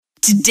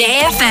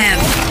Today FM.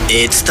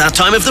 It's that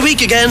time of the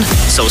week again,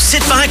 so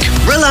sit back,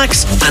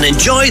 relax, and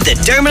enjoy the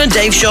Dermot and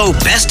Dave Show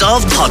Best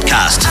Of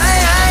podcast.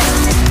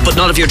 But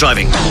not if you're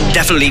driving.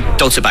 Definitely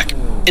don't sit back.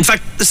 In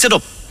fact, sit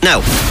up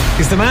now.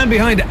 He's the man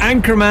behind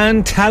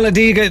Anchorman,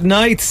 Talladega at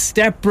Night,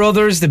 Step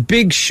Brothers, The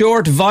Big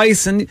Short,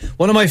 Vice, and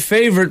one of my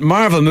favourite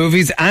Marvel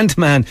movies,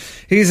 Ant-Man.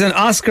 He's an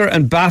Oscar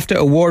and BAFTA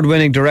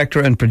award-winning director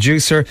and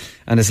producer,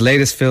 and his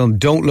latest film,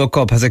 Don't Look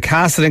Up, has a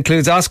cast that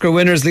includes Oscar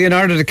winners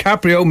Leonardo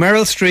DiCaprio,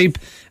 Meryl Streep,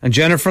 and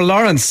Jennifer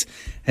Lawrence.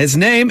 His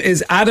name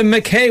is Adam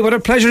McKay. What a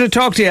pleasure to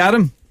talk to you,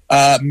 Adam.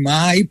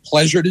 My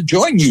pleasure to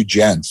join you,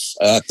 gents.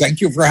 Thank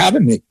you for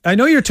having me. I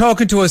know you're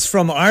talking to us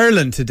from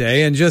Ireland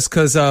today, and just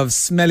because of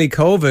smelly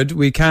COVID,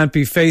 we can't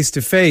be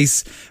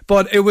face-to-face,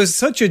 but it was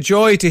such a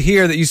joy to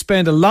hear that you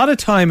spend a lot of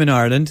time in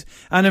Ireland,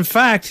 and in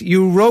fact,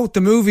 you wrote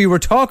the movie we're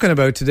talking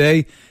about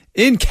today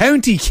in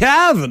County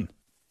Cavan.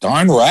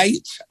 Darn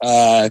right.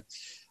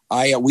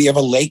 We have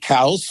a lake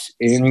house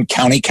in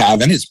County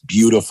Cavan. It's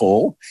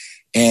beautiful,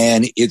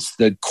 and it's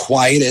the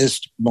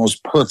quietest,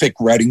 most perfect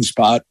writing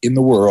spot in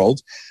the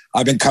world.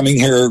 I've been coming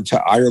here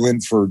to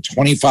Ireland for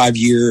 25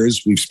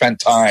 years. We've spent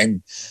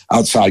time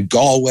outside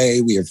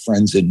Galway. We have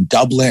friends in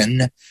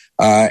Dublin.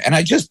 And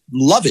I just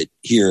love it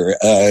here.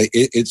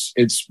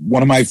 It's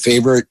one of my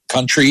favorite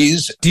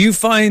countries. Do you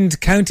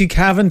find County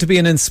Cavan to be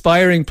an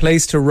inspiring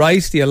place to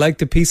write? Do you like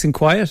the peace and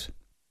quiet?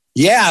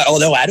 Yeah,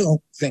 although I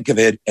don't think of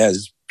it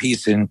as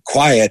peace and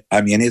quiet.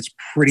 I mean, it's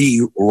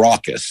pretty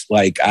raucous.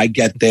 Like, I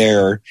get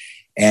there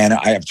and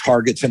I have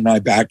targets in my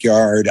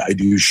backyard. I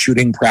do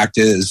shooting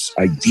practice.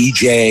 I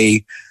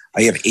DJ.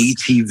 I have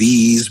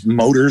ATVs,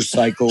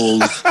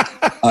 motorcycles.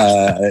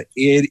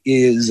 It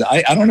is,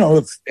 I don't know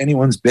if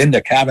anyone's been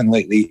to Cavan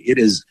lately. It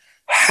is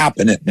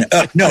happening.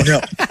 No.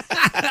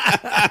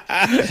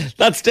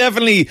 That's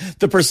definitely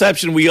the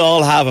perception we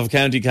all have of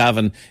County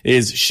Cavan,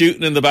 is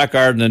shooting in the back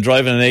garden and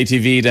driving an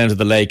ATV down to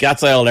the lake.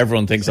 That's all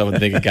everyone thinks of when they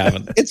think of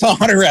Cavan. It's a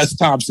Hunter S.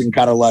 Thompson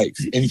kind of life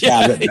in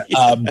Cavan.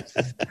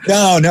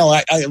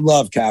 No, I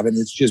love Cavan.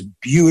 It's just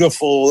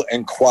beautiful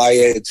and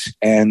quiet,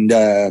 and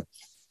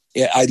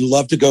I'd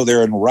love to go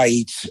there and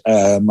write.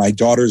 My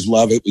daughters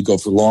love it. We go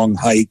for long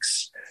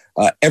hikes.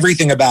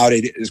 Everything about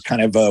it is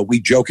kind of,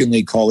 we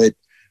jokingly call it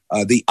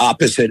the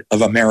opposite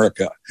of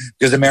America,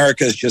 because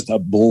America is just a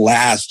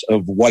blast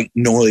of white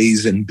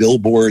noise and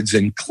billboards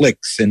and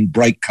clicks and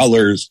bright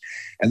colors.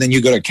 And then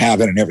you go to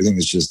Cavan and everything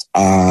is just,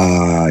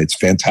 it's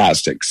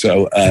fantastic.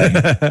 So,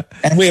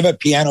 and we have a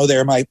piano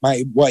there. My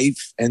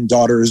wife and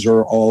daughters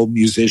are all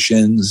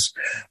musicians.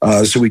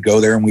 So we go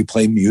there and we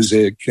play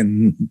music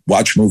and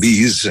watch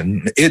movies.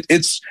 And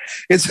it's,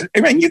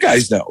 I mean, you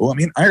guys know, I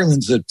mean,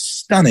 Ireland's a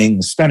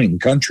stunning, stunning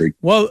country.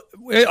 Well,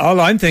 all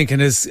I'm thinking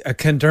is,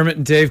 can Dermot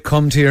and Dave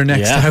come to your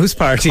next house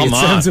party? It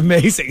sounds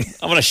amazing.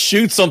 I'm going to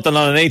shoot something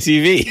on an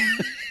ATV.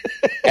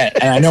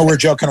 and I know we're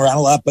joking around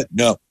a lot, but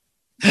no,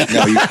 you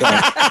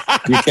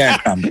can't. You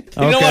can't come. You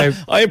know what?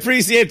 I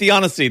appreciate the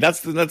honesty.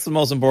 That's the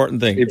most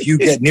important thing. If you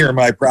get near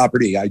my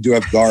property, I do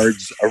have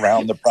guards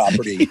around the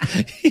property.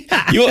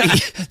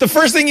 The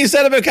first thing you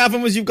said about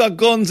Cavan was you've got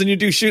guns and you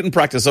do shooting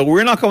practice, so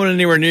we're not coming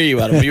anywhere near you,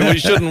 Adam. You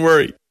shouldn't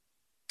worry.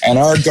 And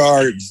our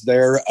guards,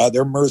 they're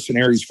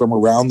mercenaries from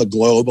around the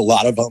globe. A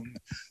lot of them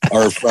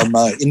are from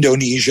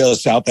Indonesia,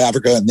 South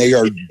Africa, and they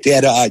are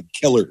dead-eyed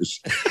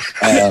killers.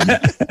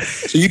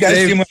 So you guys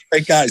seem like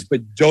great guys,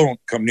 but don't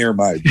come near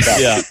my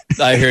property. Yeah,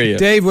 I hear you.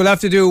 Dave, we'll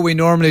have to do what we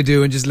normally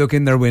do and just look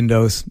in their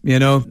windows, you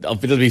know?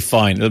 It'll be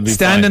fine.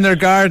 Stand in their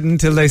garden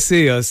till they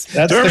see us.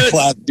 That's the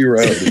classy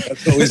road.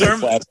 That's always the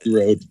classy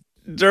road.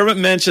 Dermot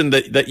mentioned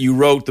that you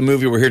wrote the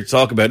movie we're here to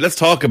talk about. Let's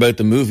talk about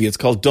the movie. It's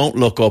called Don't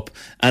Look Up,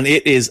 and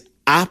it is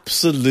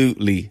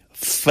absolutely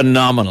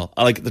phenomenal.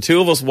 Like, the two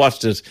of us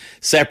watched it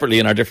separately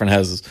in our different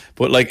houses,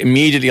 but like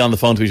immediately on the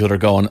phone to each other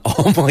going,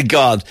 oh my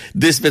God,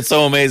 this bit's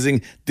so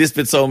amazing. This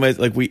bit's so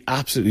amazing. Like, we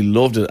absolutely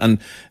loved it. And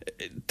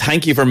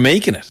thank you for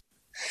making it.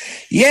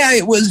 Yeah,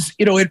 it was,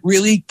 it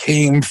really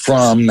came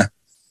from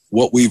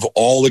what we've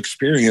all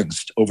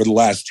experienced over the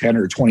last 10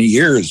 or 20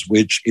 years,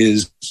 which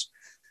is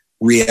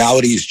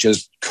reality is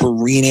just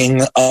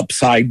careening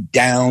upside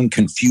down,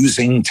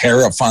 confusing,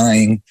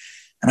 terrifying.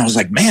 And I was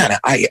like, man,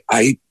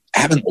 I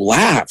haven't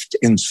laughed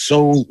in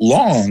so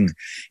long.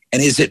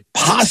 And is it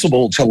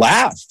possible to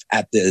laugh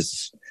at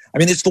this? I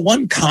mean, it's the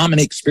one common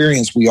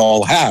experience we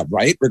all have,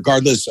 right?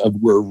 Regardless of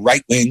we're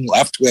right wing,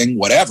 left wing,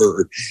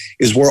 whatever,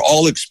 is we're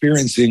all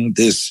experiencing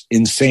this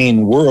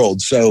insane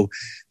world. So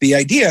the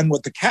idea, and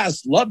what the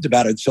cast loved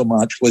about it so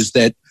much, was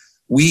that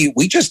we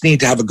just need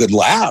to have a good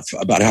laugh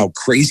about how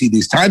crazy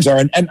these times are.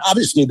 And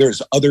obviously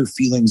there's other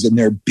feelings in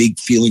there, big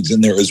feelings in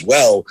there as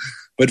well.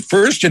 But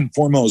first and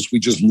foremost, we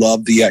just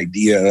love the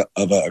idea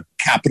of a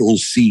capital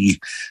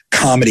C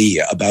comedy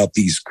about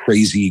these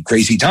crazy,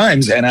 crazy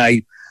times. And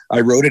I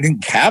wrote it in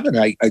Cavan.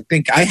 I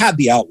think I had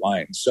the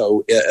outline.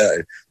 So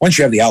once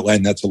you have the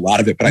outline, that's a lot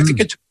of it. But I think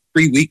it took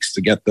 3 weeks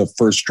to get the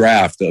first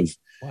draft of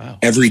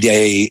every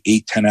day,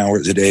 8-10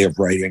 hours a day of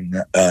writing.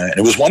 And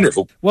it was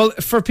wonderful. Well,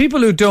 for people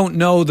who don't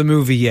know the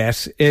movie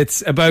yet,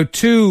 it's about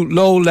two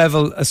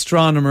low-level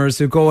astronomers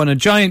who go on a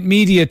giant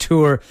media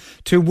tour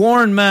to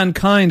warn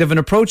mankind of an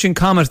approaching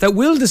comet that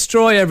will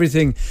destroy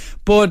everything.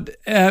 But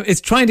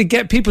it's trying to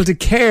get people to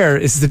care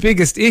is the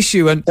biggest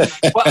issue. And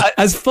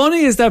as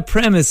funny as that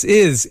premise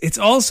is, it's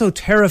also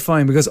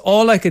terrifying because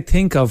all I could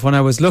think of when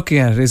I was looking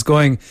at it is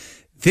going,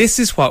 this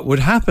is what would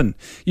happen.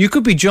 You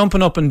could be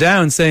jumping up and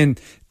down saying,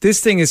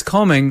 this thing is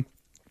coming,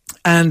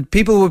 and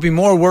people would be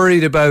more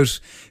worried about,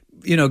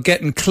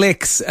 getting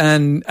clicks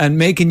and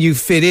making you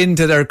fit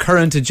into their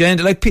current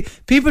agenda. Like,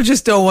 people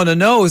just don't want to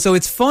know. So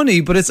it's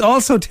funny, but it's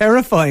also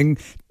terrifying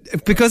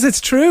because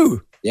it's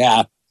true.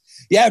 Yeah.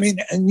 Yeah, I mean,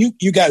 and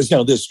you guys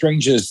know the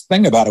strangest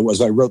thing about it was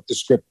I wrote the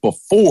script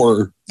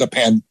before the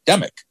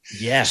pandemic.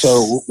 Yes.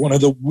 So one of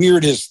the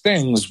weirdest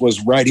things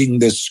was writing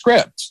this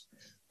script.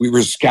 We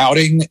were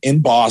scouting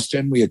in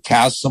Boston. We had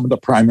cast some of the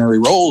primary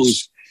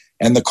roles,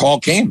 and the call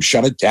came,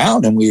 shut it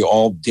down. And we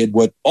all did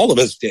what all of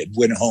us did,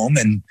 went home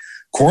and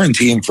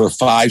quarantined for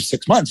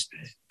 5-6 months,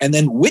 and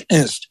then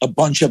witnessed a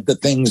bunch of the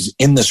things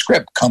in the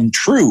script come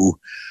true.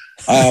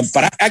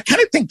 But I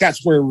kind of think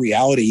that's where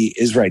reality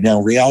is right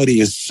now.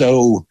 Reality is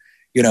so,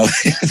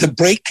 the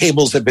brake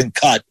cables have been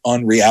cut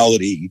on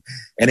reality,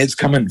 and it's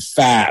coming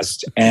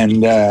fast.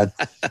 And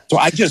so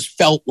I just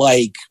felt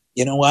like,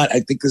 you know what?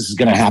 I think this is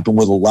going to happen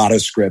with a lot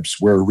of scripts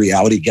where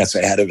reality gets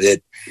ahead of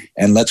it,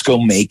 and let's go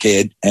make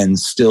it. And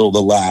still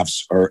the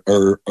laughs are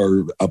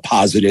a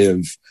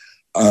positive.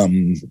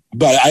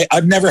 But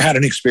I've never had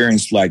an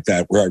experience like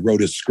that where I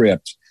wrote a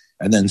script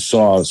and then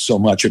saw so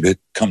much of it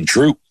come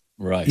true.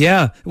 Right.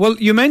 Yeah. Well,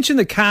 you mentioned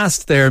the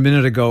cast there a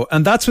minute ago,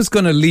 and that's what's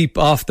going to leap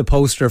off the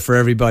poster for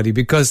everybody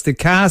because the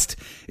cast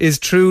is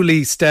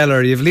truly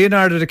stellar. You have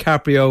Leonardo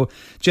DiCaprio,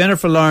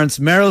 Jennifer Lawrence,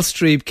 Meryl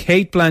Streep,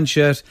 Cate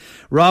Blanchett,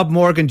 Rob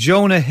Morgan,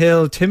 Jonah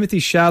Hill, Timothée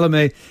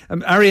Chalamet,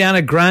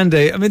 Ariana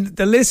Grande. I mean,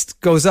 the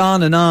list goes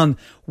on and on.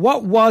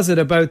 What was it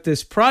about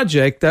this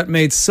project that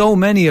made so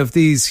many of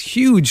these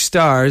huge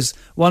stars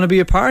want to be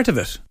a part of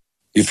it?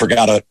 You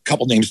forgot a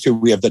couple names too.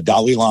 We have the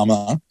Dalai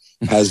Lama.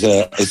 Has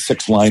a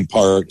 6-line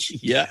part.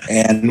 Yeah.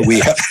 And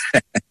we have...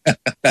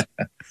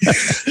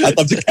 I'd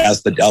love to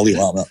cast the Dalai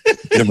Lama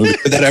in a movie.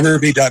 Could that ever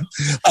be done?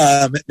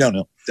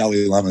 No.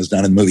 Dalai Lama is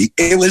not in the movie.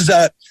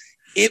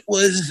 It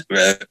was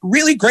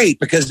really great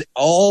because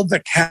all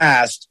the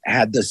cast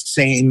had the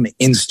same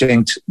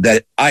instinct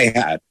that I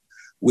had,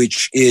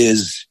 which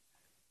is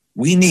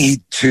we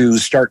need to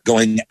start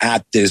going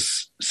at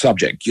this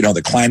subject.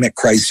 The climate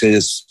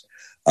crisis,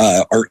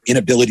 our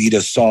inability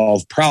to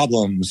solve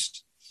problems.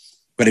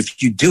 But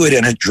if you do it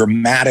in a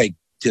dramatic,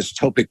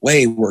 dystopic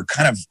way, we're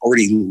kind of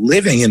already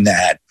living in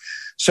that.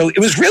 So it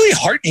was really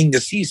heartening to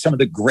see some of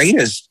the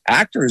greatest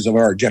actors of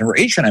our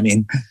generation. I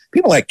mean,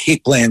 people like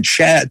Cate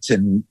Blanchett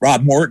and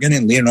Rob Morgan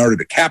and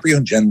Leonardo DiCaprio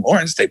and Jen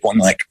Lawrence, they've won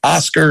like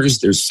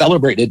Oscars. They're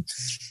celebrated.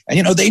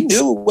 And, they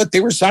knew what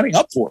they were signing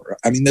up for.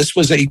 I mean, this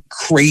was a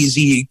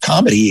crazy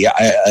comedy.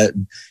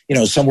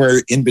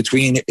 Somewhere in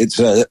between, it's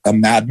a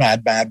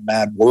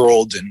mad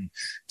world and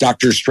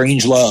Dr.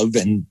 Strangelove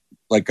and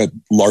like a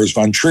Lars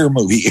von Trier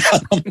movie.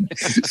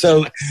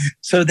 So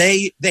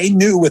they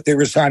knew what they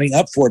were signing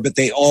up for, but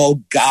they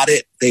all got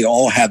it. They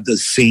all had the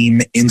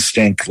same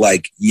instinct,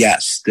 like,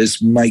 yes,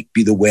 this might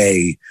be the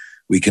way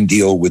we can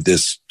deal with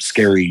this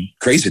scary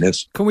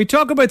craziness. Can we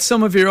talk about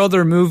some of your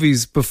other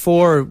movies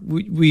before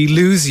we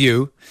lose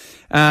you?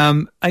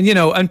 And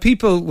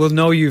people will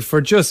know you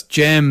for just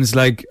gems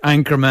like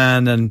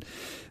Anchorman and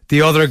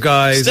the other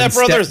guys, Step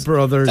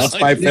Brothers. That's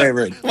my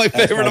favorite. My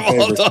favorite of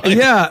all time.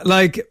 Yeah,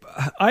 like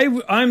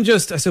I'm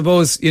just, I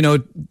suppose,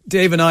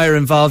 Dave and I are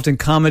involved in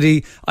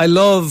comedy. I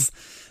love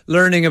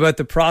learning about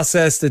the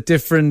process that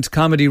different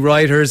comedy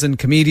writers and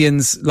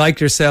comedians like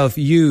yourself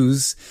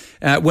use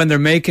when they're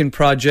making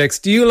projects.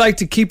 Do you like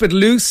to keep it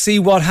loose, see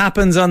what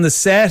happens on the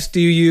set?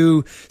 Do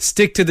you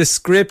stick to the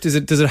script? Does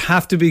it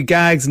have to be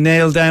gags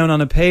nailed down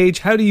on a page?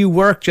 How do you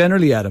work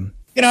generally, Adam?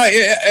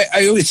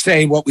 I always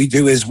say what we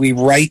do is we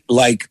write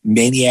like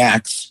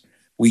maniacs.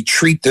 We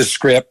treat the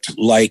script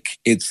like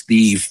it's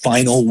the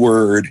final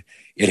word.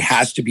 It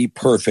has to be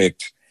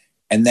perfect.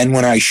 And then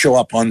when I show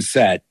up on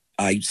set,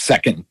 I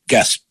second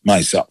guess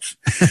myself.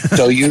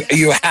 So you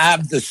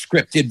have the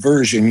scripted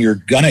version, you're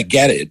going to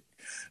get it.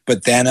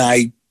 But then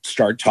I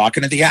start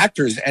talking to the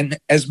actors. And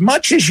as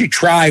much as you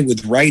try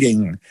with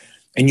writing,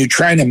 and you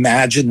try and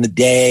imagine the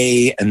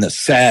day and the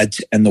set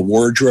and the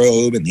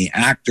wardrobe and the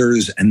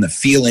actors and the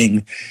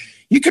feeling,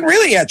 you can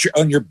really,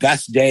 on your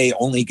best day,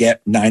 only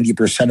get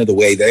 90% of the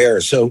way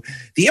there. So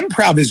the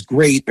improv is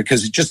great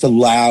because it just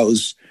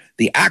allows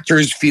the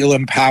actors feel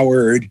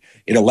empowered.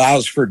 It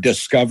allows for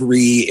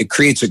discovery. It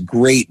creates a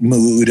great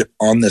mood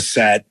on the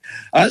set.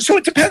 So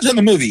it depends on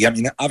the movie. I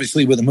mean,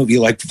 obviously with a movie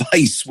like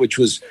Vice, which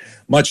was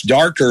much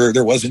darker,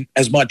 there wasn't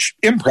as much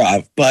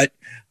improv, but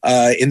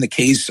in the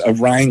case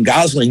of Ryan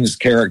Gosling's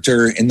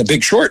character in The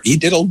Big Short, he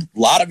did a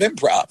lot of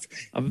improv.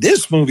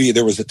 This movie,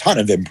 there was a ton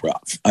of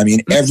improv. I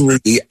mean, every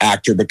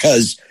actor,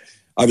 because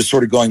I was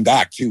sort of going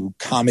back to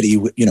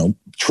comedy,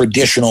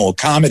 traditional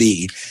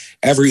comedy.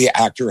 Every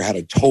actor had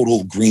a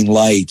total green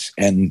light,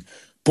 and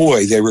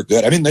boy, they were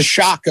good. I mean, the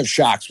shock of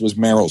shocks was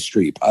Meryl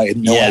Streep. I had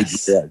no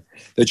idea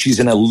that she's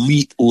an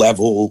elite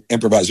level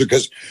improviser,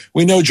 because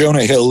we know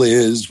Jonah Hill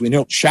is, we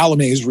know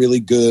Chalamet is really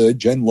good,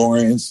 Jen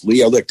Lawrence,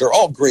 Leo Lick, they're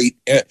all great.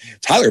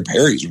 Tyler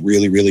Perry's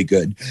really, really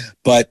good,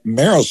 but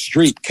Meryl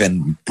Streep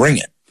can bring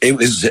it.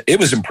 It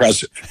was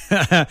impressive.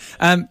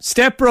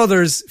 Step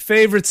Brothers,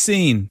 favorite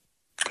scene?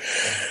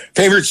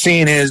 Favorite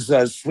scene is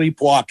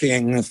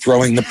sleepwalking,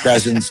 throwing the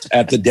presents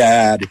at the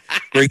dad,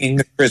 bringing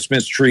the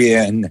Christmas tree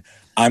in.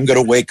 I'm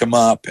going to wake him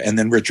up, and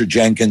then Richard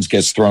Jenkins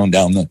gets thrown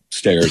down the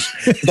stairs.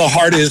 The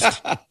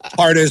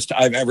hardest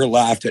I've ever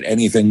laughed at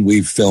anything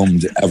we've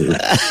filmed ever.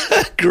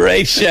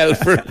 Great shout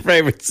for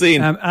favorite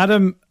scene.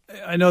 Adam,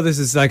 I know this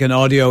is like an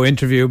audio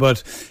interview,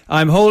 but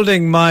I'm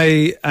holding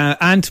my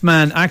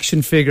Ant-Man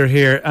action figure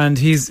here, and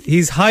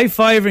he's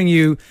high-fiving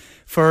you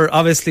for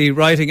obviously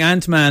writing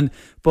Ant-Man,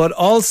 but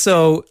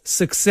also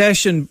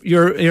Succession.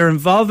 Your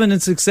involvement in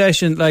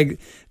Succession, like,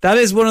 that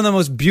is one of the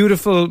most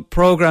beautiful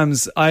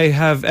programs I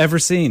have ever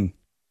seen.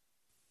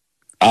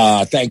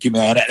 Thank you,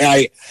 man.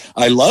 And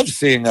I love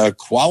seeing a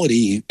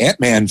quality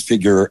Ant-Man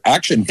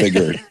action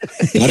figure.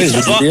 That is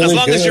as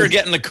long as you're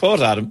getting a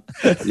cut, Adam.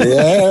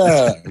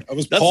 Yeah. I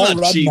was Paul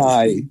Rudd and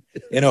I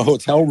in a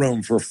hotel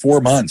room for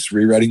 4 months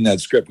rewriting that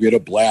script. We had a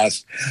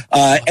blast.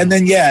 And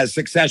then,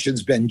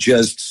 Succession's been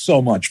just so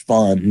much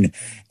fun.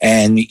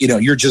 And,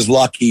 you're just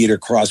lucky to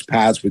cross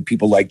paths with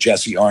people like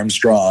Jesse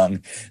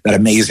Armstrong, that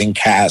amazing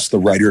cast, the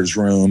writer's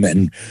room.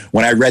 And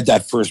when I read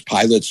that first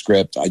pilot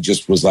script, I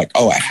just was like,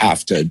 I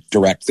have to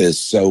direct this.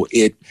 So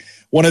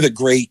one of the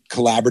great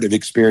collaborative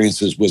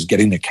experiences was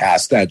getting to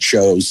cast that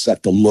show,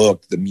 set the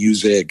look, the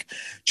music,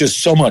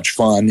 just so much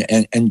fun.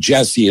 And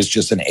Jesse is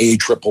just an A+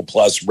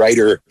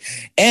 writer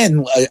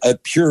and a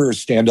pure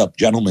stand-up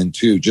gentleman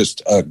too,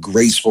 just a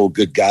graceful,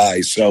 good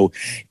guy. So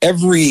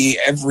every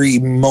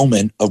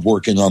moment of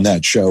working on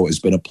that show has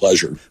been a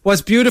pleasure.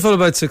 What's beautiful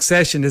about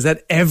Succession is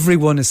that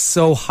everyone is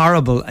so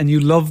horrible and you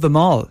love them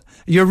all.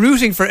 You're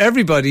rooting for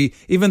everybody,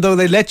 even though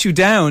they let you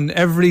down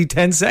every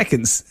 10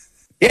 seconds.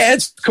 Yeah,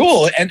 it's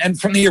cool. And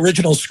from the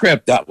original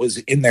script that was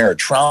in there,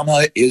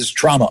 trauma is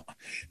trauma.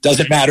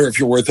 Doesn't matter if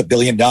you're worth $1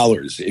 billion.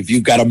 If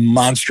you've got a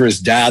monstrous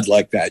dad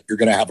like that, you're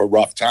going to have a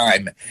rough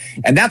time.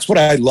 And that's what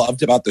I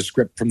loved about the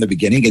script from the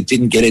beginning. It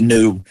didn't get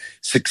into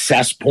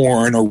success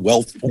porn or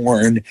wealth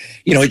porn.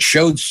 It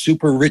showed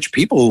super rich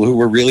people who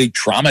were really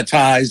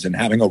traumatized and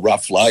having a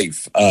rough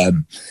life.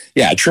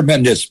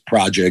 Tremendous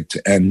project.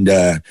 And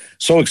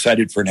so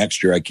excited for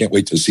next year. I can't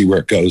wait to see where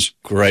it goes.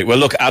 Great. Well,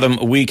 look, Adam,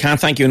 we can't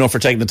thank you enough for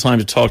taking the time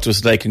to talk to us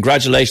today.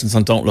 Congratulations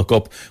on Don't Look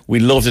Up. We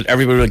loved it.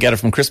 Everybody will get it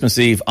from Christmas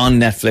Eve on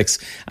Netflix.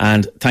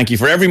 And thank you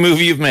for every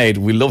movie you've made.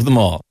 We love them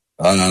all.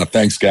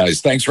 Thanks,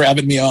 guys. Thanks for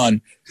having me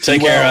on.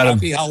 Take care, Adam.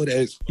 Happy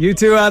holidays. You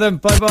too, Adam.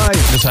 Bye-bye.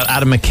 Just had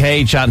Adam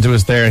McKay chatting to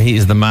us there. He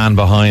is the man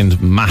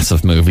behind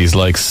massive movies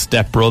like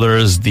Step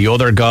Brothers, The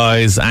Other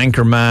Guys,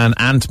 Anchorman,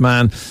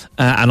 Ant-Man,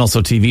 and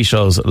also TV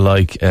shows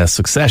like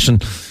Succession.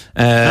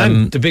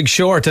 And The Big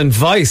Short and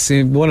Vice.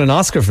 He won an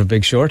Oscar for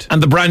Big Short.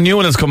 And the brand new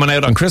one is coming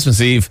out on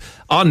Christmas Eve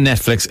on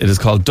Netflix. It is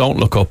called Don't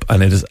Look Up,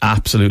 and it is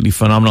absolutely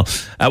phenomenal.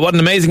 What an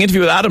amazing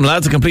interview with Adam.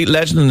 Lad's a complete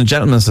legend and a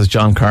gentleman, says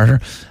John Carter.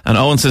 And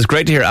Owen says,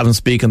 great to hear Adam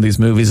speak on these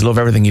movies. Love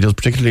everything he does,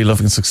 particularly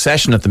loving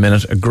Succession at the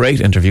minute. A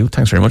great interview.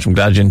 Thanks very much. I'm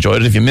glad you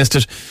enjoyed it. If you missed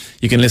it,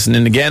 you can listen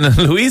in again. And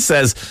Louise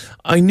says,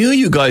 I knew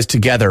you guys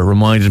together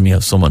reminded me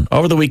of someone.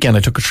 Over the weekend, I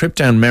took a trip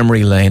down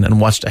memory lane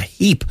and watched a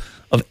heap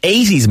of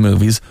 80s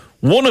movies,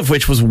 one of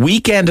which was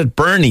Weekend at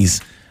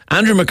Bernie's.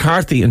 Andrew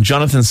McCarthy and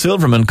Jonathan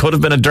Silverman could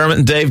have been a Dermot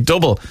and Dave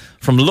double,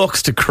 from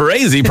looks to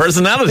crazy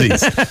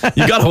personalities.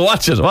 You got to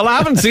watch it. Well, I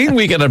haven't seen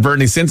Weekend at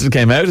Bernie's since it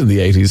came out in the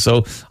 80s,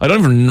 so I don't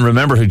even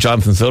remember who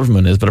Jonathan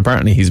Silverman is, but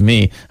apparently he's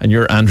me and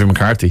you're Andrew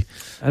McCarthy.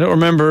 I don't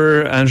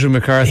remember Andrew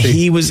McCarthy.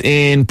 He was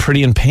in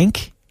Pretty in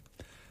Pink.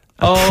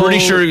 I'm pretty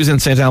sure he was in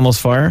St. Elmo's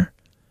Fire.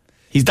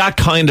 He's that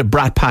kind of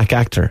Brat Pack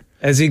actor.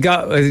 Has he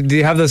got? Do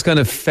you have those kind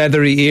of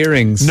feathery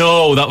earrings?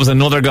 No, that was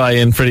another guy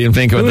in Pretty in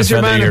Pink. Who was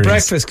your man in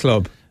Breakfast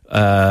Club?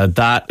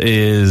 That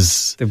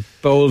is the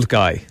bold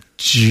guy,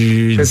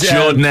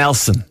 Judd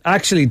Nelson.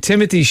 Actually,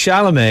 Timothy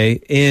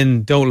Chalamet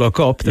in Don't Look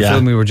Up, the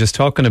film we were just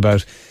talking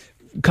about,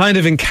 kind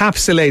of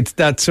encapsulates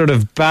that sort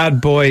of bad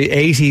boy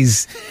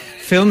 80s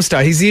film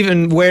star. He's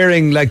even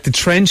wearing like the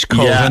trench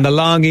coat and the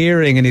long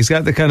earring, and he's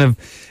got the kind of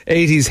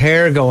 80s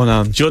hair going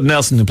on. Judd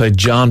Nelson, who played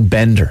John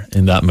Bender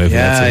in that movie.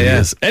 That's who he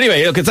is.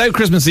 Anyway, look, it's out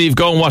Christmas Eve.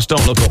 Go and watch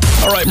Don't Look Up.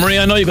 All right,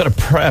 Maria, I know you've got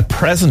a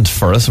present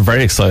for us. I'm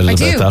very excited about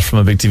that from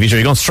a big TV show.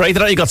 You're going straight to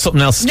that? You got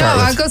something else to start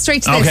with? No, I'll go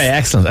straight to this. Okay,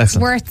 excellent.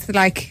 Worth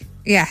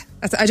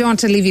I don't want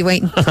to leave you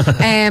waiting.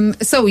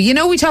 So,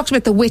 we talked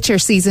about The Witcher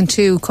Season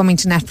 2 coming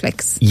to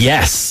Netflix.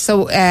 Yes.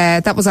 So,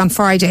 that was on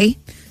Friday.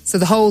 So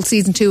the whole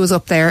season 2 is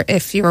up there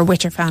if you're a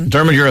Witcher fan.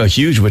 Dermot, you're a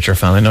huge Witcher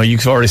fan. I know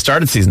you've already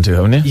started season 2,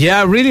 haven't you? Yeah,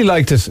 I really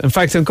liked it. In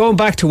fact, I'm going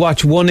back to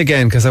watch 1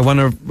 again because I want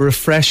to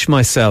refresh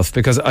myself,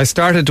 because I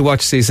started to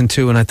watch season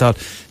 2 and I thought,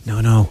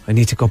 no, I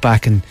need to go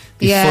back and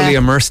be fully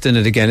immersed in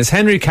it again. It's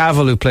Henry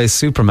Cavill who plays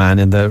Superman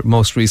in the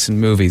most recent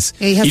movies.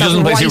 He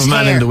doesn't play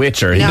Superman hair. in The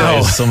Witcher. He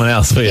plays someone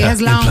else. But he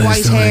has long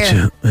white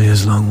hair. He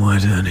has long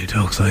white hair and he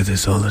talks like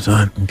this all the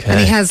time. Okay. And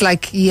he has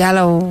like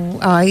yellow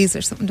eyes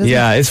or something, doesn't he?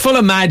 Yeah, it's full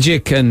of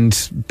magic and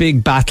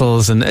big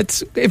battles, and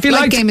it's, if you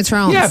like Game of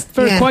Thrones. Yeah,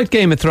 quite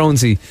Game of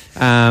Thronesy.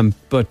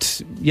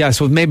 But yeah,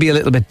 so maybe a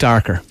little bit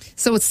darker.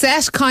 So it's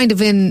set kind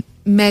of in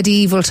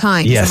medieval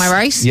times, Yes. am I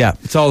right? Yeah,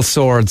 it's all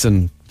swords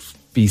and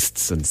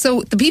beasts and.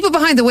 So the people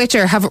behind The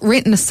Witcher have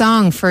written a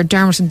song for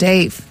Dermot and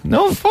Dave.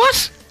 No,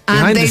 what? And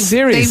Behind the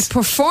series. they've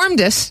performed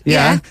it.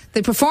 Yeah.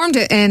 They performed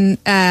it in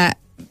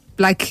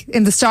like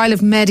in the style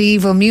of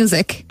medieval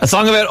music. A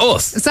song about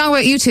us. A song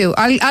about you two.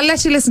 I'll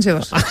let you listen to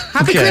it.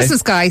 Happy Okay.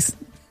 Christmas, guys.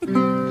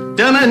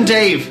 Dermot and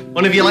Dave,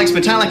 one of you likes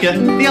Metallica,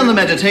 the other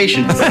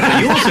Meditation.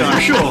 And you also,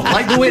 I'm sure,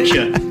 like The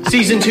Witcher.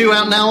 Season 2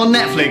 out now on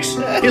Netflix.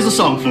 Here's a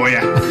song for you.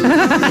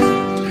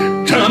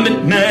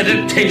 Dermot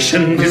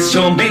meditation is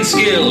your main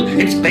skill.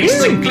 It's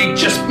basically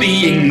just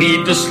being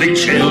needlessly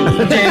chill.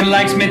 Dave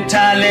likes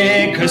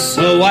Metallica,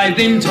 so I've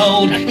been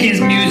told. His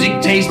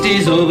music taste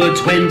is over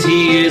 20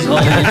 years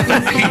old.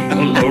 The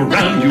people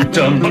around you,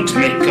 Dermot,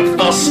 make a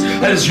fuss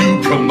as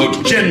you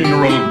promote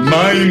general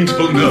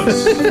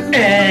mindfulness.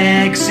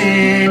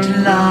 Exit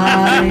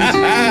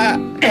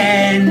light,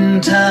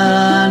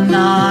 enter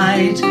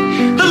night.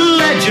 The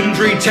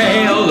legendary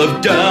tale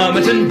of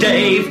Dermot and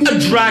Dave. A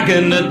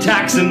dragon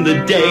attacks in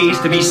the days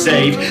to be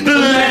saved. The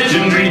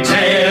legendary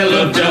tale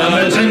of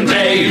Dermot and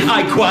Dave.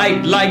 I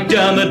quite like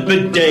Dermot,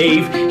 but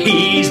Dave,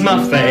 he's my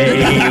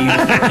fave.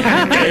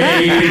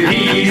 Dave,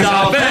 he's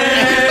our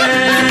fave.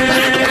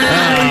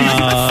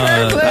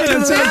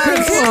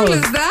 How cool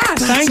is that?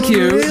 Thank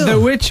you, The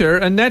Witcher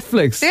and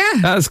Netflix.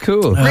 Yeah. That was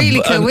cool.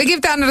 Really cool. We'll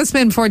give that another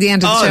spin before the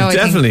end of the show. Oh, I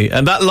think. definitely.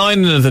 And that line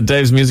in it that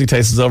Dave's music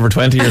taste is over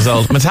 20 years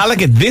old.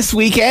 Metallica this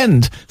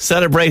weekend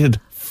celebrated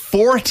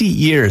 40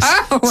 years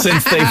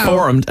since they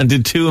formed and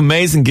did 2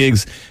 amazing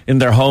gigs in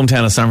their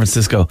hometown of San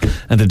Francisco,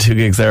 and did 2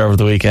 gigs there over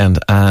the weekend.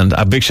 And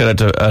a big shout out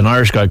to an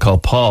Irish guy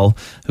called Paul,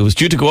 who was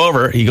due to go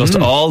over. He goes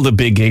to all the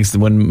big gigs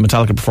when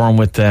Metallica performed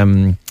with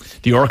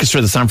the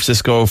orchestra, the San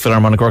Francisco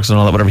Philharmonic Orchestra and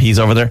all that, whatever. He's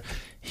over there.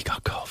 He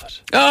got COVID.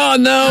 Oh,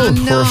 no.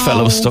 Poor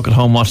fellow was stuck at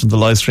home watching the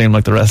live stream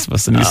like the rest of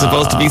us, and he's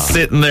supposed to be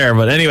sitting there.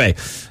 But anyway,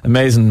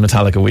 amazing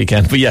Metallica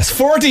weekend. But yes,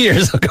 40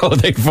 years ago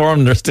they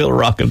formed. They're still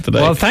rocking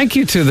today. Well, thank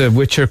you to the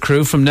Witcher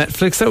crew from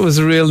Netflix. That was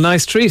a real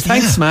nice treat.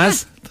 Thanks,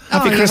 Maz.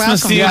 Happy you're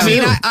Christmas welcome. to you I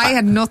mean, too. I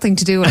had nothing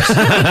to do with it.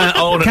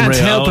 Own it, Can't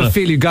Maria, help own but it.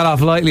 feel you got off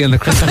lightly on the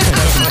Christmas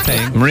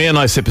thing. Maria and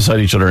I sit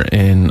beside each other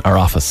in our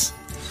office.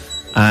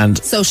 And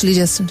Socially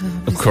distant.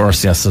 of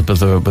course, yes, with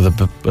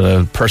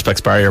a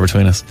perspex barrier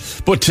between us.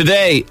 But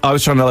today, I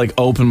was trying to like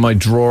open my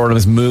drawer and I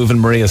was moving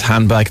Maria's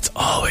handbag. It's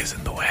always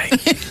in the way.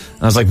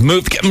 And I was like,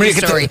 "Move, Maria,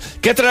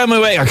 get that out of my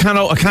way. I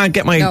can't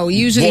get my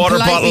usually water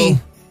politely, bottle."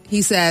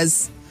 he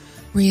says,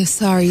 Maria,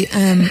 sorry,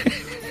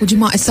 would you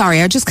mind?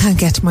 Sorry, I just can't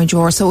get to my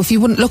drawer. So if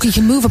you wouldn't look, you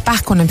can move it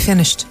back when I'm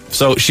finished.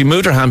 So she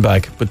moved her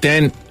handbag, but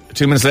then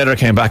 2 minutes later I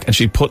came back and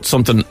she put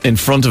something in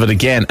front of it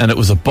again, and it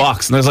was a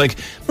box. And I was like,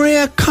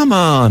 Maria, come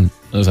on.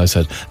 As I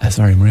said,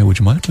 sorry, Maria, would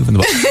you mind moving the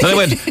box? And I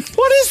went,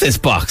 what is this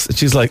box? And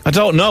she's like, I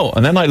don't know.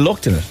 And then I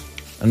looked in it.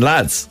 And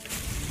lads,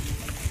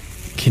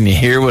 can you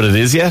hear what it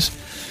is yet?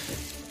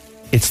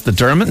 It's the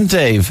Dermot and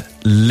Dave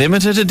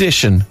limited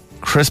edition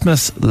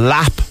Christmas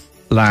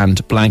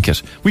Lapland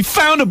blanket. We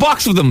found a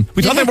box of them.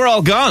 We thought they were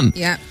all gone.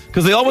 Yeah.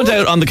 Because they all went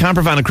out on the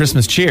camper van at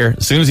Christmas cheer.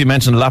 As soon as you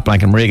mentioned the lap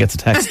blanket, Maria gets a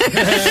text.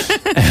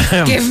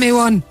 Give me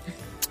one.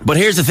 But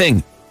here's the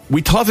thing.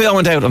 We thought they all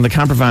went out on the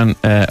camper van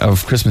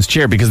of Christmas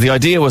cheer, because the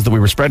idea was that we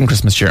were spreading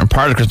Christmas cheer, and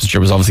part of Christmas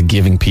cheer was obviously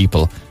giving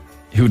people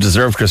who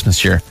deserved Christmas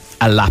cheer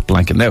a lap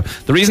blanket. Now,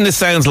 the reason this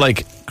sounds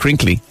like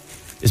crinkly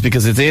is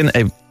because it's in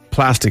a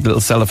plastic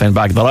little cellophane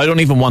bag that I don't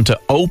even want to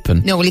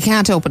open. No, well, you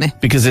can't open it.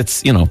 Because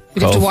it's, you know,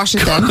 You'd have to wash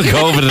it then.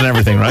 COVID and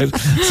everything, right?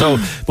 So,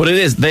 but it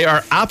is. They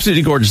are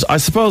absolutely gorgeous. I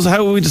suppose,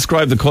 how would we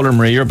describe the colour,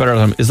 Maria? You're better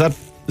at them. Is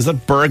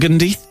that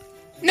burgundy?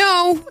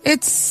 No,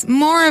 it's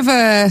more of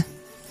a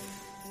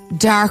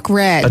dark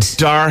red. A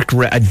dark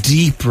red, a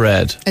deep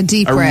red. A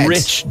deep red. A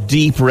rich,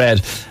 deep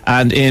red.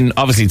 And in,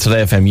 obviously,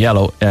 Today FM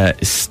yellow,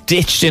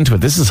 stitched into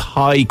it. This is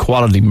high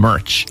quality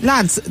merch.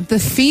 Lads, the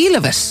feel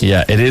of it.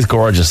 Yeah, it is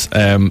gorgeous.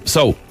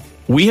 So,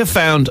 we have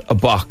found a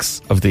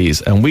box of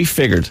these, and we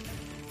figured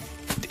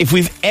if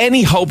we've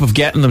any hope of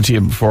getting them to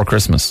you before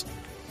Christmas,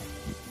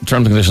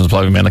 terms and conditions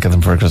apply, we may not get them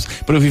before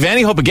Christmas, but if we've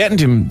any hope of getting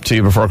them to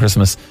you before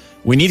Christmas,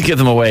 we need to get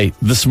them away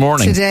this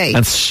morning. Today.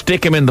 And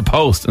stick them in the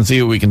post and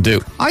see what we can do.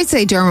 I'd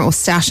say Dermot was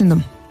stashing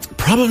them.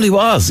 Probably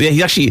was.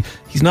 Yeah,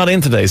 he's not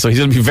in today, so he's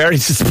going to be very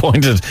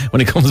disappointed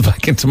when he comes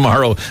back in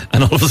tomorrow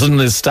and all of a sudden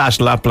his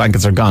stashed lap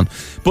blankets are gone.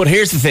 But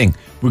here's the thing.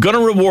 We're going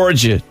to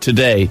reward you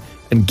today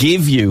and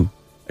give you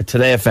a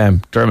Today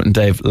FM Dermot and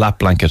Dave lap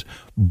blanket.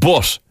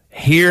 But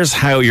Here's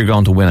how you're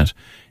going to win it.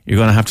 You're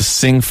going to have to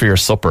sing for your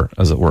supper,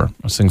 as it were,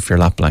 or sing for your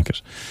lap blanket.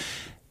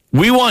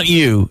 We want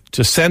you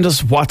to send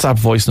us WhatsApp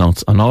voice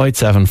notes on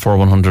 087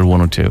 4100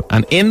 102.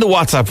 And in the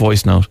WhatsApp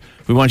voice note,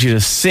 we want you to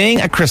sing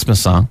a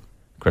Christmas song,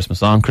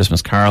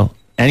 Christmas carol,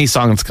 any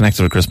song that's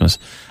connected to Christmas,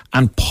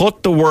 and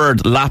put the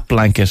word lap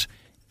blanket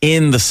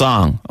in the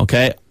song,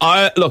 okay?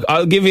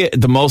 I'll give you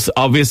the most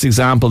obvious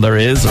example there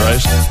is,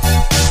 right?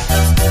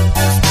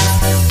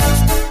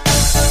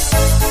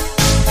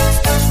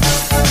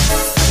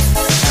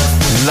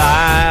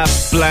 Lap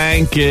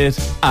blanket,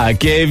 I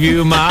gave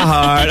you my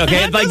heart.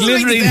 Okay, like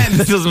literally,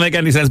 that doesn't make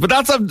any sense. But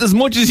that's as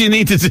much as you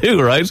need to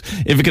do, right?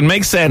 If it can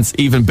make sense,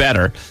 even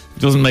better. If it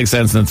doesn't make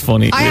sense and it's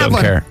funny, we don't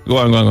care. Go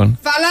on.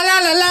 Fa la la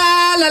la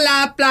la la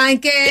la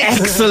blanket.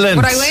 Excellent.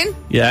 Would I win?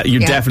 Yeah, you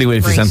definitely would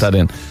if you sent that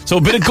in. So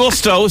a bit of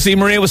gusto. See,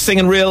 Maria was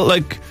singing real,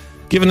 like,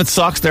 giving it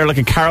socks there like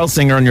a carol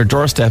singer on your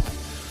doorstep.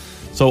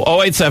 So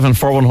 087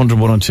 4100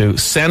 102.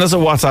 Send us a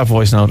WhatsApp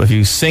voice note if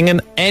you're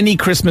singing any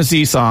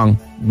Christmassy song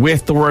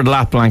with the word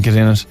lap blanket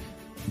in it.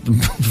 The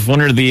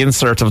funnier the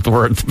insert of the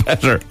word, the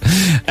better.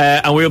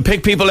 And we'll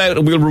pick people out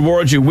and we'll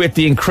reward you with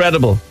the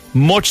incredible,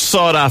 much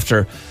sought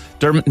after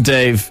Dermot and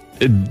Dave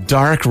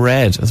dark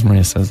red, as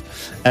Maria says,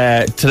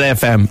 Today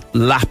FM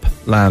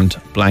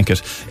Lapland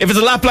blanket. If it's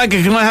a lap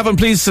blanket, can I have one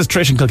please, says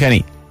Trish and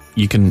Kilkenny.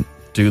 You can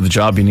do the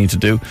job you need to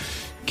do.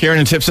 Kieran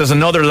and Tip says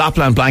another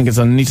Lapland blankets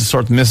and I need to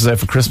sort the missus out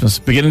for Christmas.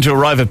 Beginning to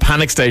arrive at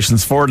panic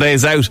stations 4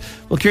 days out.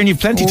 Well, Kieran, you've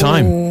plenty of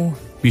time.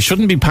 You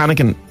shouldn't be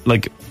panicking.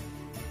 Like,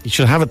 you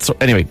should have it.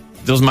 Anyway,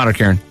 it doesn't matter,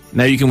 Kieran.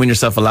 Now you can win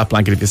yourself a lap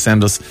blanket if you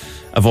send us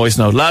a voice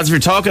note. Lads, if you're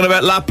talking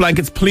about lap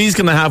blankets, please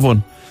can I have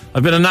one?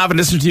 I've been an avid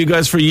listener to you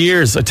guys for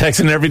years. I text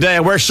in every day.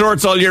 I wear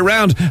shorts all year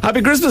round.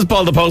 Happy Christmas,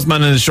 Paul the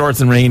postman in his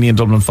shorts in Raheny in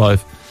Dublin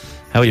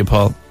 5. How are you,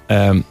 Paul?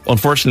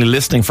 Unfortunately,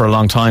 listening for a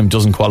long time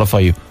doesn't qualify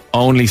you.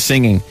 Only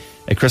singing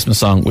a Christmas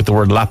song with the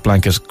word lap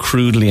blanket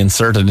crudely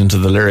inserted into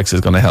the lyrics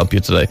is going to help you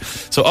today.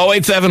 So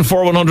 087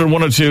 4100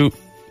 102.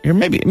 Here,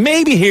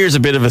 maybe here's a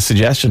bit of a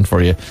suggestion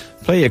for you.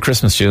 Play a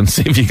Christmas tune,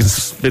 see if you can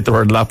fit the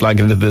word lap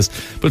blanket into this.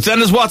 But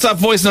send us WhatsApp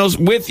voice notes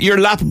with your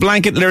lap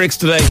blanket lyrics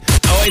today.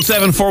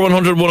 087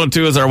 4100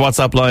 102 is our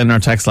WhatsApp line and our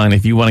text line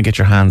if you want to get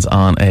your hands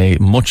on a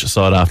much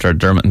sought after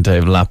Dermot and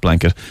Dave lap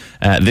blanket.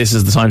 This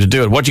is the time to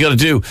do it. What you got to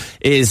do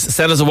is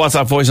send us a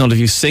WhatsApp voice note if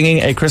you're singing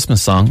a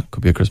Christmas song.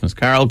 Could be a Christmas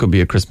carol, could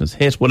be a Christmas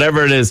hit,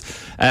 whatever it is,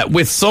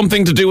 with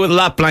something to do with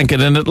lap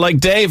blanket in it, like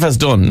Dave has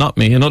done. Not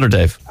me, another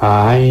Dave.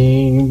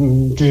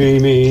 I'm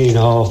dreaming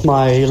of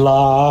my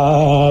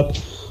lap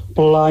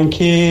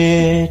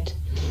blanket,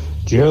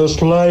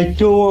 just like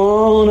the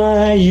one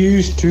I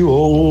used to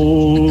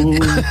own.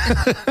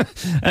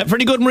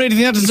 Pretty good, Maria. Do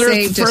you think that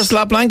deserves the first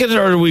lap blanket,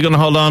 or are we going to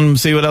hold on and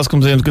see what else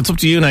comes in? It's up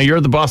to you now. You're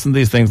the boss in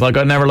these things. Like,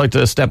 I never like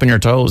to step on your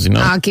toes, you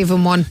know. I'll give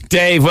him one.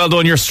 Dave, well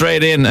done. You're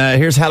straight in.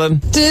 Here's Helen.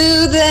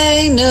 Do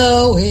they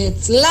know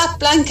it's lap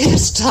blanket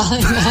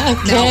time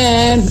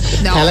again?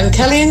 No. Helen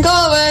Kelly in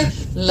Galway,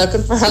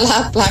 looking for a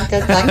lap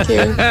blanket. Thank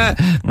you.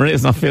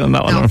 Maria's not feeling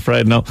that one, I'm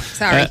afraid. No.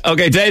 Sorry.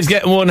 Okay, Dave's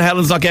getting one.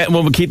 Helen's not getting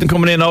one. But keep them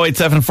coming in.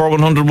 087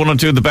 4100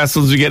 102. The best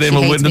ones we get in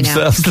will win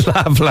themselves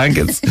lap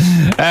blankets.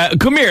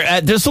 Come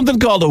here. There's something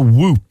called a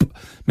whoop.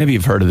 Maybe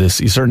you've heard of this.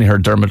 You certainly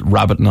heard Dermot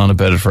rabbiting on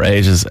about it for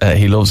ages.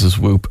 He loves his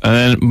whoop.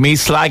 And me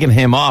slagging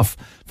him off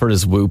for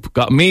his whoop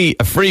got me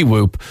a free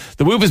whoop.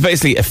 The whoop is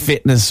basically a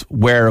fitness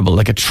wearable,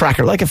 like a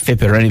tracker, like a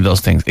Fitbit or any of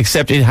those things,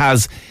 except it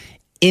has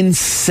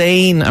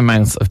insane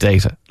amounts of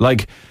data.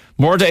 Like,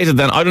 more data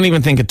than I don't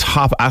even think a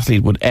top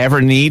athlete would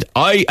ever need.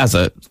 I, as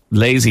a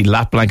lazy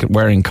lap blanket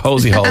wearing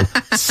cozy hole,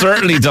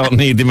 certainly don't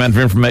need the amount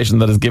of information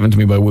that is given to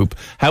me by Whoop.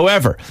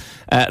 However,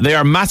 they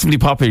are massively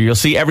popular. You'll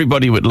see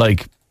everybody with,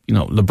 like, you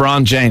know,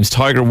 LeBron James,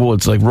 Tiger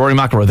Woods, like Rory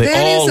McIlroy.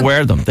 They all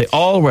wear them. They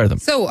all wear them.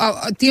 So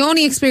the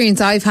only experience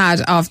I've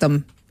had of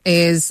them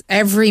is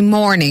every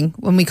morning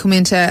when we come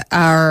into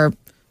our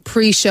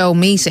pre-show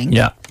meeting.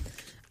 Yeah.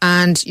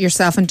 And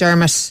yourself and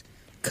Dermot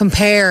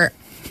compare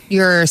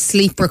your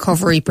sleep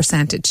recovery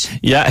percentage.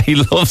 Yeah, he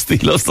loves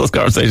those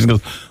conversations. He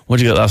goes,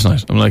 what'd you get last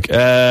night? I'm like,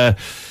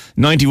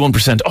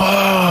 91%. Oh,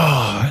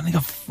 I only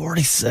got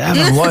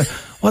 47.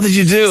 What did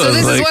you do?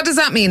 So what does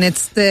that mean?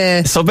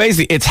 So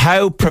basically, it's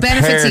how prepared,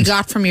 the benefits you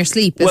got from your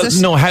sleep, is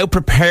it? No, how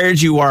prepared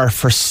you are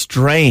for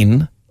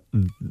strain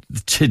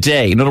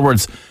today. In other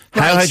words,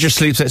 how has your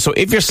sleep set? So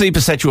if your sleep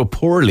has set you up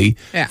poorly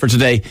for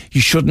today,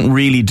 you shouldn't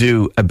really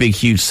do a big,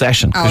 huge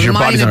session. Because your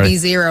body's would be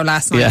zero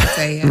last night, I'd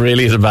say.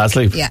 Really is a bad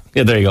sleep. Yeah,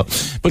 there you go.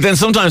 But then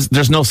sometimes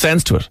there's no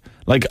sense to it.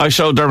 Like, I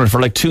showed Dermot for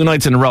like 2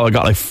 nights in a row, I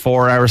got like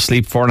 4 hours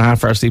sleep,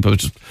 4.5 hours sleep. I was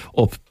just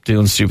up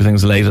doing stupid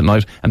things late at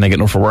night and then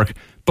getting up for work.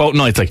 Both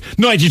nights, like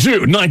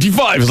 92,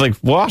 95. It's like,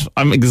 what?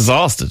 I'm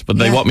exhausted. But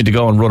they want me to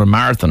go and run a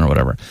marathon or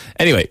whatever.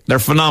 Anyway, they're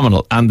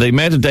phenomenal. And the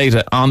amount of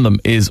data on them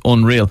is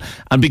unreal.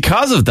 And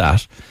because of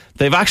that,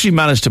 they've actually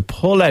managed to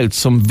pull out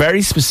some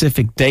very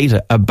specific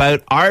data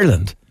about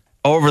Ireland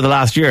over the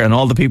last year and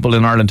all the people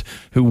in Ireland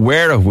who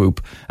wear a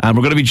Whoop. And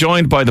we're going to be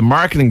joined by the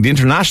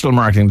international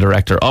marketing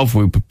director of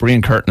Whoop,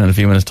 Brian Curtin, in a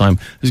few minutes' time,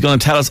 who's going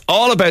to tell us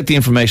all about the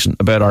information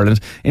about Ireland,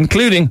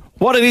 including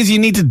what it is you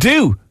need to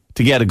do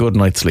to get a good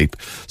night's sleep.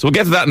 So we'll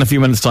get to that in a few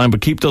minutes' time, but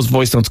keep those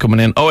voice notes coming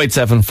in.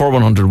 087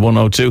 4100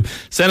 102.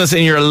 Send us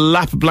in your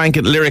lap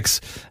blanket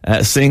lyrics.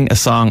 Sing a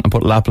song and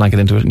put a lap blanket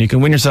into it, and you can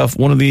win yourself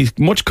one of the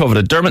much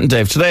coveted Dermot and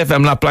Dave Today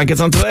FM lap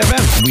blankets on Today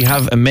FM. We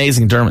have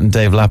amazing Dermot and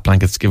Dave lap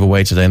blankets to give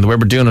away today, and the way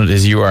we're doing it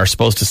is you are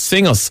supposed to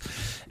sing us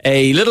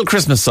a little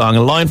Christmas song,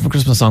 a line from a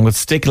Christmas song, with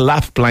stick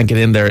lap blanket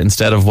in there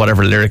instead of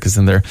whatever lyric is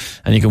in there,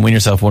 and you can win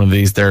yourself one of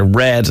these. They're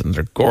red and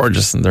they're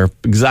gorgeous and they're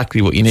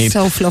exactly what you need.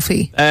 So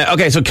fluffy.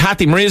 Okay, so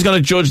Kathy, Maria's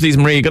going to judge these.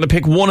 Maria, you're going to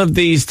pick one of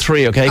these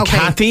three, okay?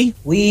 Kathy?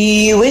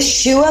 We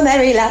wish you a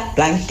merry lap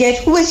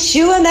blanket, wish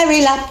you a merry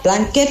lap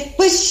blanket,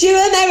 wish you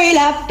a merry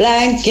lap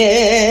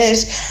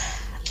blanket,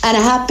 and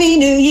a happy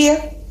new year.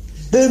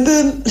 Boom,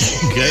 boom.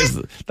 Okay,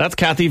 so that's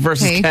Kathy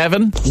versus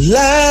Kevin.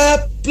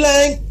 Lap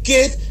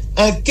blanket,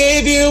 I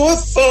gave you a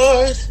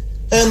fart,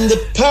 and the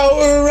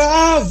power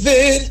of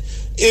it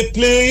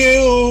blew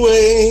you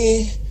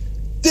away.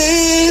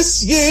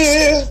 This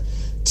year,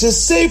 to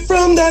save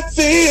from that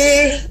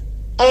fear,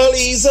 I'll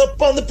ease up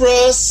on the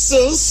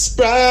Brussels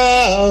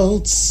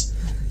sprouts.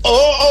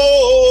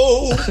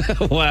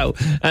 Oh. Wow.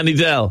 Annie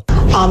Dell.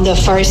 On the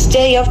first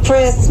day of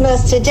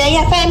Christmas,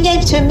 Today FM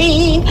gave to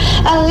me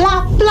a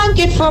lap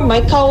blanket for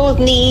my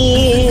cold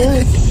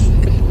knees.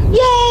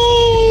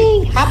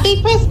 Yay!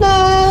 Happy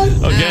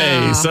Christmas!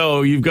 Okay,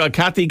 so you've got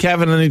Kathy,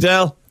 Kevin, and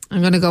Adele.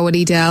 I'm going to go with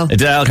Adele.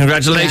 Adele,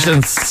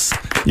 congratulations. Yeah.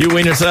 You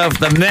win yourself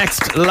the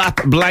next lap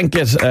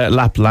blanket,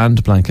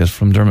 Lapland blanket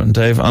from Dermot and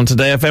Dave on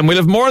Today FM. We'll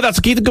have more of that,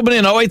 so keep it coming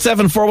in.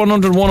 087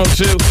 4100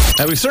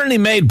 102. We've certainly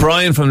made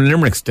Brian from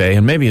Limerick's day,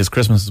 and maybe his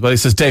Christmas as well. He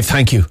says, Dave,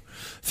 thank you.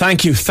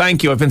 Thank you,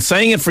 thank you. I've been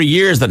saying it for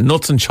years that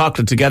nuts and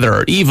chocolate together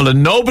are evil,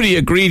 and nobody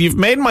agreed. You've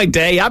made my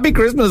day. Happy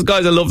Christmas,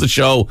 guys. I love the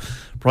show.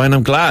 Brian,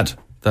 I'm glad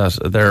that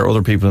there are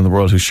other people in the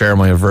world who share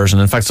my aversion.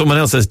 In fact, someone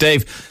else says,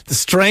 Dave, the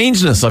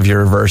strangeness of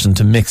your aversion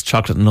to mixed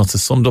chocolate and nuts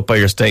is summed up by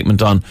your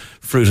statement on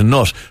fruit and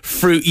nut.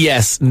 Fruit,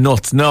 yes.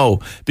 Nuts,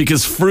 no.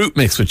 Because fruit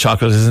mixed with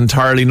chocolate is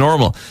entirely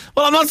normal.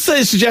 Well, I'm not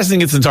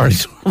suggesting it's entirely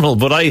normal,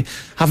 but I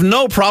have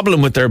no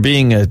problem with there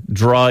being a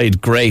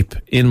dried grape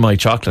in my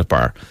chocolate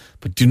bar.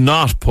 But do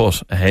not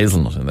put a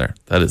hazelnut in there.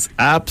 That is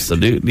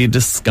absolutely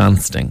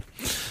disgusting.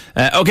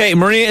 Okay,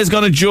 Maria is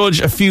going to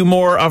judge a few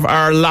more of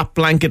our lap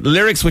blanket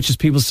lyrics, which is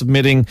people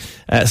submitting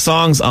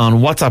songs on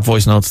WhatsApp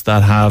voice notes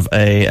that have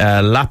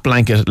a lap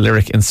blanket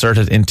lyric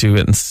inserted into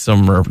it, and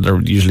there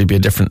will usually be a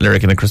different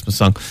lyric in a Christmas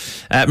song.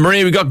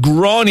 Maria, we got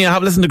Grania.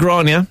 Have a listen to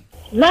Grania.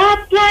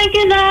 Lap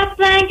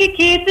blanket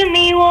keeping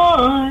me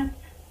warm,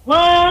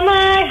 while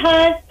my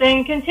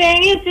husband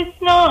continued to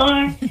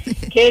snore,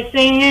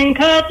 kissing and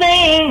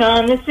cuddling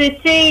on the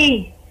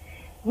city,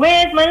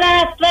 with my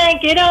lap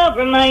blanket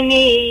over my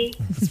knee.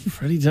 That's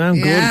pretty damn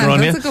good,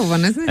 Grania. That's a good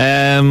one, isn't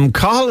it?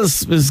 Carl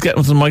is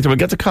getting to the mic. We'll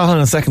get to Colin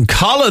in a second.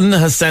 Colin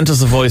has sent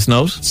us a voice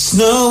note.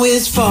 Snow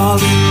is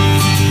falling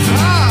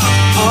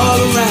all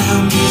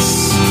around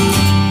us.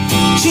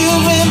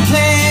 Children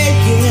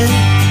playing,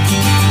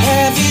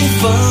 having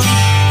fun.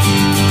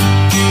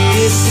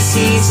 It's the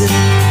season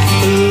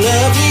for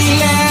lovely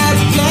lap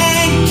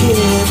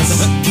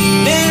blankets.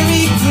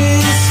 Merry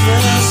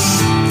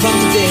Christmas from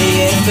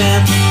Today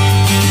FM.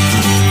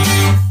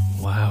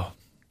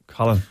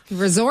 Colin.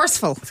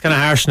 Resourceful. It's kind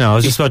of harsh now. I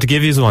was just about to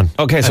give you one.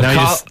 Okay, so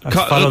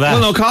follow that. Well,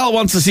 no, Carl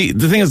wants to see.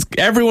 The thing is,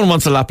 everyone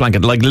wants a lap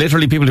blanket. Like,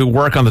 literally, people who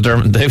work on the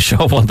Dermot and Dave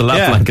show want the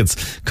lap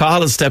blankets.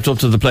 Carl has stepped up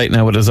to the plate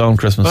now with his own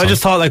Christmas song. I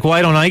just thought, like,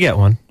 why don't I get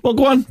one? Well,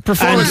 go on.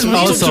 Perform it.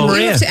 Also,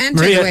 Maria,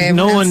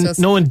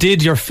 no one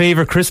did your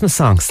favourite Christmas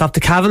song, Stop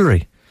the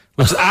Cavalry,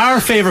 which is our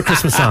favourite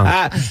Christmas song.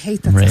 I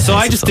hate that song. So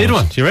I just did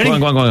one. You ready?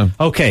 Go on.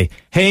 Okay.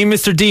 Hey,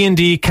 Mr.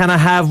 D&D, can I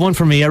have one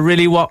for me? I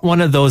really want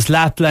one of those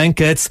lap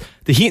blankets.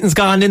 The heating's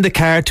gone in the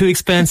car, too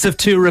expensive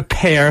to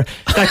repair.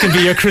 That can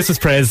be your Christmas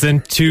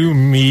present to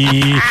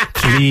me,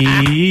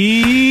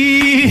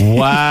 please.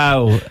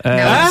 Wow.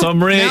 So,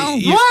 Maria,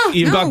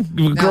 you've got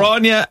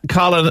Grania,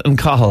 Colin, and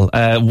Cahill.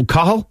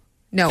 Cahill?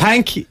 No.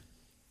 Thank you.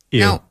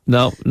 No.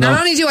 Not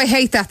only do I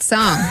hate that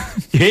song,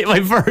 you hate my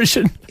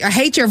version. I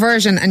hate your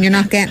version, and you're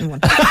not getting one.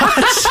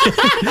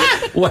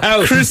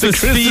 Wow, Christmas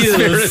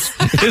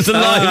spirit is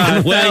alive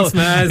and well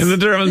in the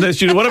Dermot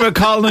studio. What about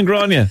Colin and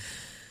Grania?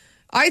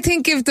 I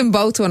think give them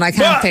both one. I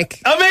can't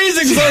pick.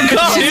 Amazing song,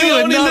 Colin. You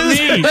only not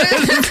me.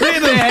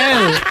 What the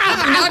hell?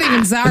 I'm not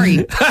even sorry.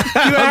 You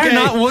are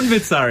not one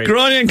bit sorry.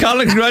 Grania and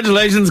Colin,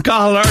 congratulations.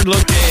 Cahill Ard,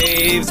 look.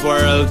 Dave's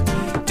World.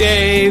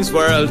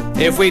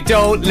 If we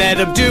don't let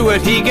him do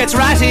it, he gets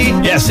ratty.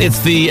 Yes, it's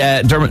the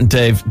Dermot and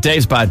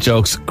Dave's Bad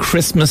Jokes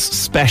Christmas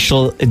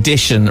special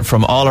edition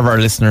from all of our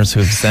listeners who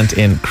have sent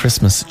in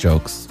Christmas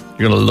jokes.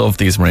 You're going to love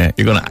these, Maria.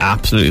 You're going to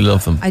absolutely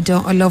love them. I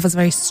love is a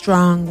very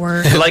strong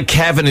word. Like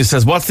Kevin, who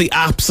says, what's the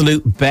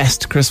absolute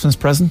best Christmas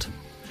present?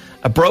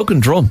 A broken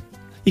drum.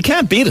 You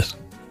can't beat it.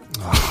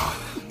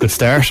 Good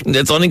start.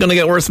 It's only going to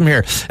get worse from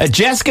here.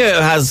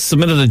 Jessica has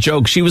submitted a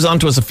joke. She was on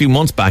to us a few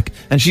months back,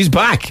 and she's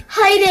back.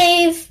 Hi,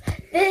 Dave.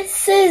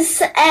 This is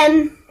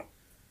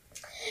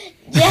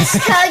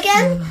Jessica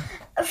again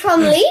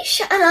from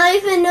Leash, and I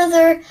have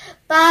another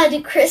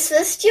bad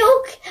Christmas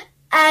joke.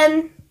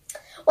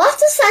 What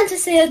does Santa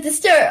say at the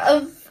start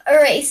of a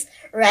race?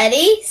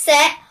 Ready,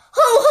 set,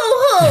 ho,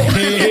 ho, ho.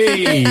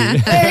 Hey.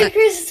 Merry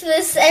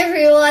Christmas,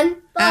 everyone.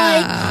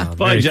 Bye.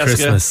 Bye, Merry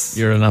Jessica. Christmas.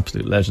 You're an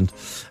absolute legend.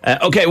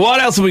 Okay,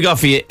 what else have we got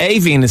for you?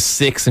 Avine is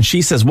 6, and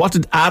she says, what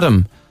did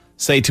Adam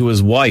say to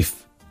his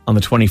wife on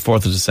the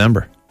 24th of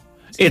December?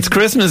 It's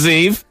Christmas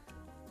Eve.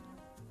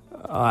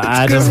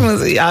 Adam.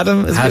 Christmas.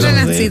 Adam is I did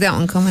Christmas not see Eve. that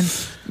one coming.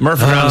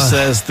 Murphy Graham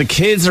says, the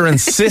kids are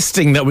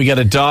insisting that we get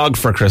a dog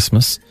for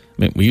Christmas.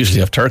 I mean, we usually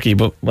have turkey,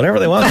 but whatever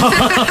they want.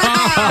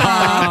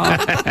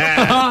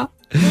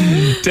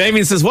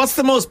 Damien says, what's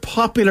the most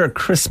popular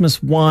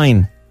Christmas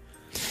wine?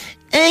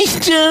 I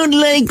don't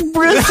like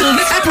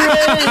Brussels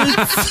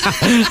sprouts.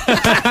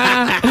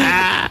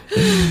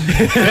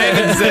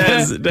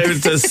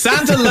 David says,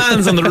 Santa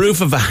lands on the roof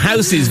of a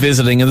house he's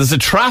visiting, and there's a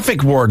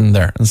traffic warden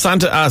there. And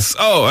Santa asks,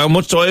 oh, how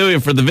much do I owe you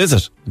for the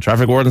visit? The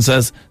traffic warden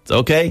says, it's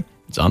okay,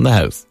 it's on the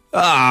house.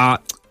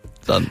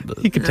 It's on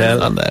the, You could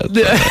tell. on the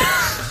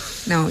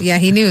house. No, yeah,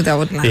 he knew that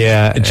would land.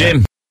 Yeah.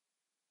 Jim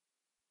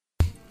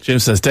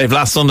says, Dave,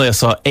 last Sunday I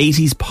saw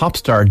 80s pop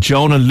star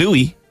Jonah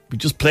Louie. We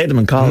just played him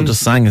in college,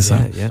 just sang his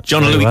song. Yeah,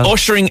 Jonah very Louie well.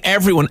 ushering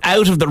everyone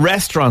out of the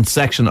restaurant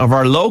section of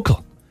our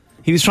local.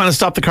 He was trying to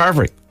stop the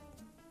carvery.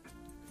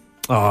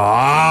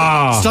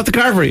 Stop the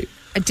carvery.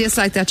 I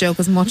dislike that joke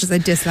as much as I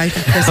dislike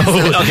that Christmas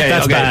song. Okay,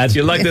 That's bad.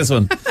 You like this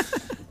one?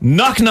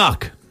 Knock,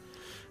 knock.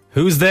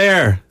 Who's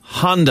there?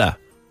 Honda.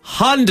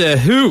 Honda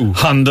who?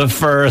 Honda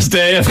first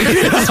day of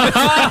Christmas.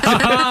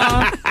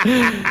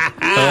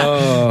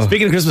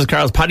 Speaking of Christmas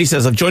carols, Paddy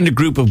says, I've joined a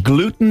group of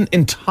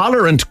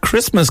gluten-intolerant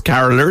Christmas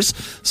carolers.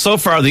 So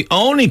far, the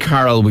only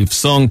carol we've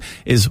sung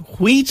is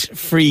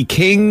Wheat-Free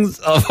Kings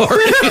of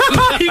Oregon.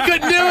 You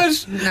couldn't do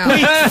it. No.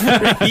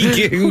 Wheat-Free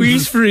Kings.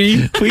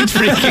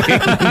 Wheat-Free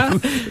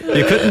Kings.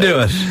 You couldn't do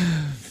it.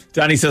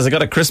 Danny says, I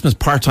got a Christmas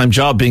part-time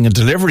job being a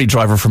delivery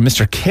driver for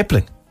Mr.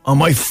 Kipling. On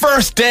my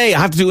first day, I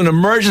had to do an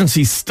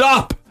emergency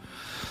stop.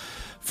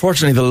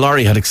 Fortunately, the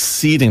lorry had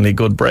exceedingly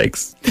good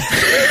brakes. I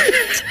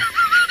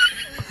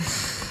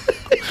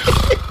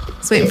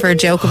was waiting for a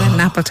joke about an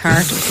apple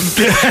tart.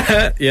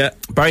 Yeah.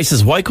 Barry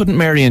says, why couldn't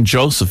Mary and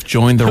Joseph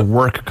join their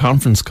work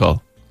conference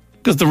call?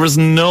 Because there was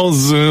no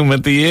Zoom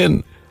at the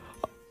inn.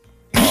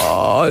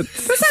 Oh,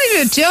 That's not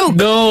even a joke.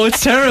 No,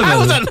 it's terrible.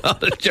 how is that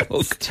not a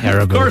joke?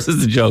 Terrible. Of course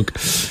it's a joke.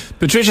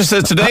 Patricia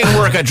says, today at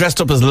work I dressed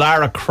up as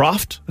Lara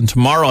Croft, and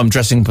tomorrow I'm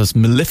dressing up as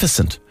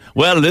Maleficent.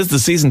 Well, it is the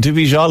season to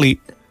be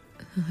jolly.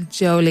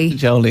 Jolie.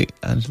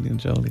 Angelina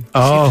Jolie.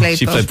 Oh,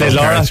 She played both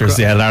Lara characters.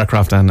 Yeah, Lara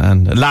Croft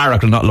and Lara,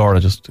 not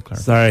Laura, just to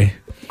clarify. Sorry.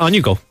 On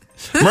you go.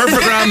 Murphy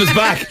Graham is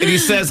back, and he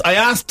says, I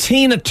asked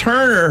Tina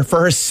Turner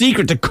for her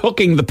secret to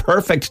cooking the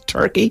perfect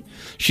turkey.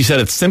 She said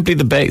it's simply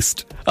the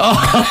baste.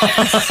 That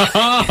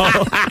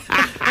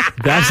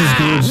is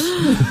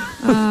good.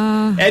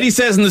 Eddie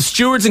says, in the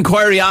steward's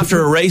inquiry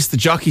after a race, the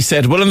jockey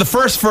said, well, in the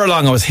first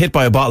furlong I was hit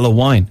by a bottle of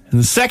wine. In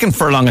the second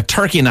furlong, a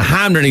turkey and a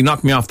ham nearly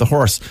knocked me off the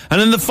horse.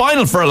 And in the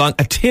final furlong,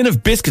 a tin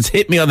of biscuits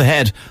hit me on the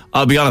head.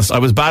 I'll be honest, I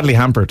was badly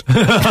hampered. No,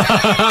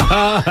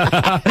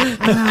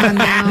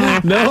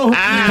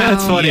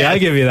 that's funny. Yeah. I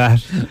give you that.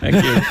 Thank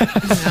you.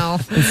 No.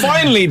 And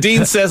finally,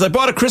 Dean says, I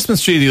bought a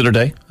Christmas tree the other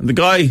day, and the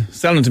guy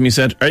selling it to me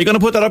said, are you going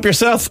to put that up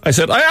yourself? I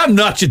said, I am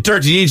not, you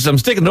dirty Egypt. I'm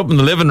sticking it up in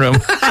the living room.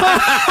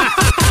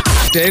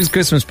 Dave's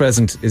Christmas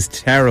present is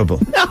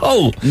terrible.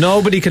 No.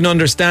 Nobody can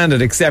understand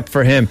it except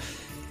for him.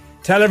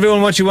 Tell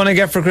everyone what you want to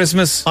get for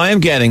Christmas. I am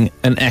getting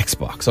an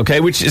Xbox, okay?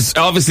 Which is,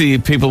 obviously,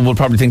 people will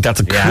probably think that's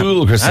a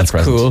cool Christmas that's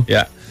present. cool.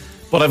 Yeah.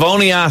 But I've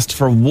only asked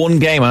for one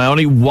game, and I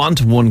only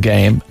want one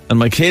game. And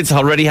my kids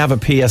already have a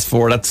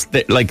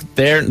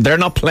PS4. They're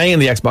not playing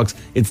the Xbox.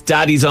 It's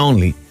daddy's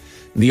only.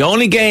 The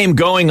only game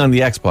going on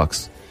the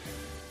Xbox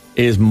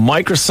is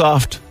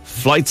Microsoft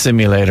Flight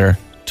Simulator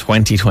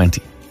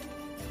 2020.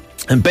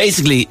 And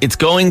basically, it's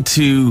going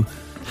to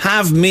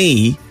have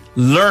me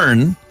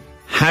learn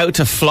how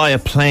to fly a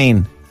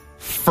plane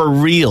for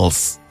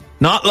reals.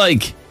 Not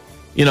like,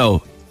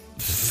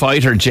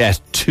 Fighter Jet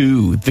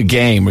 2, the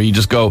game, where you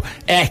just go,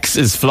 X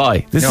is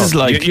fly. This is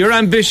like... Your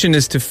ambition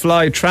is to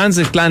fly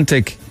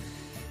transatlantic,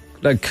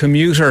 like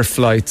commuter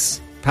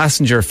flights,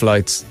 passenger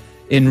flights,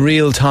 in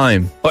real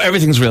time. Oh,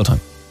 everything's real time.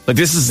 Like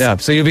this is... Yeah,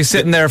 so you'll be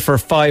sitting there for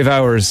 5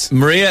 hours.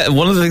 Maria,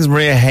 one of the things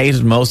Maria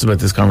hated most about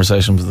this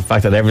conversation was the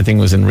fact that everything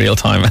was in real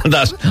time and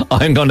that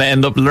I'm going to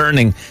end up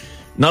learning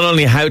not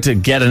only how to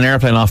get an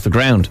airplane off the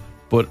ground,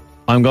 but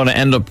I'm going to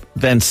end up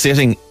then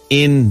sitting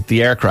in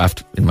the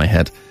aircraft in my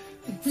head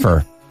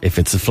for, if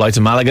it's a flight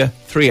to Malaga,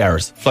 3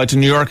 hours. Flight to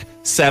New York,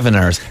 7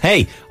 hours.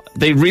 Hey,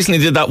 they recently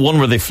did that one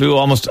where they flew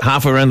almost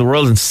halfway around the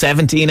world in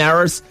 17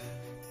 hours.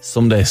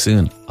 Someday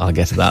soon, I'll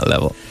get to that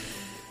level.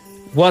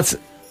 What's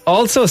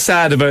also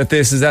sad about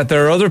this is that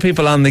there are other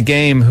people on the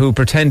game who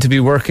pretend to be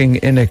working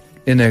in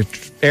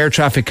air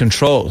traffic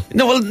control.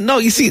 No,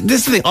 you see,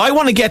 this is the thing. I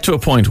want to get to a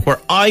point where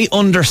I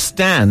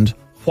understand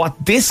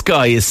what this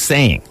guy is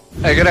saying.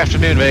 Hey, good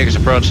afternoon, Vegas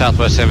approach,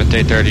 Southwest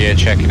 7838,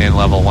 checking in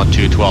level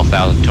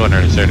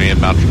 12,230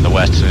 inbound from the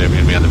west. We're going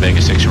to be on the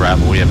Vegas 6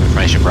 arrival. We have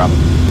information problem.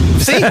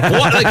 See?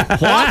 What?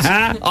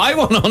 I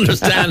want to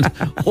understand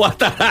what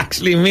that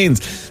actually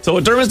means. So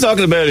what Dermot's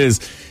talking about is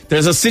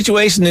there's a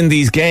situation in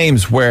these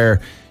games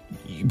where,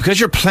 because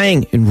you're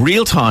playing in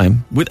real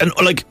time, and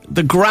like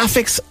the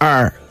graphics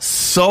are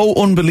so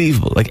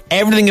unbelievable. Like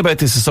everything about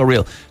this is so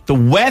real. The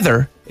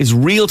weather is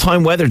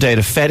real-time weather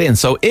data fed in.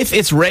 So if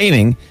it's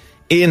raining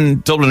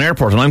in Dublin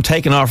Airport and I'm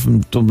taking off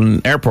from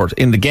Dublin Airport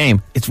in the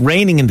game, it's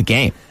raining in the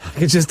game. I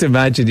can just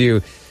imagine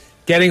you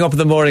getting up in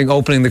the morning,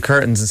 opening the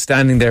curtains and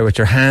standing there with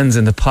your hands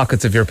in the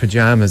pockets of your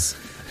pajamas,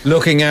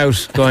 looking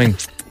out, going,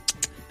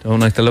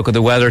 don't like the look of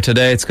the weather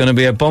today. It's going to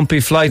be a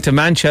bumpy flight to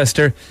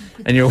Manchester.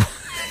 And your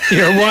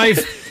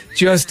wife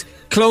just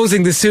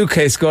closing the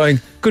suitcase going,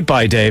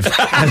 goodbye, Dave.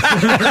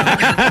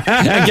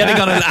 And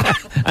getting on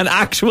an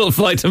actual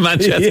flight to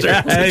Manchester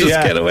to just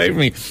get away from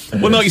me.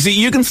 Well, no, you see,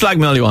 you can slag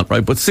me all you want,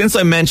 right? But since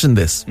I mentioned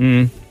this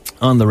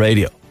on the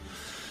radio,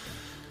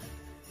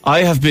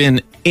 I have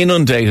been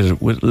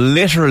inundated with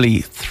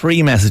literally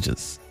 3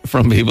 messages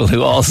from people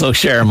who also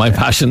share my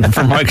passion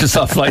for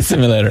Microsoft Flight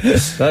Simulator.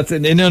 That's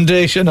an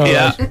inundation, all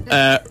right.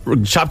 A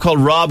chap called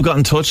Rob got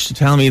in touch to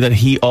tell me that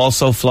he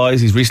also flies.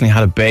 He's recently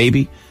had a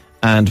baby.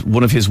 And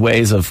one of his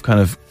ways of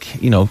kind of,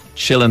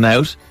 chilling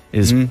out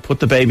is put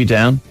the baby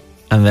down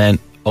and then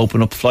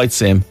open up Flight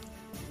Sim.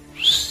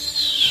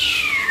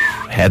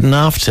 Heading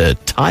off to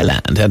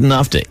Thailand, heading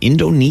off to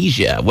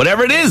Indonesia,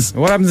 whatever it is.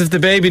 What happens if the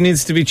baby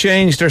needs to be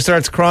changed or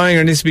starts crying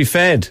or needs to be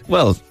fed?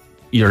 Well,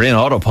 you're in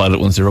autopilot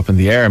once you're up in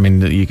the air. I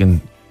mean, you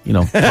can,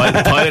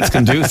 pilots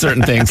can do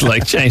certain things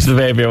like change the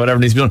baby or whatever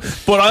needs to be done.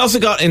 But I also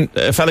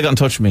a fella got in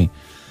touch with me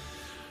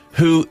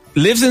who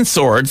lives in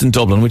Swords in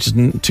Dublin, which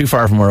isn't too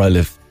far from where I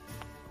live.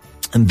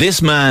 And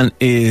this man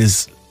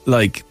is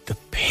like the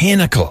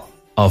pinnacle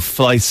of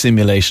flight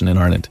simulation in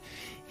Ireland.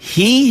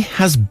 He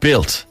has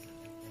built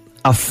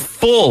a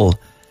full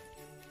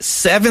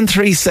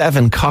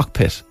 737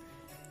 cockpit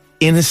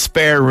in his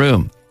spare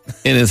room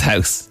in his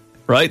house,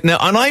 right? Now,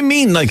 and I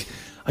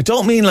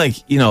don't mean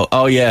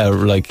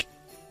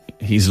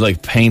he's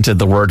like painted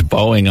the word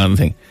Boeing on the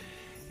thing.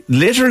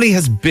 Literally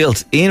has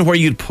built in where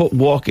you'd put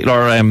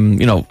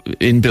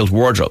inbuilt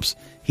wardrobes.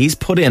 He's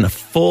put in a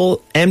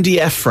full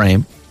MDF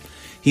frame.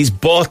 He's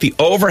bought the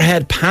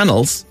overhead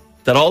panels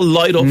that all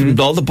light up and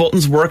all the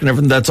buttons work and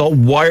everything. That's all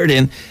wired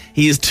in.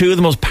 He has 2 of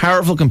the most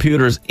powerful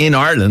computers in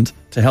Ireland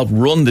to help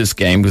run this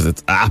game because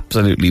it's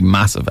absolutely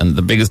massive and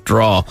the biggest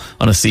draw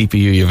on a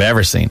CPU you've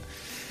ever seen.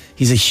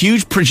 He's a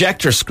huge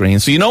projector screen.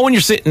 So when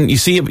you're sitting, you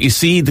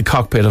see the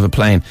cockpit of a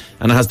plane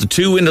and it has the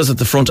 2 windows at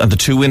the front and the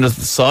 2 windows at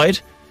the side.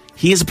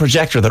 He has a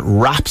projector that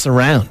wraps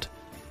around.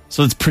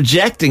 So it's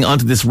projecting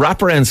onto this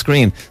wraparound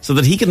screen so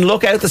that he can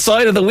look out the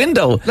side of the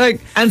window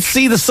and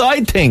see the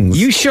side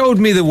things. You showed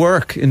me the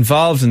work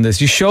involved in this.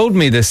 You showed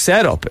me the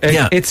setup.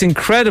 It's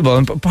incredible.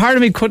 And part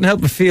of me couldn't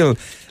help but feel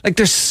like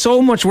there's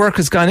so much work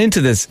has gone into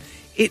this.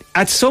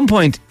 At some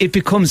point, it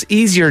becomes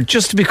easier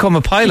just to become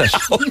a pilot.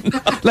 No.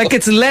 Like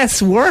it's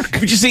less work.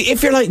 But you see,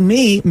 if you're like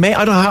me,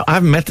 I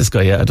haven't met this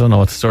guy yet. I don't know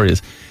what the story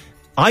is.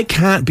 I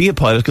can't be a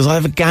pilot because I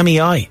have a gammy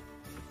eye.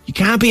 You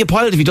can't be a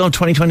pilot if you don't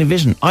have 20/20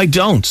 vision. I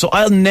don't. So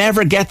I'll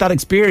never get that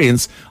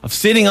experience of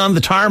sitting on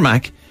the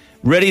tarmac,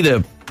 ready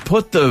to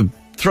put the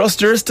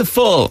thrusters to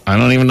full. I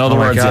don't even know the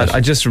words yet. I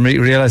just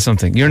realised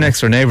something. Your next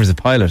door neighbour is a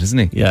pilot, isn't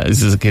he? Yeah,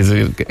 this is a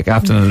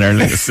captain in Aer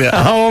Lingus. Yeah.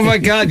 Oh my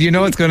God!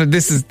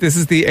 This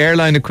is the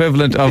airline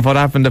equivalent of what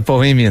happened to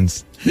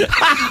Bohemians.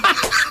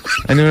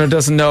 Anyone who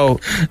doesn't know,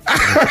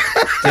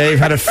 Dave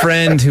had a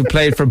friend who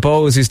played for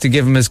Bose, used to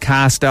give him his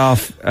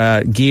cast-off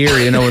gear,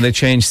 when they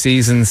change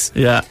seasons.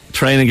 Yeah,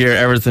 training gear,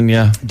 everything,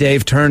 yeah.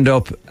 Dave turned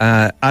up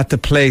at the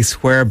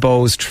place where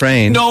Bose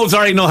trained. No,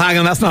 sorry, no, hang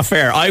on, that's not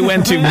fair. I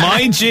went to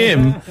my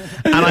gym,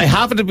 and I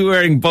happened to be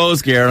wearing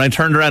Bose gear, and I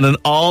turned around, and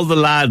all the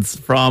lads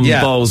from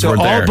Bose were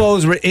there. All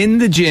Bose were in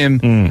the gym,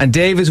 and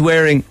Dave is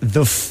wearing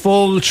the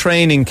full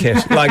training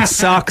kit, like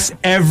socks,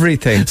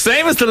 everything.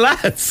 Same as the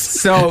lads.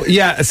 So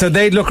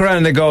they look around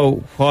and they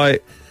go,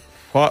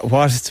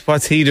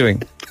 what's he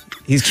doing?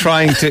 He's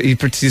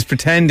he's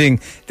pretending.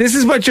 This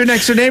is what your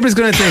next door neighbour's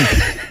going to think.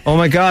 Oh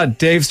my God,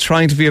 Dave's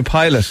trying to be a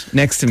pilot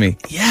next to me.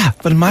 Yeah,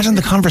 but imagine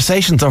the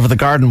conversations over the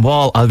garden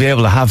wall I'll be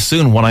able to have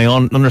soon when I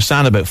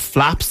understand about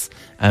flaps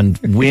and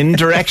wind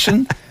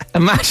direction.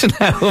 Imagine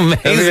how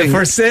amazing. A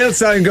for sale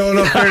sign going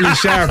up fairly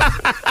sharp.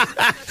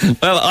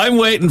 Well, I'm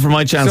waiting for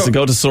my chance to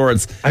go to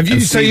Swords.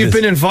 You've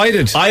been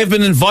invited? I have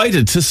been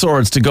invited to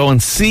Swords to go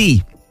and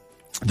see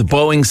the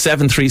Boeing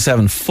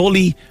 737,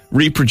 fully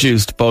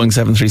reproduced Boeing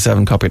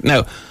 737 cockpit.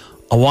 Now,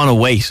 I want to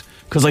wait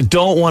because I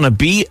don't want to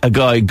be a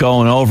guy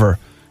going over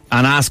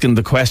and asking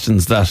the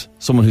questions that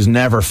someone who's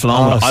never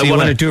flown. I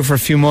want to do it for a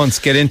few months,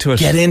 get into it.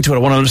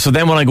 So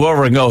then when I go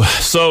over and go,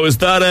 so is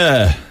that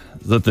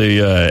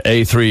the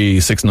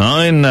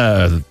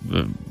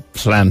A369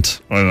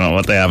 plant. I don't know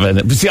what they have in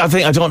it. But see,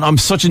 I'm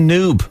such a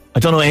noob. I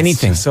don't know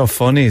anything. It's so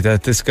funny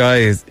that this guy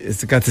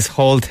is got this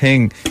whole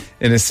thing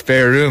in his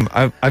spare room.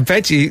 I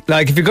bet you,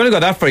 like, if you're going to go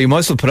that far, you might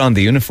as well put on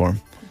the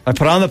uniform. I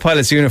put on the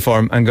pilot's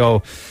uniform and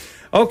go,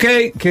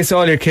 okay, kiss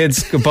all your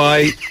kids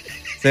goodbye.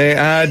 Say,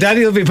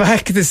 Daddy will be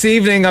back this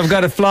evening. I've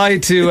got to fly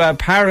to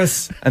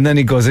Paris. And then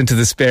he goes into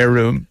the spare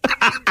room.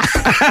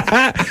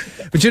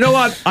 But you know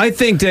what? I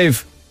think,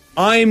 Dave,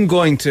 I'm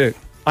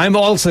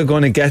also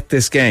going to get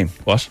this game.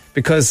 What?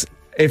 Because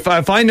if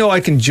I know I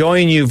can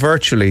join you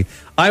virtually,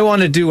 I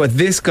want to do what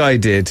this guy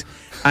did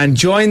and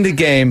join the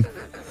game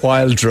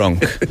while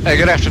drunk. Hey,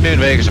 good afternoon,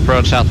 Vegas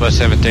approach, Southwest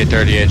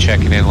 7838,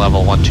 checking in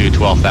level 12,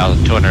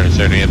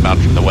 12,230 inbound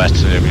from the west.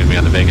 So they're going to be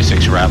on the Vegas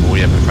 6 arrival.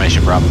 We have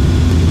information, Bravo.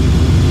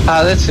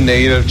 That's a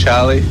negative,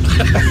 Charlie.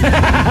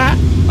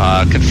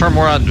 Confirm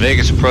we're on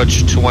Vegas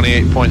approach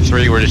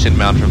 28.3. We're just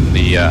inbound from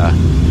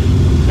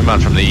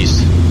the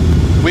east.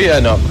 We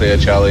are not clear,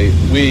 Charlie.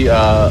 We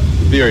are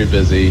very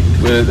busy.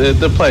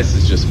 The place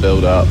is just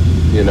filled up.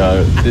 You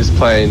know, there's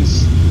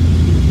planes,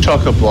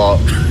 chock-a-block,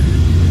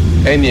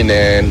 and your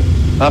nan,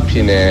 up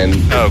your nan,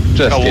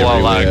 just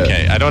everywhere.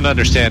 Okay. I don't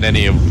understand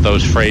any of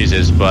those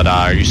phrases, but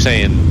are you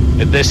saying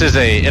this is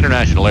a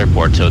international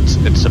airport, so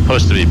it's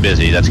supposed to be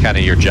busy? That's kind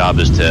of your job,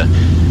 is to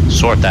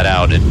sort that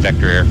out and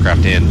vector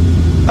aircraft in.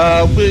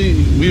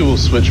 We will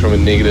switch from a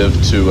negative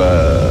to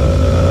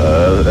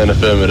an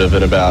affirmative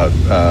in about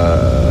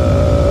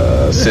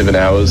 7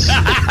 hours.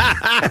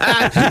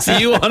 So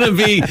you want to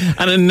be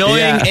an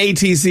annoying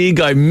ATC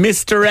guy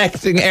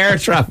misdirecting air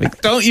traffic.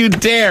 Don't you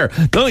dare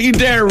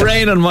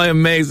rain on my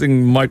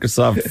amazing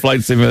Microsoft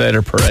Flight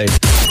Simulator parade.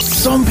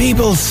 Some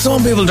people,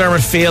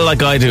 Dermot, feel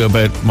like I do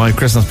about my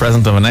Christmas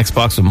present of an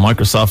Xbox with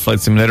Microsoft Flight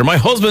Simulator. My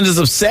husband is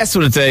obsessed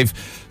with it, Dave.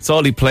 It's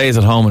all he plays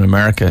at home in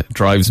America. It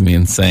drives me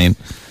insane.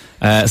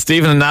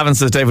 Stephen in Navan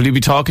says, Dave, will you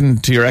be talking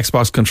to your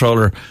Xbox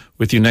controller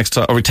with you next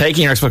time, or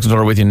taking your Xbox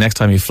controller with you next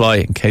time you fly,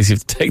 in case you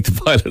have to take the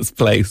pilot's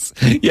place?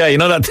 Yeah, you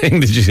know that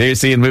thing that you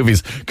see in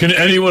movies? Can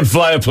anyone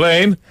fly a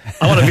plane?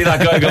 I want to be that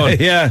guy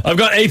going, yeah, I've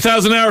got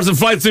 8,000 hours in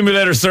Flight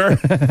Simulator, sir.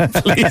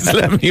 Please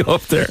let me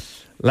up there.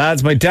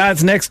 Lads, my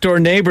dad's next door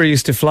neighbour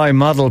used to fly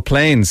model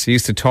planes. He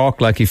used to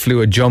talk like he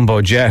flew a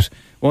jumbo jet.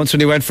 Once when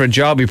he went for a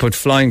job, he put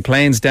flying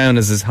planes down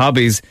as his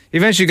hobbies. He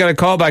eventually got a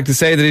call back to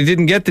say that he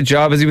didn't get the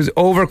job as he was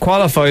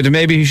overqualified and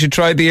maybe he should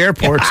try the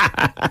airport.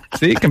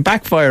 See, it can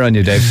backfire on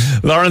you, Dave.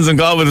 Lauren's in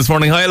Galway this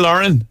morning. Hi,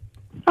 Lauren.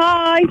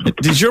 Hi.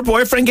 Did your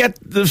boyfriend get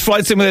the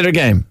Flight Simulator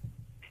game?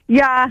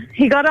 Yeah,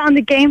 he got it on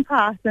the Game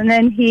Pass, and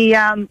then he,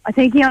 I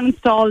think he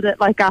uninstalled it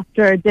like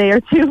after a day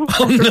or two.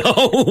 Oh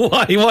no!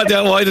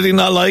 Why did he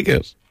not like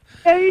it?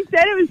 Yeah, he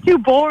said it was too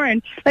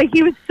boring. Like,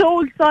 he was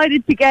so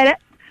excited to get it,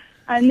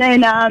 and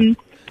then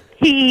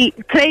he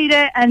played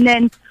it, and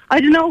then I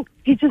don't know,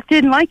 he just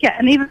didn't like it,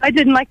 and even I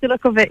didn't like the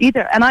look of it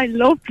either. And I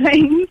love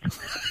planes.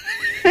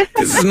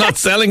 This is not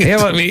selling it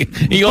to me.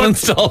 He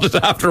uninstalled it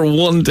after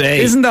one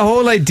day. Isn't the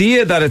whole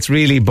idea that it's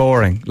really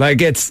boring?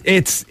 Like, it's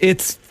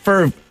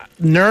for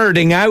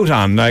nerding out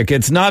on. Like,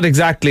 it's not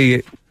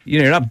exactly, you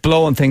know, you're not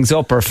blowing things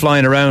up or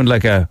flying around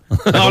like a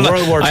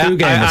World War II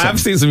game. I have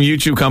seen some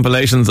YouTube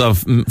compilations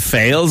of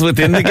fails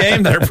within the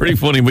game that are pretty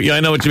funny, but yeah,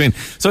 I know what you mean.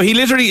 So he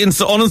literally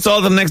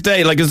uninstalled it the next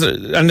day. Like,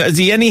 is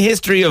he any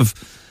history of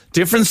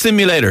different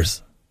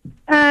simulators?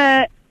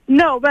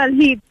 No, well,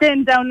 he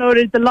then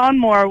downloaded the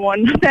lawnmower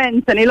one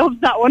since, and he loves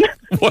that one.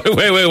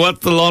 Wait, what's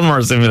the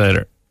lawnmower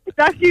simulator? It's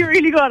actually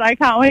really good. I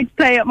can't wait to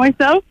play it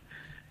myself.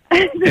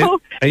 So,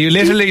 are you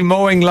literally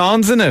mowing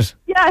lawns in it?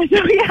 Yeah, so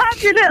you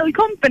have your little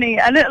company,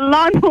 a little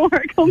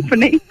lawnmower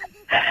company,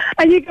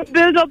 and you can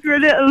build up your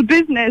little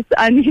business,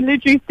 and you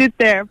literally sit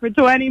there for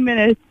 20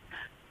 minutes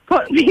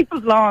cutting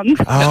people's lawns.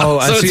 Oh,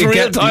 so it's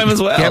real time as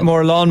well. Get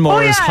more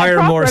lawnmowers,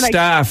 hire more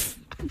staff.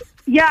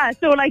 Yeah,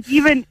 so like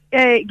even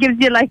gives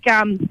you like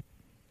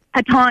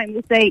a time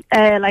to say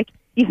like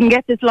you can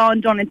get this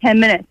lawn done in 10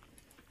 minutes,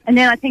 and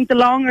then I think the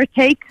longer it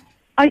takes,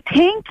 I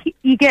think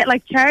you get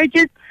like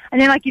charges,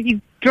 and then like if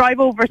you drive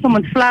over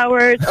someone's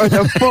flowers or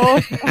their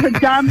bus or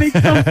damage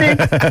something,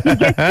 you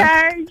get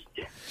charged.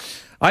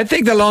 I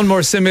think the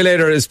lawnmower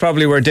simulator is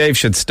probably where Dave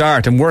should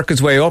start and work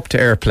his way up to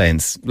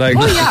airplanes. Like,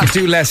 you could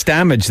do less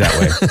damage that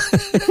way.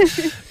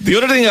 The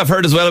other thing I've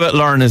heard as well about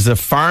Lauren is a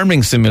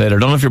farming simulator. I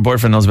don't know if your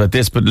boyfriend knows about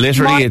this, but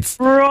literally My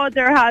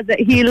brother has it.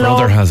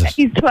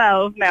 He's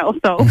 12 now,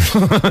 so.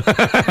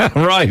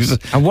 Right.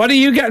 And what are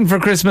you getting for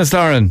Christmas,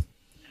 Lauren?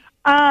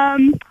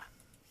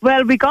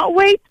 Well, we got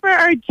weights for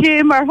our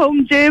gym, our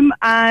home gym,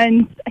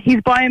 and he's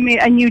buying me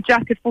a new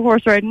jacket for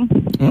horse riding.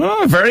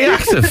 Oh, very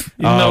active.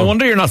 No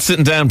wonder you're not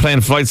sitting down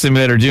playing Flight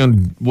Simulator,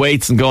 doing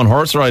weights and going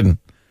horse riding.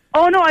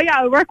 Oh, no,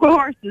 I work with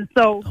horses,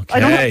 so I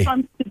don't have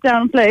time to sit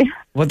down and play.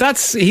 Well,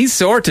 he's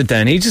sorted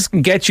then. He just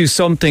can get you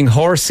something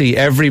horsey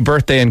every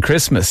birthday and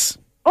Christmas.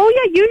 Oh,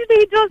 yeah, usually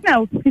he does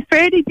now. He's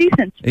fairly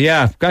decent.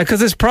 Yeah,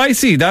 because it's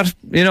pricey. That,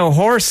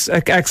 horse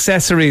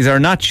accessories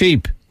are not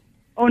cheap.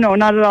 Oh, no,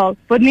 not at all.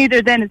 But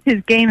neither then is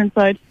his game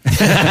inside.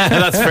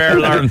 That's fair,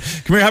 Lauren.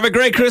 Come here, have a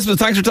great Christmas.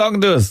 Thanks for talking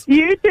to us.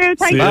 You too.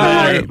 Thank you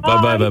so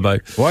much. Bye.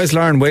 Why is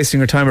Lauren wasting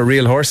her time at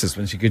real horses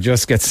when she could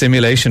just get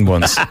simulation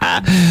ones?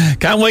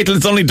 Can't wait till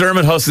it's only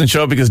Dermot hosting the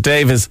show because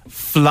Dave is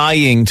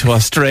flying to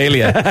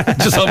Australia.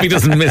 Just hope he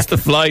doesn't miss the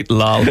flight,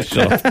 lol.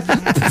 Shut up.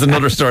 That's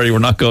another story we're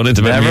not going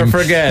into. Never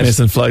forget.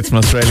 Missing flights from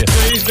Australia.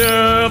 Say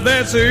stuff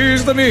that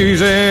soothes the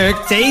music.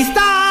 Say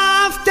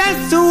stuff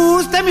that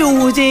soothes the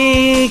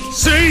music.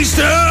 Say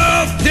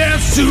stuff that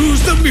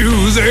soothes the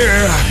music.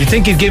 You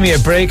think you'd give me a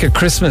break at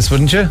Christmas,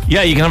 wouldn't you?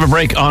 Yeah, you can have a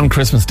break on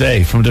Christmas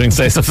Day from doing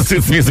Say Stuff That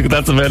Suits Music.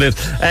 That's about it.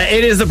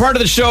 It is the part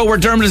of the show where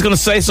Dermot is going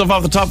to say stuff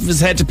off the top of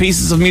his head to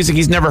pieces of music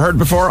he's never heard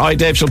before. I,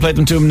 Dave, shall play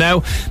them to him now.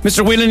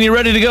 Mr. Whelan, you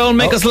ready to go and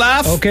make us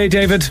laugh? Okay,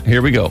 David.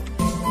 Here we go.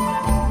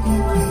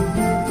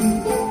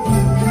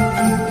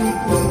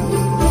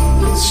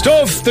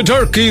 Stuff the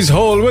turkey's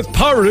whole with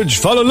porridge,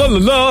 fa la la la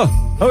la.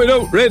 How we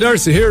know, Ray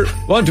Darcy here.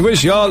 Want to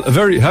wish you all a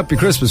very happy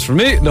Christmas from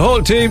me, the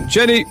whole team,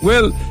 Jenny,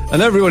 Will,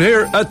 and everyone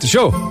here at the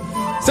show.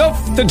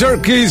 Stuff the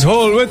turkey's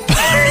whole with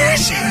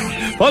porridge.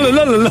 La la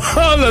la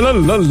la la la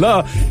la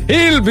la.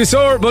 He'll be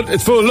sore, but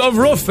it's full of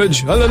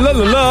roughage. La la la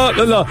la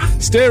la la.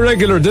 Stay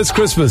regular this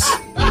Christmas.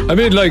 I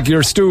mean, like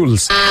your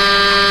stools.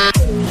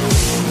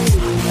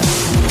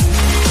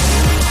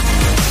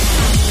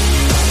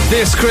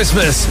 This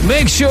Christmas,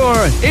 make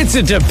sure it's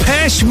a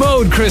Depeche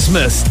Mode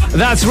Christmas.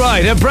 That's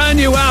right, a brand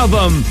new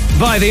album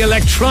by the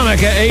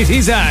Electronica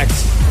 80s act.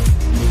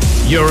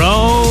 Your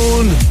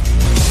own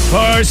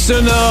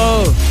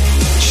personal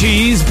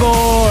cheese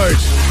board.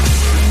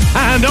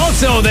 And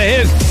also the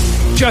hit,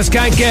 Just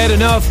Can't Get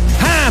Enough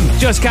Ham.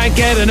 Just Can't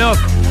Get Enough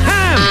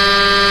Ham.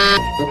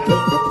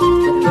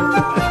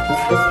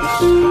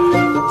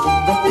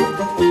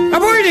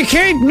 Avoid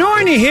Kate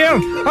Norney here.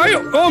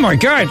 Oh my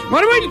God,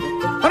 what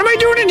am I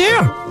doing in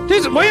here?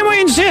 Why am I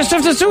in Say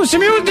Stuff That Suits the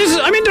Music?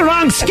 I'm in the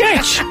wrong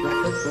sketch.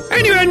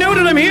 Anyway, now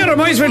that I'm here, I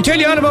might as well tell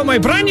you all about my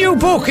brand new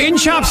book in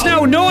shops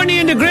now, Norney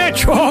and the Great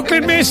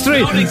Chocolate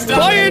Mystery.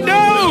 Buy it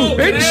now!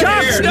 In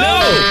shops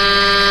now!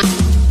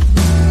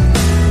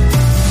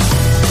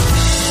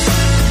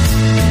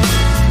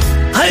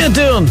 How you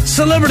doing?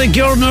 Celebrity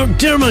gardener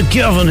Dermot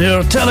Gavin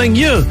here, telling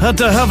you how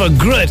to have a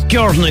great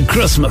gardening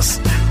Christmas.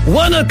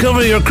 Why not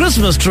cover your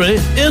Christmas tree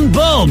in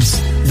bulbs?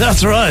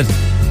 That's right,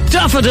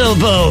 daffodil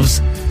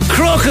bulbs,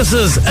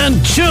 crocuses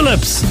and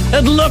tulips.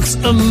 It looks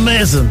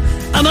amazing.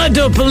 And I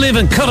don't believe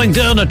in cutting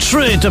down a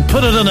tree to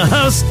put it in a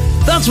house.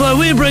 That's why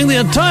we bring the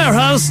entire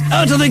house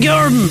out to the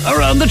garden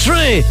around the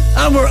tree.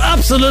 And we're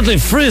absolutely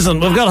freezing.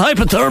 We've got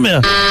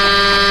hypothermia.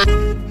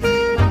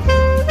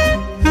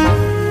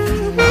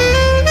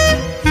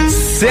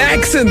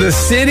 Sex and the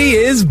City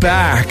is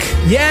back.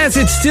 Yes,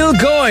 it's still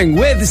going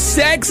with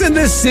Sex and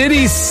the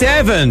City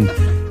 7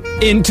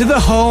 Into the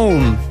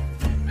Home.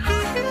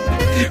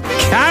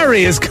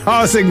 Carrie is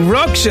causing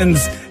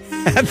ructions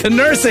at the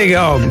nursing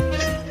home.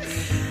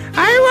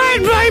 I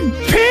want my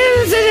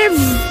pills and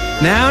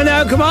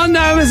Now, come on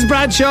now, Mrs.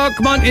 Bradshaw.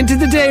 Come on, into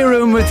the day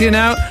room with you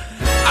now.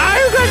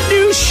 I've got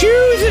new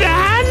shoes and a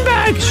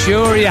handbag.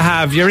 Sure you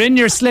have. You're in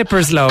your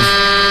slippers, love.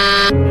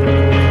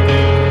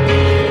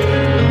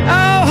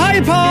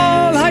 Hi,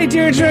 Paul. Hi,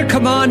 Deirdre.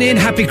 Come on in.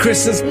 Happy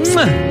Christmas.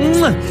 Mwah,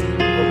 mwah.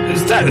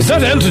 Is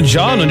that Elton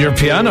John on your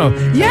piano?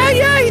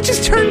 Yeah, he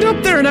just turned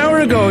up there an hour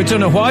ago. I don't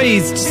know why.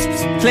 He's just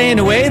playing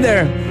away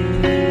there.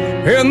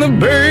 And the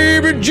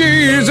baby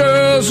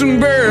Jesus in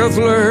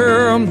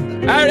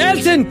Bethlehem. All right,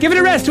 Elton, give it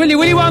a rest, will you?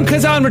 Willy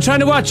Wonka's on. We're trying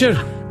to watch it.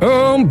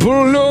 Elton!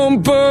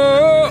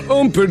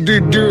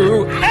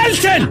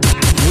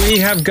 We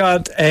have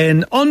got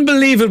an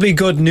unbelievably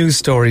good news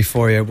story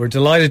for you. We're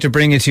delighted to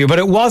bring it to you, but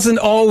it wasn't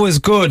always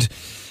good.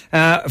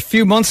 A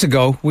few months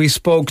ago, we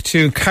spoke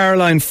to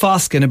Caroline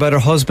Foskin about her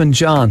husband,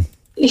 John.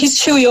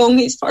 He's too young.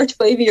 He's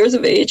 45 years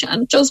of age.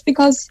 And just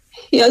because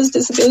he has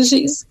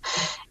disabilities,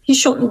 he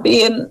shouldn't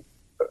be in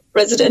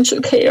residential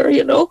care,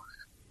 you know.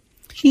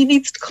 He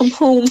needs to come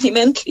home. He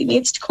mentally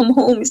needs to come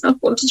home. He's not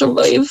going to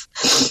survive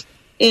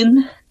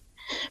in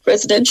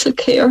residential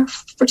care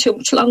for too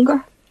much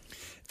longer.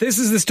 This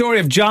is the story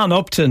of John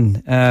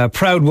Upton, a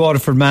proud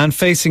Waterford man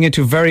facing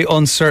into a very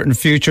uncertain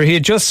future. He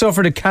had just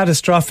suffered a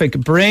catastrophic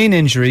brain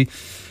injury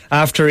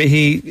after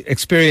he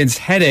experienced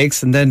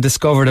headaches and then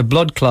discovered a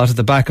blood clot at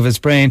the back of his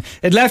brain.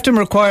 It left him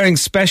requiring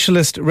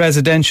specialist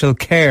residential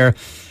care.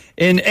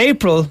 In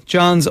April,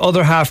 John's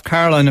other half,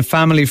 Caroline, and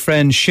family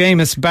friend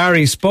Seamus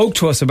Barry spoke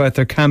to us about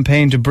their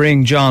campaign to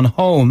bring John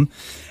home.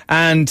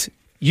 And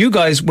you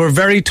guys were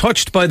very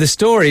touched by the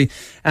story.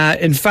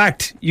 In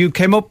fact, you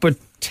came up with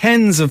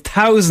tens of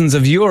thousands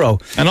of euro.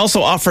 And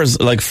also offers,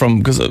 like, from,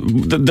 because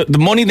the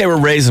money they were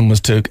raising was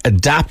to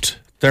adapt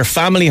their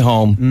family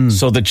home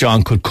so that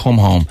John could come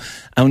home.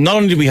 And not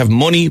only did we have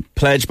money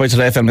pledged by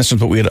Today FM listeners,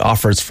 but we had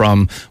offers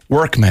from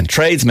workmen,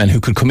 tradesmen who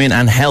could come in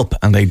and help.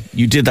 And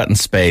you did that in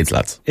spades,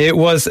 lads. It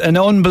was an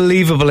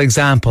unbelievable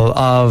example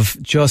of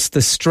just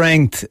the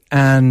strength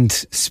and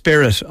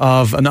spirit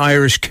of an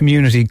Irish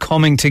community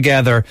coming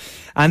together.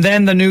 And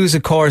then the news,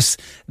 of course,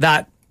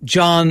 that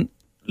John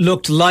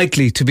looked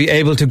likely to be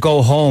able to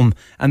go home,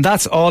 and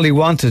that's all he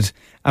wanted.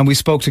 And we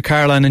spoke to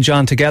Caroline and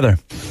John together.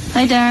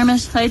 Hi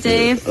Dermot, hi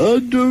Dave. Hi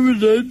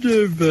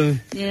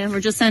Dave. Yeah, we're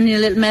just sending you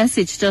a little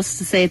message just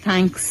to say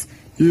thanks.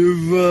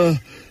 You've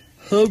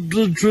helped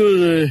us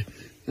really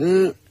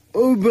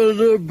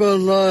open up our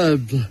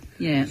lives.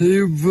 Yeah.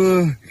 You've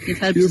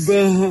helped you've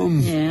been home.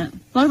 Yeah.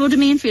 What would it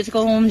mean for you to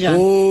go home, John?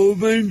 Oh, it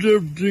means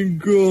everything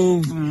to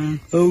go home.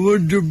 I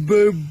want to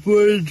be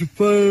with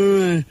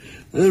family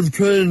and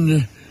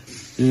friends.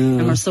 Yeah.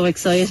 And we're so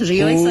excited. Are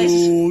you excited?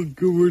 Oh,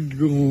 good to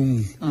go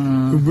home.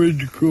 Good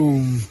to go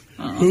home.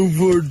 Look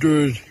forward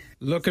to it.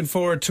 Looking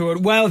forward to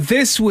it. Well,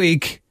 this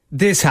week,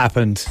 this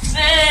happened.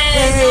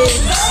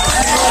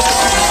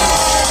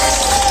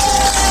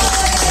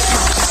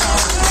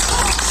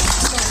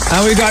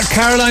 And we got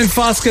Caroline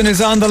Foskin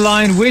is on the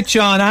line with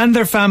John and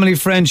their family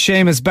friend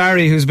Seamus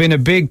Barry, who's been a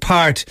big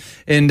part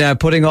in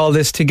putting all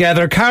this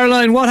together.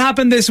 Caroline, what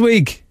happened this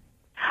week?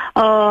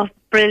 Oh,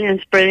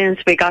 brilliant.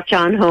 We got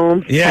John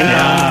home.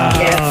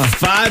 Yeah.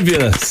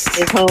 Fabulous.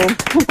 He's home.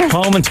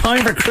 Home in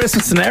time for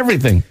Christmas and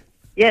everything.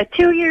 Yeah,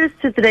 2 years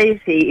to the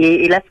day.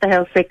 He left the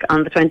house sick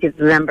on the 20th of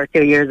December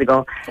 2 years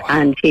ago,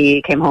 and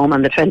he came home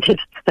on the 20th of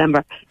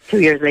December 2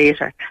 years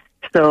later.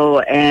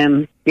 So,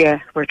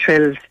 we're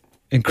thrilled.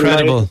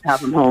 Incredible. To have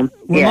him home.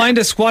 Remind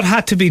us what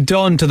had to be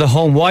done to the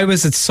home. Why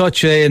was it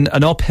such an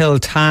uphill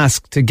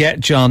task to get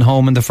John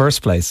home in the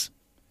first place?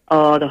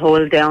 Oh, the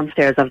whole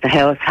downstairs of the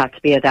house had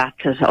to be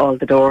adapted. All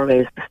the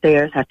doorways, the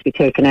stairs had to be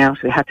taken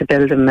out. We had to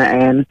build him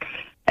a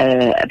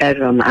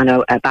bedroom and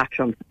a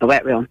bathroom, a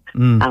wet room.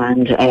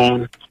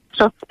 And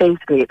just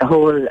basically the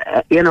whole,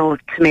 to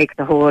make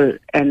the whole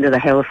end of the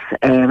house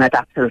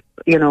adaptive,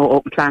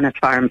 open planet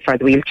for him, for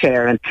the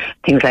wheelchair and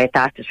things like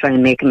that, to try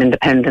and make him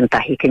independent,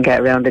 that he can get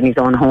around in his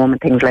own home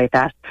and things like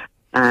that.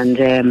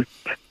 And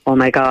oh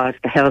my God,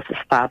 the house is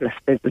fabulous.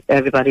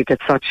 Everybody did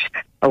such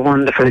a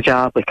wonderful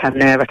job. We can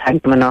never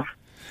thank them enough.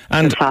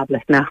 And it's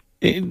fabulous now.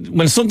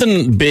 When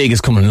something big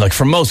is coming, like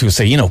for most people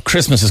say,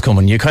 Christmas is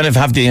coming, you kind of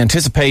have the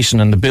anticipation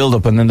and the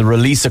build-up and then the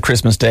release of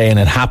Christmas Day, and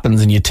it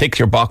happens and you tick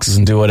your boxes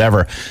and do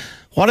whatever.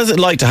 What is it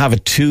like to have a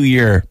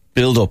 2-year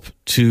build-up,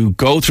 to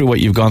go through what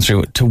you've gone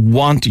through, to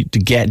want to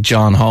get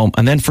John home,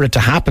 and then for it to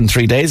happen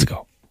 3 days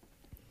ago?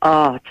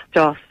 Oh, it's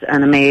just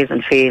an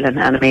amazing feeling,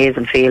 and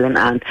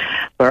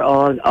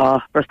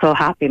we're so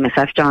happy,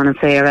 myself, John and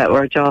Sarah.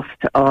 We're just,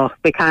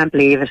 we can't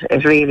believe it.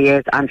 It really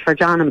is. And for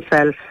John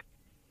himself,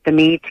 the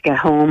need to get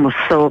home was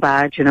so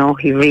bad,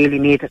 he really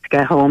needed to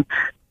get home.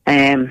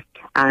 And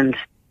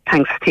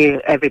thanks to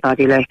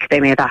everybody, they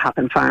made that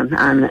happen for him.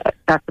 And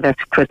that's the best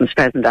Christmas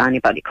present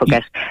anybody could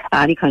get.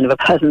 Any kind of a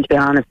present, to be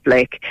honest,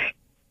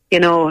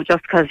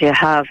 just because you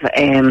have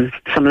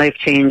some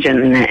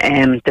life-changing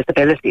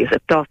disabilities,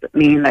 it doesn't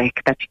mean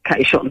that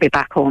you shouldn't be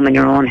back home in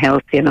your own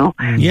house,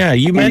 Yeah,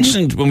 you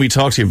mentioned when we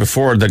talked to you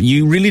before that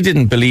you really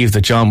didn't believe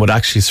that John would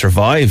actually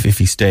survive if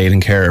he stayed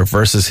in care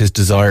versus his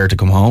desire to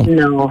come home.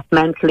 No,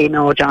 mentally,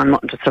 no, John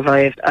wouldn't have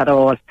survived at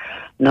all.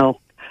 No.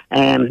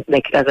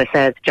 As I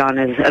said, John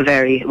is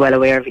very well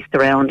aware of his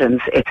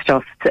surroundings. It's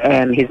just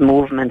his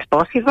movement,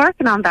 but he's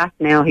working on that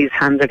now. His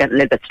hands are getting a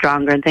little bit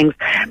stronger and things.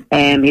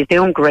 He's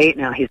doing great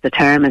now. He's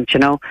determined,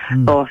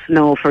 But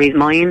no, for his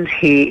mind,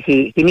 he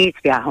needs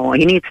to be at home.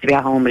 He needs to be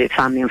at home with his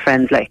family and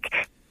friends.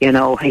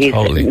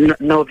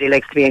 Nobody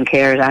likes to be in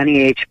care at any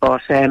age.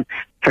 But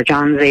for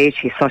John's age,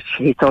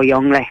 he's so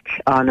young.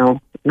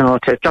 No,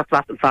 it just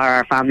wasn't for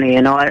our family,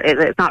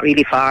 It's not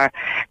really for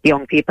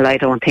young people, I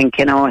don't think,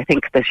 I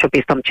think there should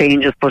be some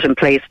changes put in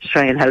place to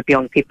try and help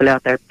young people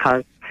out there,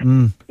 because,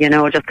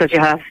 just because you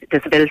have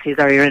disabilities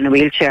or you're in a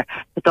wheelchair,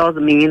 it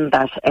doesn't mean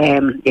that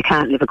you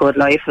can't live a good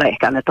life,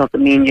 and it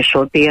doesn't mean you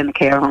should be in a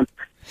care home.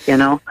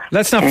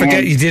 Let's not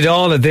forget you did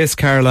all of this,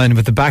 Caroline,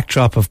 with the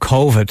backdrop of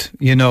COVID,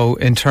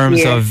 in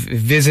terms of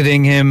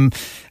visiting him,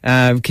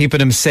 keeping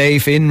him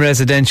safe in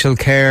residential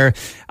care.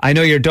 I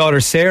know your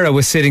daughter Sarah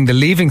was sitting the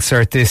Leaving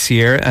Cert this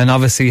year and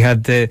obviously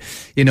had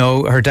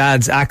her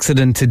dad's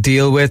accident to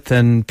deal with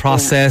and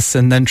process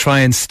and then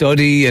try and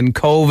study, and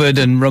COVID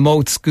and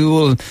remote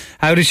school.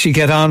 How did she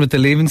get on with the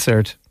Leaving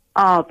Cert?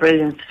 Oh,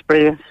 brilliant.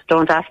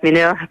 Don't ask me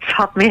now,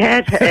 top of my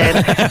head.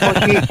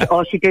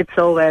 She did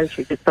so well.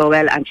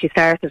 And she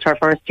started her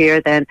first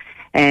year then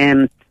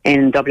in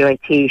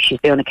WIT. She's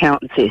doing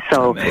accountancy.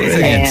 So, she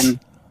did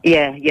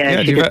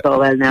so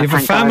well now. You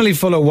have a family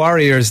full of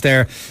warriors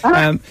there.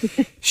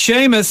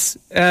 Seamus,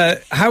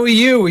 how are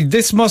you?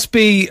 This must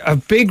be a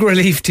big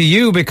relief to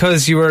you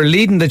because you were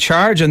leading the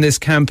charge on this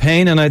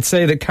campaign, and I'd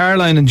say that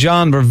Caroline and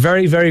John were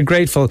very, very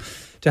grateful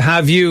to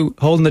have you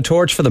holding the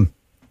torch for them.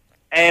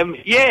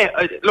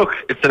 Look,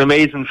 it's an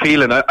amazing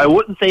feeling. I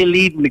wouldn't say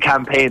leading the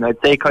campaign.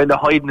 I'd say kind of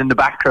hiding in the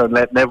background,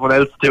 letting everyone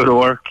else do the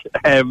work.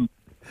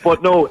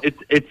 But no,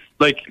 it's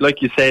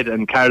like you said,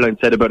 and Caroline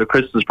said about a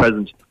Christmas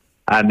present.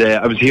 And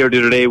I was here the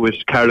other day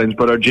with Caroline's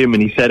brother Jim,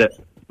 and he said it.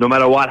 No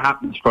matter what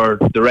happens for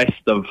the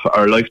rest of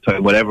our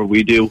lifetime, whatever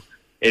we do,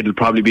 it'll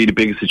probably be the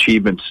biggest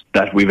achievement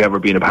that we've ever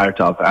been a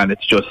part of. And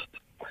it's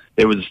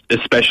it was a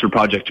special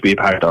project to be a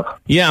part of.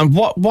 Yeah, and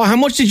how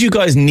much did you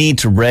guys need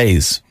to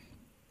raise?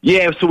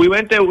 Yeah, so we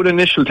went out with an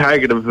initial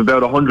target of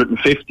about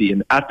 150,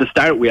 and at the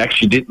start we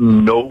actually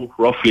didn't know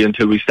roughly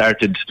until we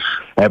started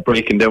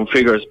breaking down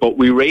figures, but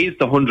we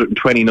raised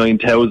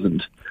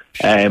 129,000.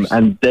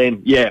 And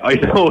then, I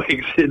know,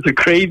 it's a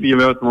crazy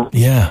amount of money.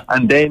 Yeah.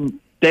 And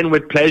then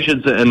with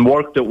pledges and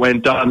work that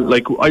went on,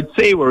 like, I'd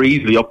say we're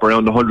easily up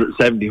around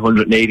 170,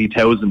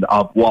 180,000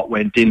 of what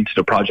went into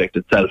the project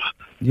itself.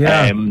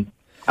 Yeah.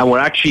 And we're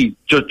actually,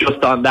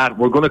 just on that,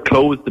 we're going to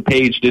close the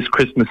page this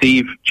Christmas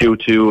Eve due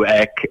to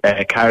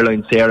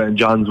Caroline, Sarah and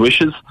John's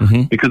wishes,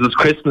 because it's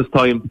Christmas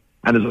time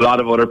and there's a lot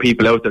of other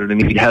people out there that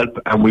need help,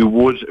 and we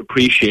would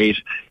appreciate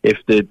if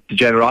the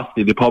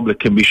generosity of the public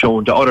can be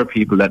shown to other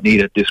people that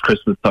need it this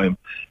Christmas time.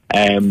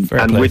 And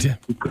with the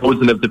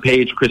closing of the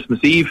page Christmas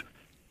Eve,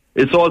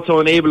 it's also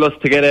enabled us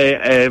to get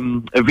a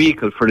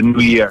vehicle for the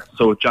new year.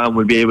 So John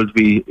will be able to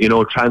be,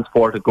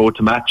 transported, go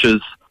to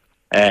matches,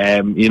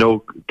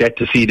 get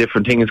to see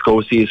different things,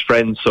 go see his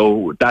friends.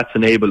 So that's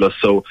enabled us.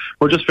 So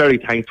we're just very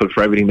thankful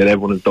for everything that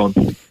everyone has done.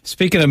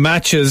 Speaking of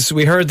matches,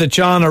 we heard that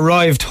John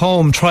arrived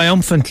home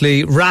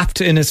triumphantly, wrapped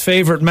in his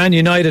favourite Man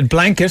United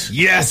blanket.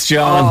 Yes,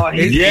 John.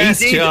 He did,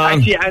 John.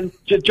 Actually, and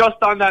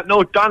just on that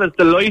note, John is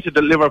delighted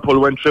that Liverpool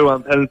went through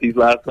on penalties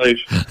last night.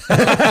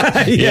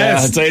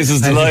 Yeah, Dave's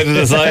as delighted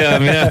as I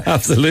am. Yeah,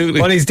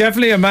 absolutely. Well, he's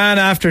definitely a man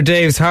after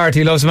Dave's heart.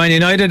 He loves Man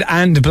United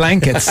and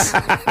blankets.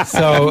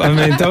 So, I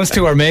mean, those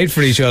two are made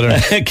for each other.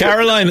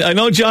 Caroline, I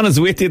know John is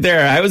with you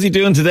there. How is he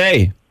doing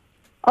today?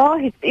 Oh,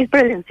 he's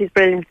brilliant. He's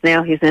brilliant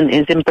now. He's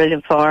in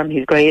brilliant form.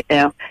 He's great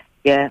now.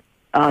 Yeah.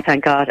 Oh,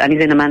 thank God. And he's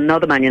in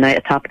another Man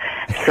United top.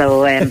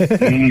 So,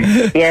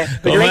 yeah.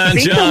 Oh, man,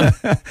 John.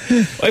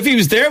 If he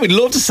was there, we'd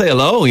love to say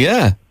hello,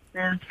 yeah.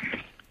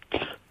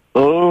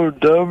 Oh,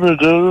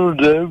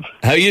 Dave.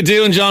 How you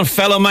doing, John?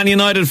 Fellow Man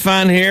United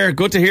fan here.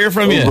 Good to hear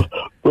from you.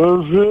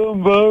 We're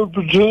feeling bad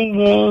for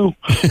now.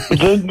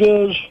 Thank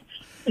God.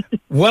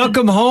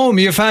 Welcome home.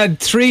 You've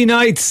had 3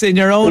 nights in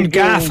your own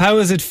gaff. How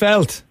has it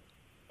felt?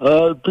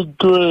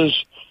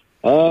 Because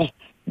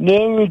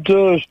never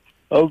thought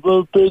I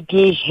would be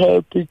this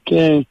happy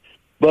again.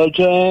 But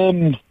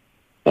and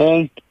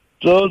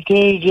those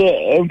things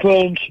that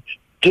found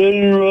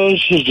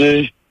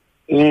generosity.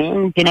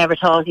 You never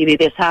thought he'd be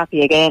this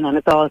happy again, and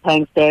it's all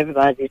thanks to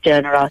everybody's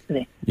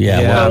generosity. Yeah.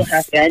 Well,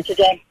 happy, aren't you,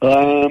 Jay?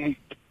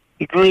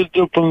 It's great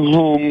to come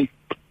home.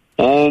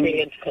 And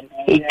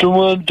it's the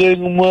one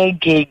thing I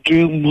wanted to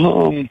do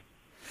home.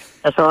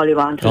 That's all he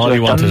wanted. All he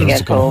wanted was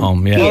to come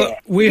home, yeah. Well,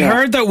 we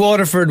heard that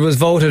Waterford was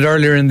voted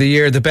earlier in the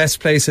year the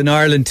best place in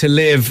Ireland to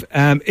live.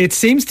 It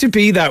seems to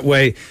be that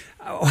way.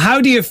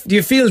 How do you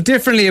feel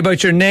differently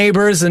about your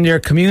neighbours and your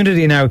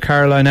community now,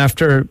 Caroline,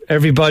 after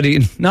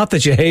everybody, not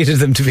that you hated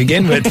them to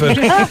begin with, but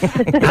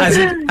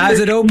has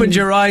it opened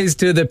your eyes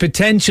to the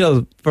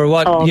potential for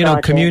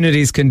what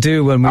communities can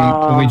do when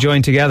we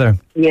join together?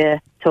 Yeah,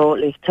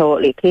 totally.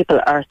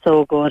 People are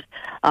so good,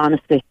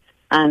 honestly.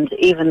 And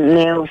even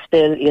now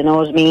still, you know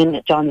what I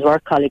mean, John's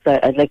work colleagues,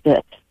 I'd like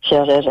to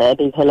shout out a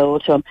big hello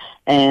to him.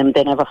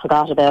 They never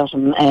forgot about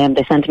him.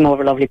 They sent him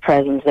over lovely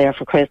presents there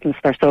for Christmas.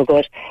 They're so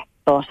good.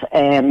 But,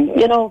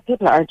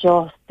 people are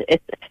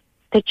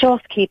they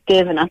just keep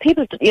giving. And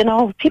people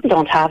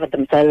don't have it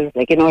themselves.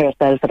 Like, you know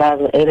yourself,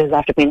 it is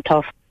after being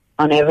tough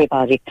on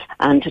everybody.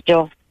 And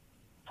just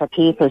for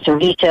people to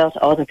reach out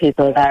to other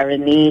people that are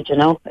in need,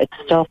 it's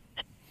just...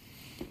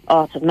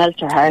 Oh, to melt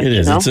your heart. It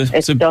is.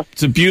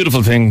 It's a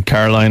beautiful thing,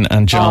 Caroline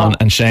and John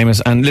and Seamus.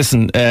 And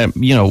listen,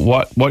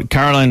 what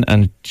Caroline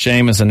and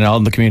Seamus and all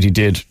the community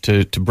did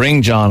to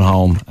bring John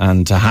home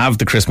and to have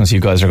the Christmas you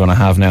guys are going to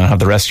have now and have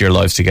the rest of your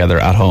lives together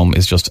at home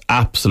is just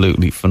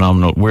absolutely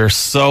phenomenal. We're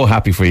so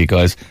happy for you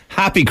guys.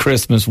 Happy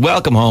Christmas.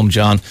 Welcome home,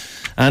 John.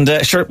 And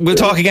sure, we'll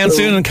talk again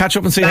soon and catch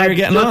up and see how you're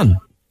getting on.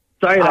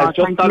 Sorry, lads,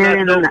 just on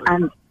that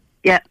note.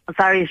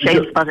 Sorry,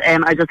 Seamus, but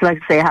I'd just like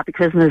to say Happy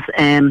Christmas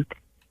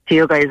to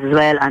you guys as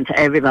well and to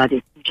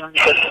everybody.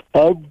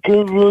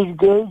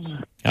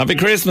 Happy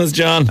Christmas,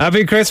 John.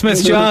 Happy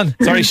Christmas, John.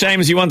 Sorry,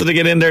 Seamus, you wanted to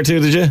get in there too,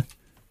 did you?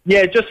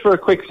 Yeah, just for a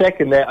quick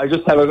second there, I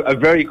just have a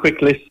very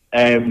quick list.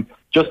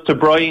 Just to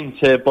Brian,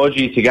 to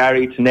Budgie, to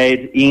Gary, to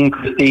Ned, Ian,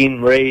 Christine,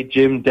 Ray,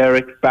 Jim,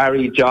 Derek,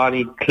 Barry,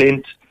 Johnny,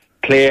 Clint,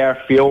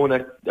 Claire,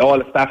 Fiona, all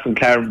the staff in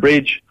Claren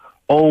Bridge,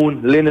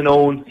 Owen, Lynn and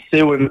Owen,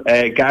 Sue and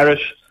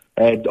Garrett,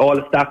 all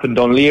the staff in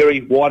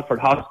Dunleary, Waterford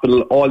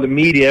Hospital, all the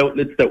media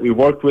outlets that we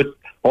worked with,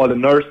 all the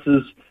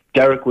nurses,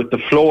 Derek with the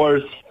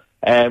floors.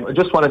 I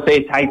just want to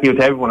say thank you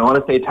to everyone. I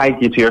want to say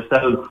thank you to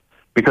yourselves,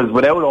 because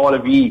without all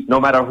of you, no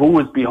matter who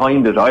was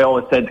behind it, I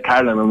always said to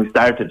Caroline when we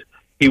started,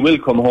 he will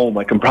come home,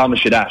 I can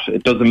promise you that.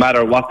 It doesn't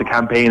matter what the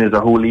campaign is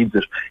or who leads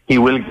it, he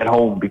will get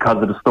home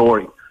because of the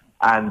story.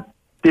 And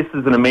this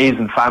is an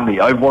amazing family.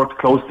 I've worked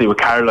closely with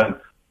Caroline,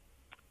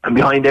 and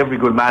behind every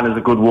good man is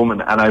a good woman,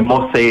 and I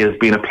must say it's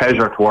been a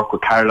pleasure to work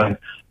with Caroline,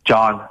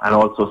 John and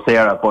also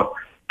Sarah. But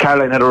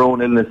Caroline had her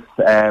own illness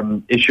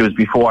issues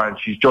before, and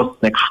she's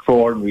just an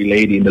extraordinary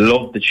lady, and the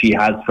love that she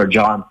has for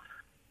John.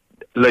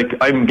 Like,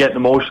 I'm getting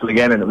emotional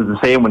again, and it was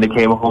the same when they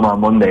came home on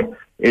Monday.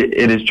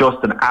 it is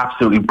just an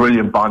absolutely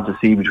brilliant bond to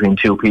see between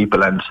two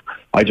people, and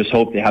I just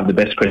hope they have the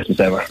best Christmas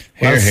ever.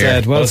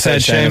 Well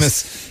said,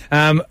 Seamus.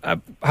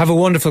 Have a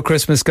wonderful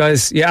Christmas,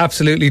 guys. You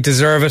absolutely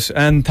deserve it,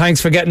 and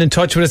thanks for getting in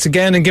touch with us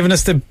again and giving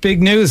us the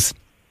big news.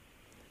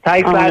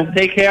 Thanks, lads.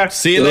 Take care.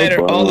 See you later.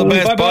 All the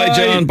best. Bye,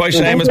 John. Bye,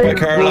 Seamus. Bye,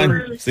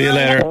 Caroline. See you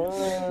later.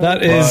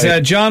 That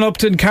is John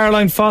Upton,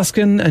 Caroline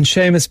Foskin and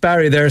Seamus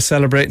Barry there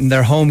celebrating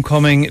their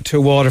homecoming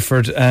to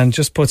Waterford, and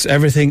just puts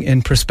everything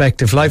in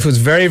perspective. Life was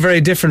very,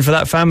 very different for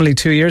that family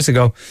 2 years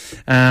ago,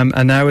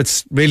 and now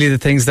it's really the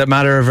things that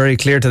matter are very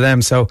clear to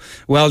them. So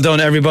well done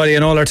everybody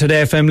and all our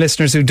Today FM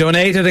listeners who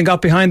donated and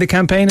got behind the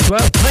campaign as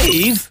well. Hi,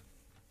 Eve.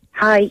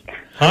 Hi.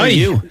 How are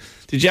you?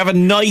 Did you have a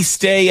nice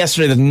day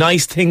yesterday? Did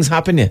nice things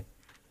happen to you?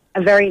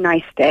 A very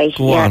nice day.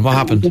 Go on, what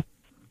happened?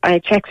 I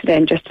texted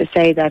in just to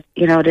say that,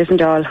 it isn't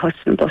all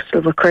hustle and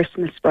bustle with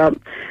Christmas, but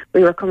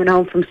we were coming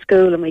home from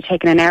school and we'd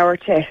taken an hour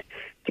to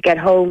get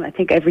home. I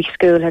think every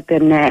school had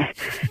been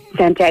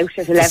sent out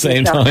at 11 the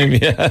same o'clock. time,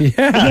 yeah.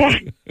 Yeah.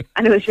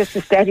 And it was just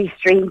a steady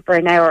stream for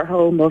an hour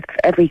home of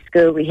every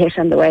school we hit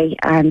on the way.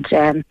 And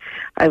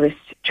I was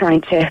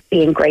trying to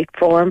be in great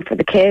form for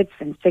the kids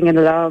and singing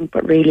along,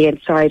 but really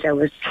inside I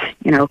was,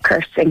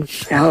 cursing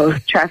the whole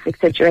traffic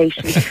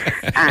situation.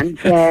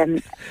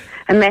 And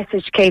a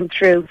message came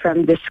through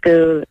from the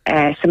school,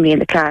 somebody in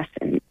the class,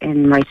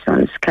 in my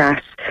son's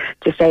class,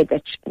 to say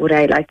that would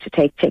I like to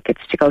take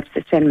tickets to go to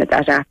the cinema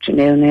that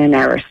afternoon in an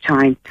hour's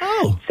time.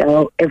 Oh.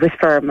 So it was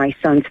for my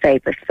son's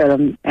favourite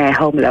film,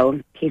 Home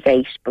Alone. He's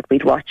 8, but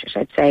we'd watch it,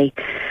 I'd say,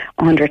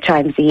 100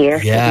 times a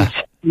year. Yeah.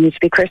 It needs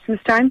to be Christmas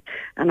time.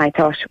 And I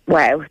thought,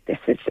 wow, this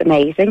is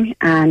amazing.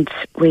 And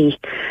we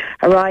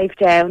arrived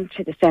down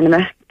to the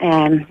cinema.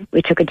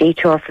 We took a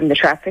detour from the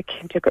traffic,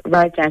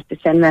 arrived down to the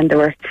cinema, and there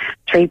were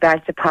 3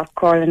 bags of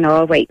popcorn and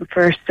all waiting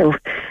for us. So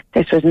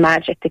this was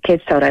magic. The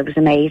kids thought I was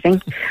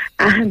amazing.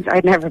 And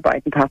I'd never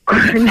buy them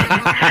popcorn.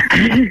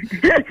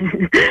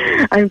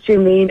 I'm too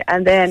mean.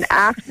 And then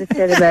after the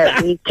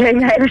cinema, we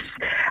came out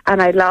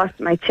and I lost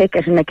my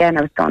ticket. And again,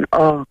 I was going,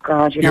 oh,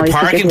 God. Your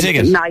parking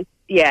ticket? Nice.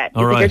 Yeah,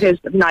 all right. Because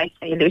it was nice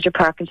and you lose your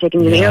parking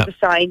ticket. And you know the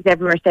signs,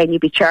 everyone were saying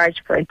you'd be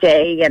charged for a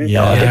day and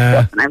all this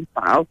stuff. And I'm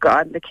oh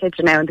God, the kids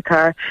are now in the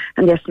car.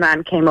 And this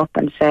man came up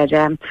and said,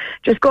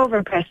 just go over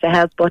and press the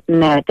help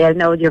button. They'll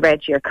know you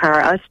read your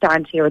car. I'll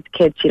stand here with the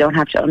kids. You don't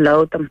have to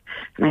unload them.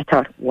 And I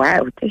thought,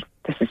 wow, this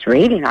is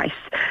really nice.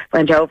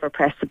 Went over,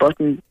 pressed the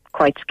button,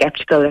 quite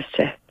sceptical as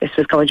to this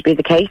was going to be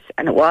the case.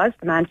 And it was.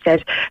 The man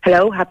said,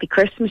 hello, happy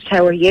Christmas,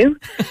 how are you?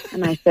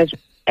 And I said,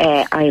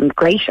 I am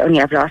great,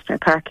 only I've lost my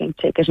parking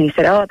ticket. And he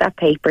said, oh, that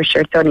paper,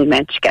 sure, it's only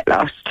meant to get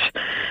lost.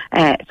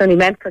 It's only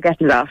meant for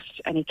getting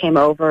lost. And he came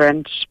over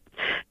and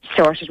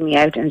sorted me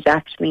out and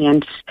zapped me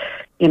and,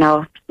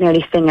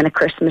 nearly singing a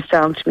Christmas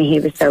song to me. He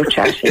was so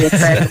chatty. So,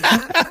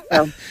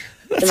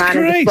 the man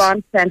in the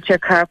Swan Centre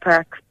car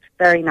park,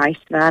 very nice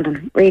man,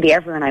 and really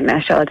everyone I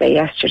met all day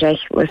yesterday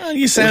was... Well,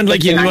 you sound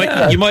like you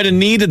might have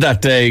needed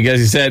that day, as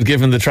you said,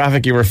 given the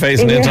traffic you were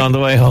facing into on the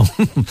way home.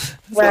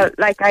 Well,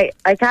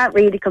 I can't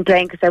really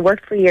complain because I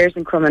worked for years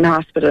in Crumlin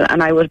Hospital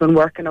and I would have been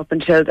working up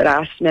until the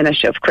last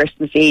minute of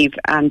Christmas Eve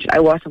and I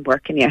wasn't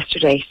working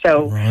yesterday.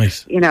 So,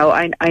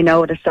 I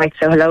know what it's like.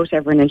 So hello to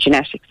everyone in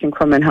genetics in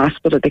Crumlin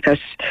Hospital because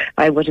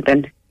I would have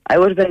been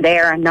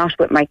there and not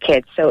with my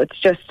kids. So it's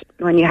just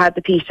when you had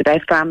the piece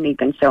about family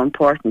being so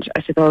important,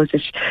 I suppose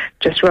it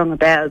just rung a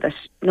bell that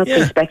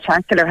nothing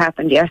spectacular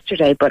happened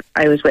yesterday, but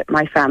I was with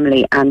my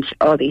family and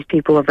all these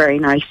people were very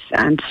nice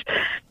and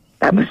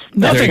that was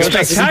nothing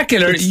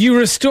spectacular. You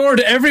restored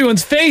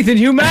everyone's faith in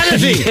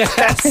humanity.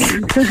 Yes.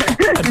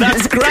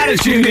 That's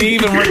gratitude,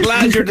 Eve, and we're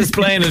glad you're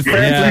displaying it.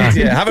 Fair play to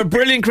you. Have a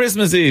brilliant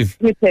Christmas, Eve.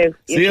 You too.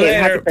 See you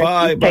later.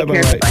 Bye.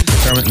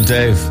 Dermot and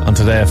Dave on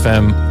Today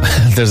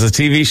FM. There's a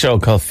TV show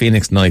called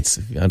Phoenix Nights.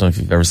 I don't know if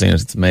you've ever seen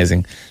it. It's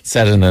amazing. It's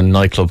set in a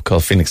nightclub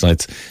called Phoenix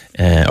Nights,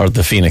 or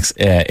the Phoenix,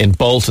 in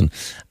Bolton.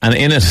 And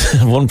in it,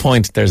 at one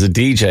point, there's a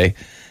DJ,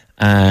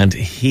 and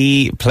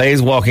he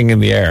plays Walking in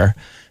the Air,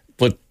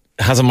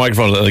 has a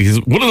microphone, like he's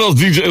one of those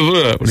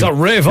DJs. It's not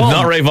Ray Vaughan.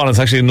 Not Ray Vaughan, it's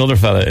actually another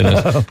fella in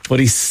it. But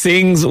he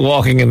sings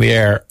Walking in the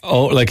Air,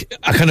 like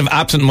a kind of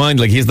absent mind,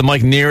 like he has the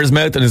mic near his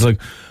mouth and he's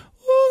like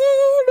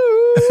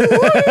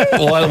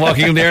while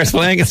Walking in the Air is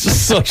playing. It's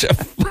just such a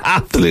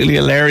absolutely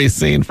hilarious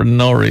scene for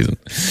no reason.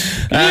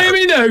 Can you hear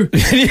me now?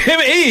 Can you hear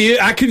me?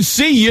 I can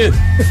see you.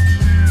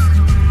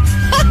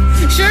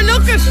 Sure,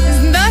 look it.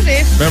 Isn't that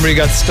it? Remember he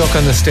got stuck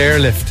on the stair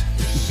lift.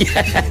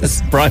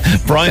 Yes,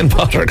 Brian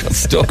Potter got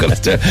stuck on a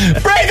stair.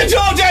 Bring the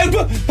door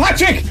down,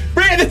 Patrick.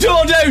 Bring the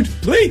door down,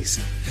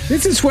 please.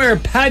 This is where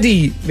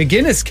Paddy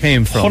McGuinness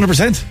came from.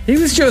 100%. He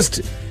was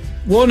just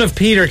one of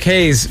Peter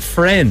Kay's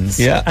friends.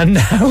 Yeah. And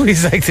now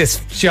he's like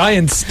this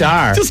giant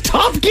star. Just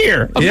Top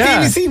Gear on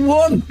BBC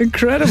One.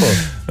 Incredible.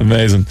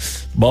 Amazing.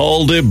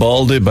 Baldy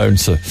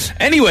bouncer.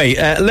 Anyway,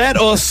 let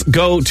us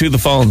go to the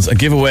phones and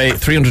give away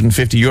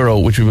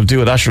 €350, which we will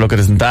do at Asher Look At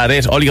Isn't That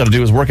It? All you got to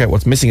do is work out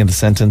what's missing in the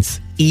sentence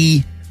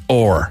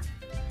or.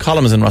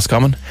 Colm is in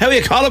Roscommon. How are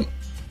you, Colm?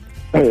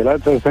 Hey,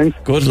 lads, how's things?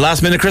 Good.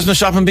 Last minute Christmas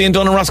shopping being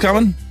done in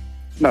Roscommon?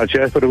 Not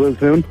yet, but it will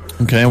soon.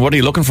 Okay, what are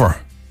you looking for?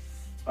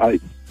 I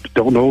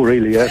don't know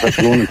really yet. That's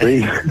one and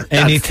three.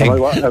 Anything.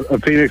 A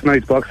Phoenix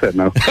Nights box set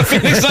now.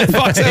 Phoenix Nights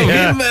box set.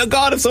 Yeah.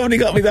 God, if somebody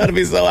got me that, I'd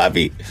be so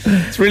happy.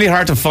 It's really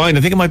hard to find.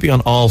 I think it might be on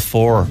all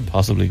 4,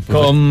 possibly.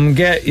 Come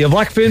get your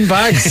black bin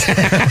bags.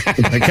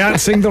 I can't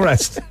sing the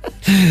rest.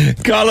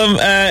 Column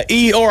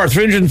ER,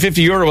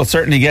 €350 will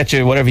certainly get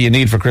you whatever you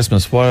need for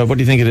Christmas. What do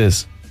you think it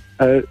is?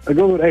 I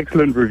go with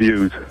excellent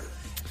reviews.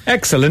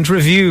 Excellent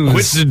reviews.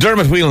 Which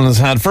Dermot Whelan has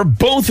had for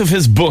both of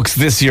his books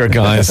this year,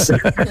 guys.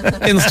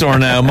 In store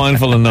now,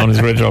 Mindful and Known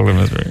as Red Chocolate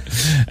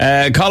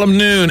Mystery. Column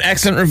Noon,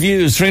 excellent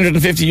reviews,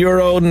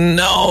 €350.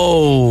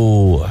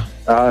 No.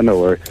 No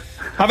worries.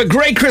 Have a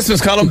great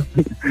Christmas, Column.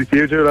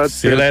 You too, lads.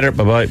 See you later.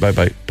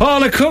 Bye-bye.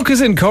 Paula Cook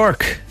is in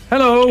Cork.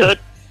 Hello. Good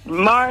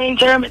morning,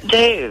 Dermot and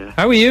Dave.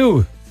 How are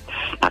you?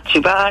 Not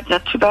too bad.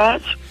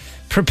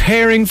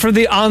 Preparing for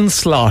the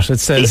onslaught,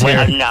 it says here.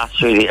 I'm not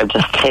really. I'm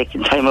just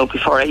taking time out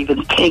before I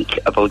even think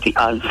about the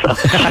onslaught.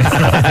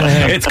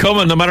 It's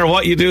coming no matter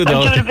what you do,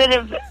 though. I'm doing a bit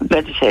of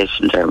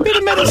meditation, Dermot.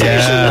 Look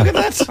at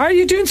that. Are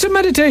you doing some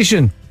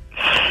meditation?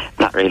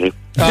 Not really.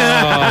 You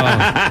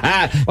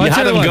had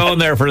him going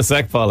there for a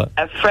sec, Paula.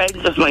 A friend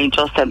of mine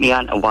just sent me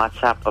on a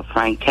WhatsApp of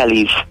Frank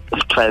Kelly's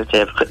 12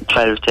 Days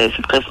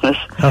of Christmas.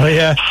 Oh,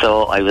 yeah.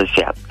 So I was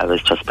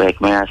just breaking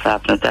my arse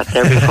laughing at that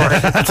there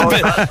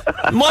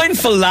before.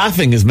 Mindful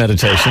laughing is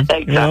meditation.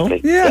 Exactly. You know?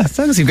 Yeah, as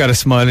long as you've got a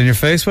smile on your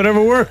face,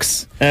 whatever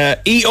works.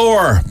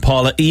 ER,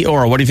 Paula,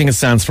 ER, what do you think it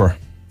stands for?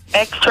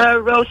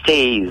 Extra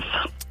roasties.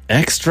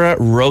 Extra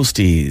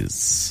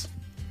roasties.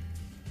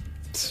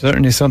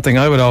 Certainly something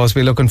I would always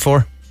be looking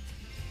for.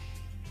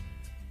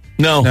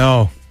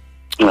 No.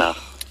 Well.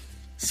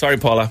 Sorry,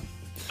 Paula.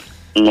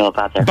 No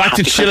bother. Back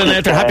to chilling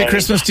out there. Happy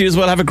Christmas to you as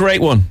well. Have a great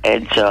one.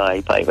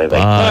 Enjoy. Bye.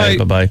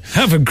 Bye.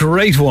 Have a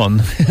great one.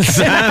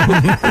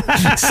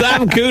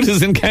 Sam Coote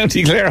is in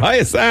County Clare.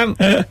 Hi, Sam.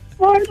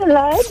 Morning,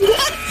 lads.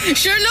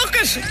 Sure, look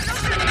it.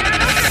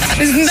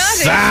 Isn't that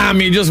Sam,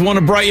 you just won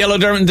a bright yellow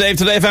Dermot and Dave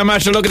today. Fan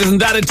Master, look at isn't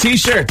that a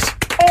t-shirt?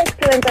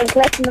 Excellent. I'm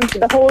collecting them for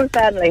the whole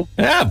family.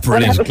 Ah,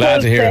 brilliant.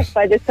 Glad to hear it.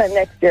 By this time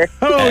next year.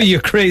 Oh, you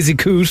crazy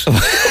coot.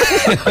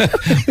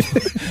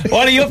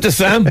 What are you up to,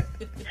 Sam?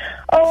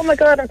 Oh my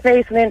God, I'm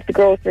facing into the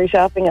grocery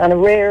shopping on a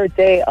rare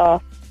day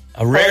off.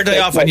 A rare day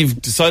off, and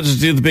you've decided to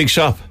do the big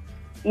shop?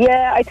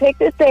 Yeah, I take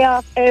this day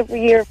off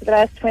every year for the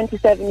last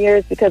 27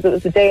 years because it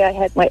was the day I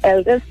had my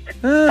eldest.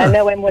 And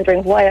now I'm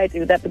wondering why I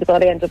do that, because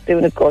all I end up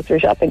doing is grocery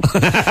shopping.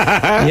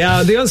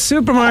 Yeah, the old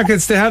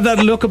supermarkets, they have that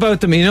look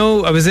about them. You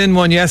know, I was in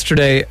one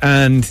yesterday,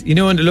 and you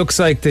know, and it looks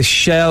like the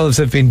shelves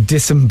have been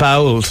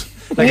disemboweled.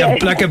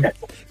 Like a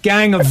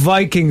gang of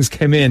Vikings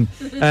came in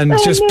and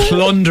just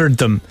plundered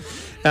them.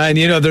 And,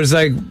 you know, there's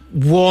like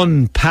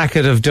one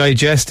packet of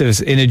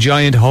digestives in a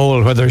giant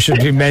hole where there should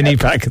be many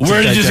packets.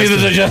 Where did you see the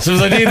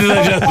digestives? I need the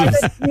digestives.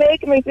 It's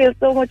making me feel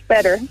so much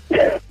better.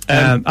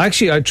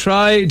 Actually, I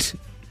tried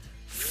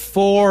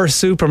 4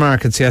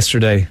 supermarkets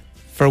yesterday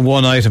for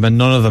one item, and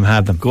none of them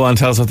had them. Go on,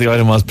 tell us what the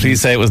item was.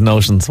 Please say it was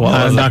Notions.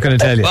 I'm not going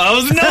to tell you. Oh,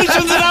 it was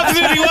Notions. It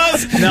absolutely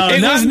was. No,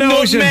 it not was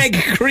Notions.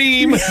 nutmeg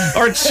cream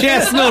or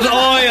chestnut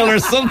oil or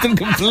something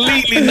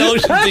completely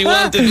Notions he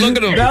wanted. Look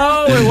at him.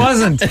 No, it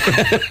wasn't.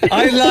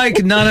 I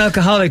like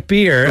non-alcoholic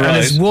beer, and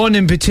it's one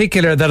in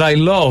particular that I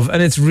love,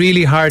 and it's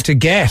really hard to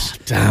get.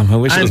 Damn, I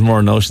wish there was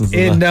more Notions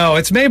than that. No,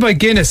 it's made by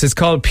Guinness. It's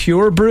called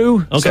Pure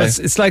Brew. Okay.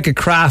 So it's like a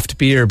craft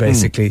beer,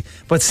 basically.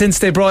 But since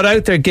they brought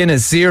out their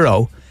Guinness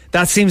Zero,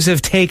 that seems to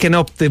have taken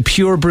up the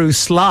Pure Brew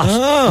slot.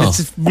 Oh.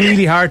 It's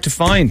really hard to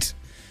find.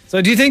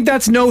 So do you think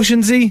that's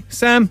Notionsy,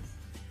 Sam?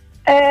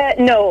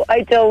 No,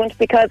 I don't,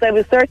 because I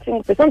was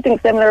searching for something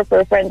similar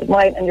for a friend of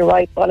mine, and you're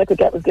right, all I could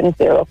get was Guinness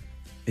Zero.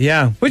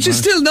 Yeah, which is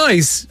still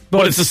nice.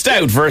 But it's a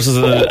stout versus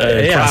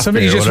a craft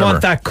somebody beer, just whatever.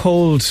 want that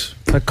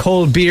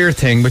cold beer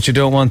thing, but you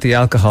don't want the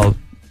alcohol.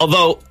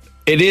 Although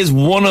it is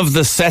one of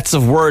the sets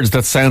of words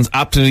that sounds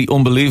absolutely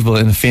unbelievable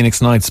in the Phoenix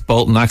Nights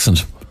Bolton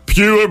accent.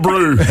 Pure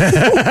brew.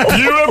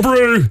 Pure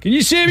brew. Can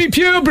you see me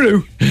pure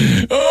brew?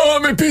 Oh,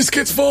 my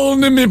biscuit's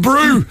falling in my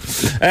brew.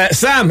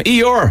 Sam,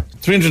 ER,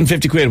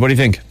 350 quid. What do you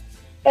think?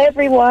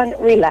 Everyone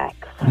relax.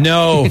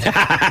 No.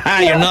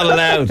 You're not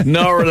allowed.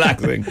 No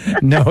relaxing.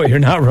 No, you're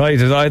not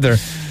right at either.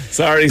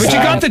 Sorry, But Sam.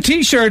 you got the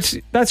t-shirt.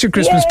 That's your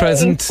Christmas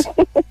present.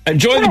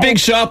 Enjoy the big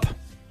shop.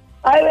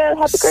 I will.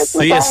 Happy Christmas.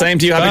 See you. Bye. Same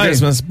to you. Happy Bye.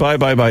 Christmas.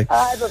 Bye.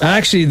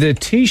 Actually, the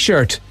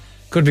t-shirt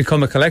could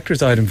become a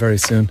collector's item very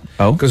soon.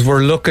 Oh? Because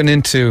we're looking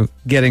into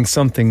getting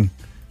something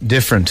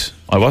different.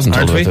 I wasn't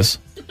told Aren't about we? this.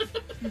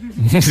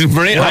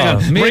 Maria, hang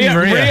on.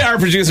 Maria, our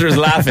producer, is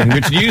laughing,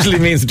 which usually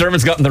means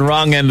Dermot's gotten the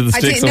wrong end of the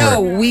stick somewhere. No,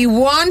 we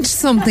want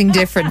something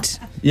different.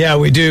 Yeah,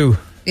 we do.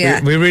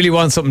 Yeah. We really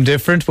want something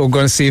different, but we're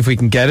going to see if we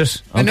can get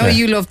it. I know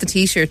you love the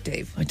t-shirt,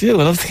 Dave. I do.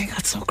 I love thinking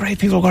that's so great.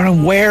 People are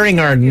going wearing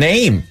our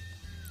name.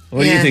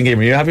 What do you think,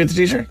 Emer? Are you happy with the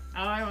t-shirt? Oh,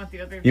 I want the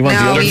other. You want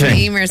the other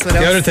thing? Emer's with The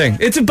us. other thing.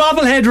 It's a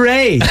bobblehead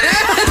Ray.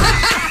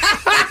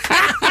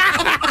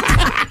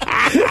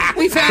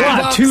 We found a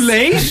What, box. too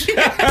late?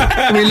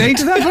 Are we late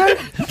to that part?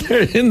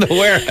 They're in the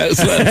warehouse.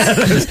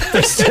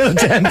 There's still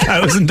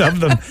 10,000 of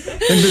them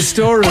in the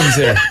storerooms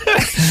here.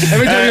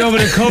 Every time you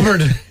open a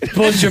cupboard, a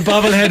bunch of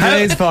bobblehead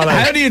rays fall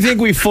out. How do you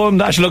think we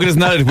fund? Actually, look at us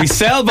now. We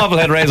sell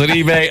bobblehead rays on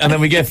eBay, and then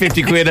we get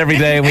 50 quid every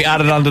day, and we add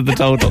it onto the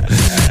total.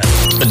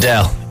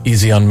 Adele,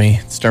 easy on me.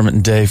 It's Dermot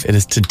and Dave. It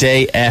is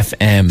Today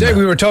FM. Dave,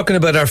 we were talking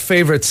about our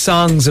favourite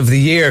songs of the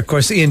year. Of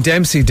course, Ian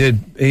Dempsey did,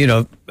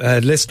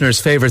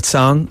 listeners' favourite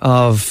song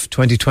of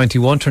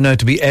 2021 turned out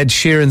to be Ed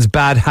Sheeran's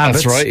Bad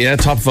Habits. That's right, yeah,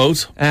 top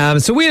vote.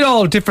 So we had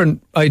all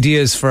different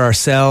ideas for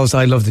ourselves.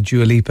 I love the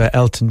Dua Lipa,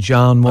 Elton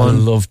John one. I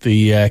love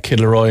the Kid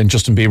Laroi and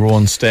Justin Bieber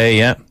one, Stay,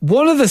 yeah.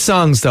 One of the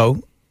songs,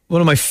 though, one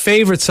of my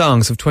favourite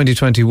songs of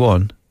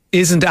 2021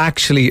 isn't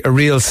actually a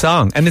real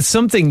song, and it's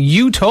something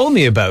you told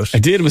me about. I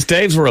did. It was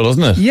Dave's World,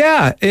 wasn't it?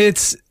 Yeah,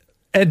 it's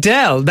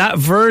Adele, that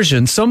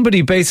version.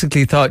 Somebody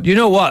basically thought, you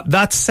know what,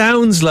 that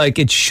sounds like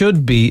it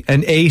should be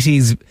an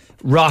 80s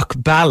rock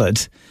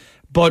ballad,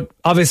 but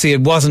obviously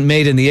it wasn't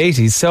made in the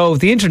 80s, so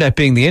the internet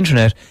being the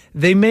internet,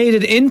 they made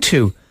it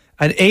into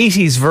an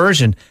 80s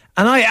version,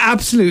 and I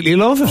absolutely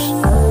love it.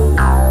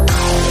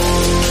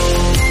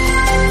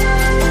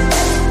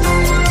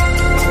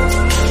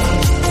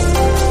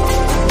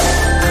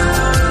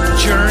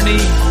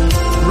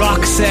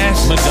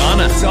 Roxette,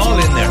 Madonna, it's all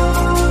in there.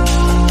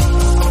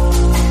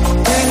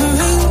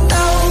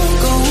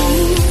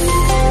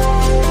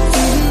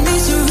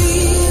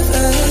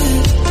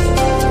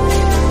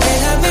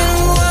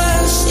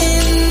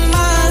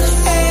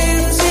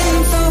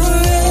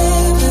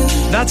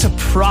 That's a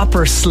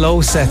proper slow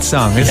set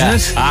song, isn't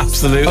it?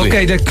 Absolutely.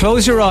 Okay, then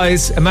close your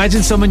eyes.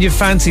 Imagine someone you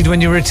fancied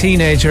when you were a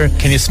teenager.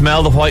 Can you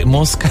smell the white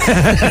musk?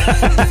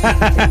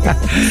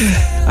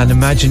 And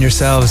imagine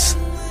yourselves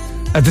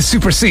at the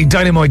Super C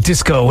Dynamite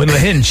Disco in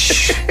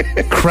Lahinch.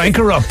 Crank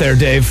her up there,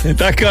 Dave.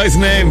 That guy's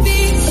name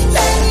is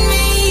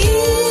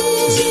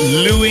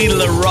Louis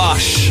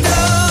LaRoche.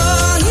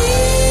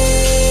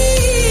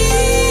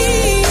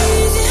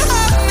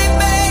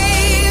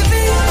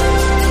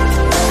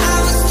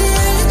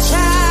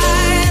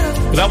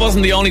 But that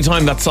wasn't the only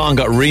time that song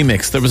got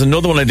remixed. There was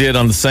another one I did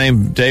on the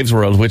same Dave's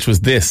World, which was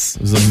this.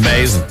 It was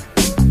amazing.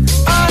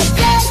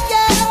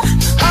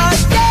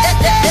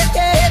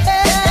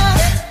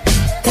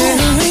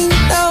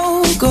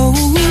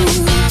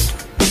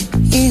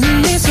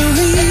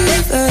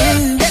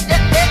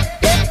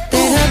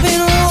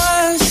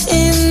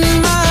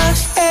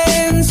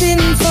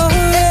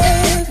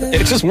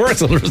 It just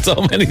works under so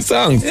many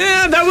songs.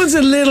 Yeah, that was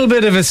a little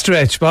bit of a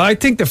stretch, but I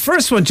think the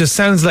first one just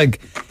sounds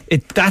like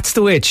that's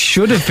the way it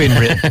should have been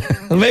written.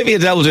 Well, maybe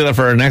Adele will do that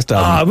for her next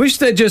album. I wish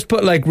they'd just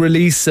put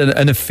release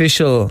an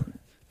official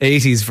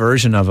 80s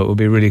version of it. Would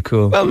be really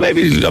cool. Well,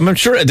 maybe, I'm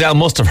sure Adele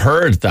must have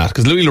heard that,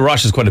 because Louis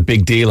LaRoche is quite a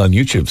big deal on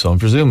YouTube, so I'm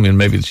presuming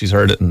maybe she's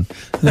heard it, and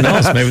who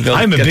knows, maybe they'll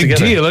I'm a get big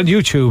together. deal on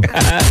YouTube.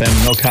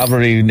 Then no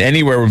cavalry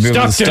anywhere would be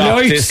able to stop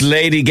this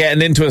lady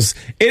getting into us.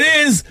 It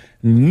is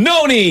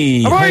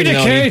Noni. How are you,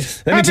 kid?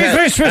 Happy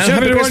Christmas,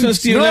 everyone.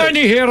 Christmas to you.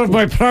 Noni here with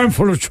my pram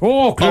full of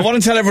chocolate. I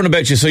want to tell everyone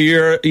about you. So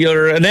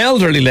you're an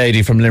elderly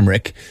lady from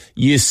Limerick.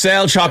 You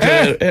sell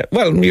chocolate.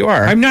 Well, you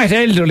are. I'm not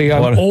elderly.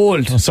 I'm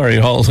old. Oh, sorry,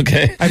 you're old.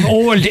 Okay. I'm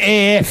old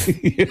AF.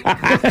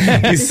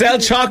 You sell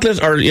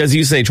chocolate, or as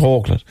you say,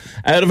 chocolate,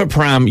 out of a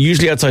pram,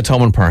 usually outside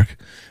Thomond Park.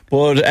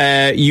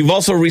 But you've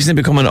also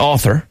recently become an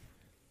author.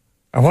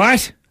 A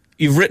what?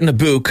 You've written a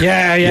book.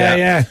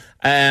 Yeah.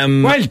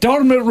 Well,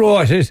 Dermot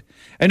wrote it.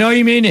 And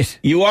I'm in it.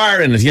 You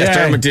are in it. Yes,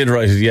 Dermot did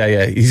write it.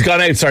 Yeah. He's gone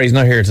out. Sorry, he's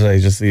not here today.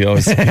 He just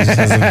has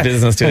a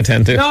business to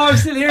attend to. No, I'm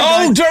still here.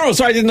 Oh, Dermot.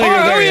 Sorry, I didn't know you were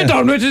there. How are you,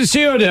 Dermot? To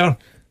see you there.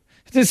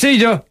 To see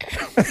you.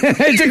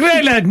 It's a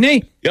great lad, isn't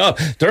he? Yeah,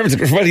 Dermot's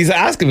well, he's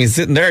asking me. He's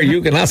sitting there.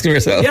 You can ask him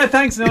yourself. Yeah,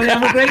 thanks, Noni.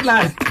 I'm a great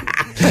lad.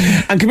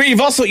 And come here,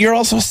 you're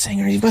also a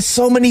singer. You've got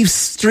so many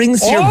strings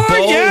to your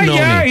bow,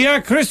 yeah.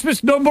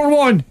 Christmas number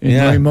one in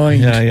my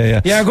mind. Yeah.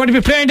 Yeah, I'm going to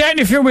be playing that in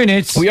a few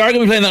minutes. We are going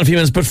to be playing that in a few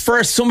minutes. But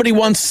first, somebody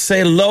wants to say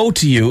hello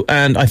to you,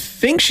 and I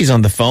think she's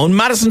on the phone.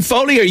 Madison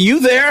Foley, are you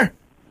there?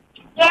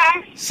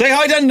 Yes. Say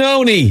hi to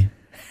Noni.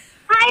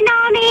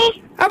 Hi,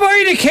 Noni. How are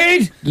you,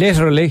 kid?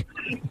 Literally.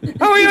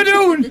 How are you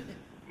doing?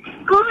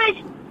 Good.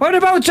 What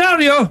about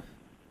you?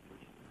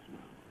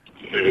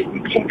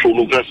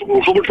 Newcastle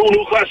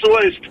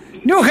West.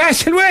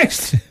 Newcastle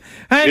West.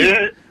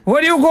 And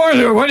what are you going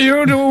to? What are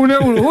you doing now?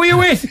 Who are you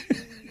with?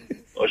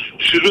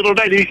 She's with her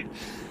daddy.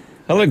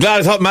 I'm glad.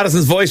 I thought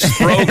Madison's voice just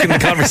broke in the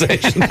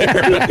conversation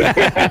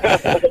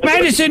there.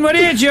 Madison, what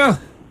age you?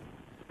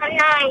 I'm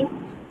 9.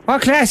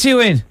 What class are you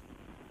in?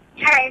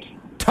 3rd.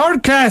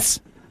 3rd class?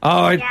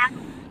 Oh, yeah.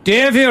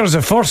 Dave here is a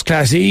 1st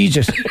class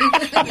Egypt.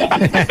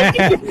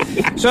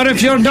 So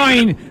if you're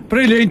 9,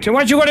 brilliant.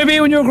 What you going to be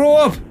when you grow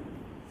up?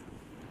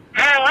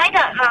 I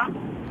don't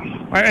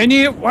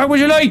know. What would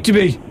you like to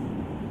be?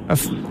 A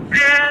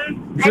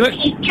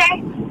teacher.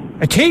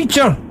 A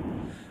teacher?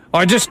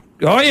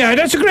 Oh yeah,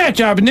 that's a great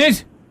job, isn't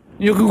it?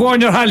 You can go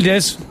on your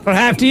holidays for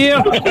half the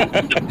year.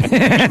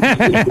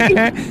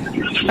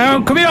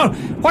 Come here.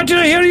 What did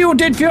I hear you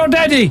did for your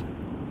daddy?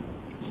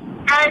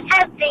 I was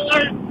helping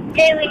him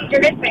doing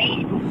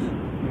deliveries.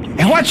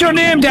 And what's your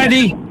name,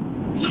 Daddy?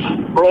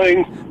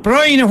 Brian.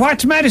 Brian, and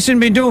what's Madison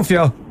been doing for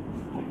you?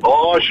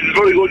 Oh, she's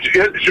very good.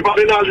 She brought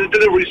in all the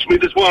deliveries to me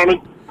this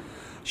morning.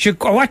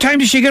 What time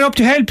did she get up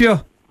to help you?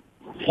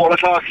 4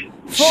 o'clock.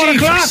 4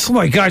 o'clock? Oh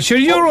my God, sure,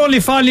 you're only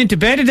falling into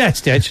bed at that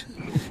stage.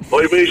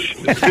 I wish.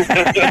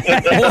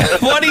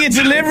 What are you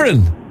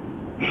delivering?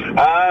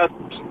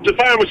 The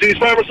pharmacies,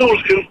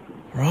 pharmaceutical.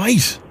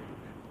 Right.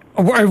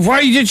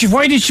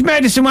 Why did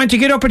Madison want to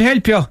get up and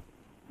help you?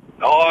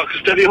 Oh,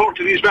 because Daddy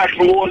hurted his back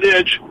from old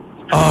age.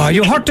 Oh,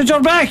 you hurted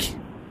your back?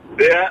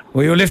 Yeah.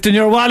 Were you lifting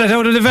your wallet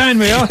out of the van,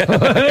 were you?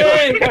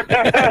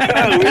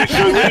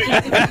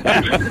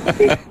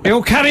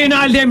 You carrying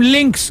all them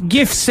Lynx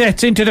gift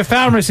sets into the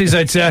pharmacies,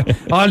 I'd say.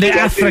 All the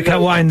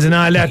Africa ones and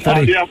all that,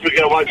 buddy. All the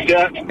Africa ones,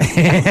 yeah.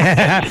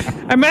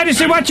 And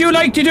Madison, what do you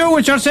like to do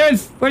with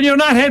yourself when you're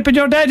not helping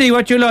your daddy?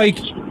 What do you like?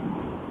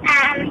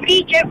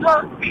 Read your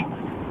book.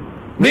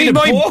 Read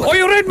my book? Oh,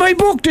 you read my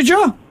book, did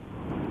you?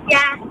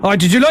 Yeah. Oh,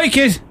 did you like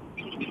it?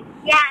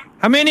 Yeah.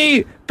 How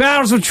many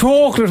bars of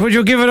chocolate would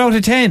you give it out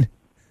of 10? 10.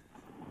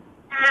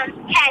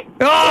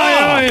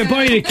 Oh, you're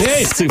buying a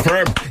cake.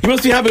 Superb. You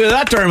must be happy with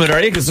that, Dermot,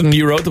 are you? Because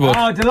you wrote the book.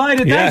 Oh,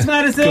 delighted. Yeah. Thanks,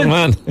 Madison. Good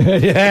man.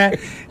 Yeah.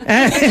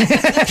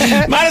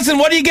 Madison,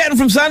 what are you getting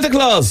from Santa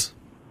Claus?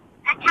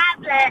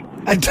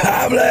 A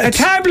tablet. A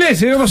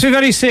tablet? You must be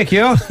very sick,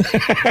 you.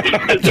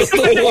 Just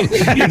the one.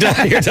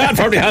 Your dad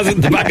probably has it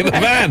in the back of the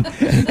van.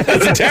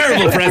 That's a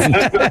terrible present.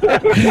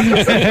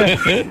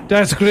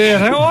 That's great.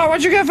 Oh,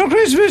 what'd you get for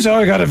Christmas? Oh,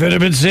 I got a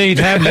vitamin C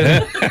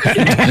tablet.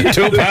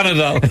 2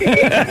 Panadol.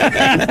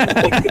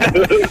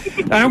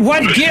 And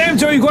what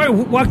games are you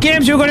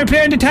going to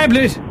play on the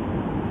tablet?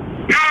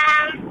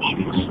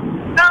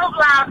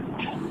 Roblox.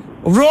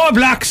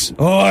 Roblox.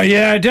 Oh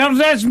yeah,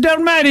 they're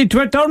mad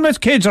into it. Dermot's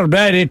kids are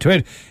mad into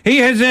it. He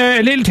has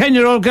a little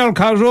 10-year-old girl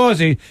called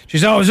Rosie.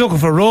 She's always looking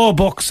for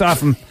Robux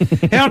off him.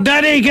 Here,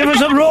 Daddy, give us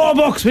some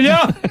Robux, will you?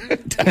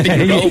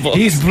 Daddy Robux.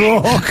 He's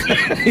broke.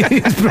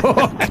 He's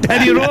broke.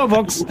 Daddy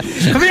Robux.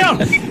 Come here.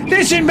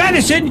 Listen,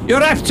 Madison,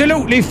 you're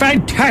absolutely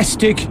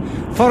fantastic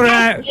for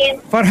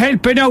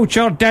helping out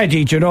your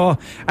daddy, you know.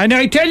 And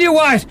I tell you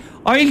what,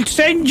 I'll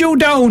send you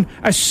down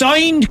a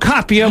signed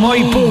copy of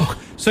my book.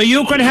 So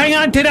you can hang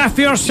on to that for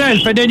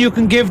yourself, and then you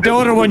can give the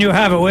other one you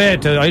have away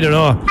to, I don't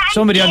know,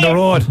 somebody on the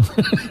road.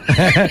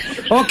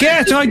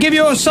 Okay, so I'll give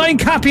you a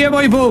signed copy of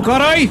my book, all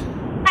right?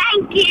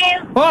 Thank you.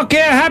 Okay,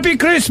 happy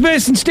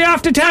Christmas, and stay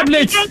off the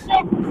tablets. See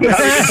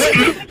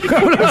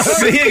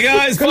you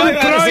guys. Bye,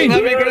 Madison.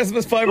 Happy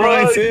Christmas. Bye,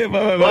 Brian. See you.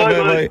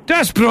 Bye.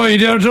 That's Brian.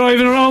 They're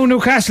driving around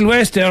Newcastle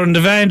West there in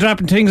the van,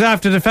 dropping things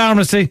after the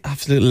pharmacy.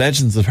 Absolute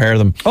legends, I've heard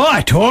them. Oh,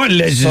 total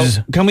legends.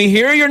 So, can we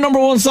hear your number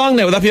one song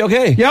now? Would that be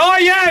okay?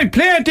 Yeah,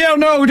 play it there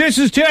now. This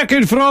is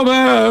taken from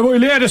my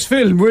latest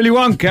film, Willy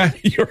Wonka.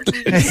 Your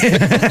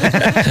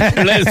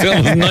latest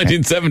film was in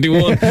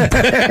 1971.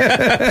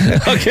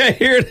 Okay,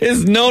 here it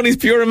is. Noni's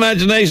Pure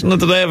Imagination on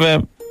Today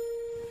FM.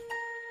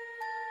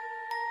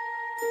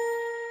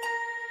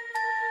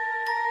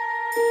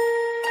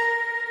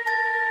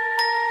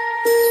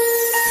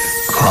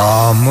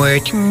 Come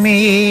with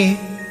me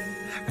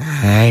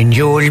and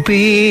you'll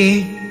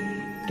be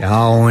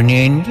down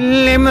in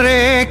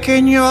Limerick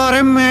in your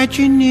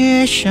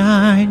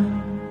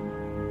imagination.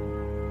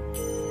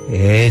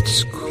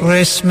 It's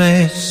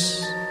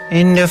Christmas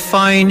in the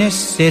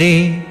finest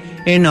city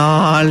in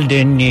all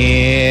the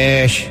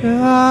nation.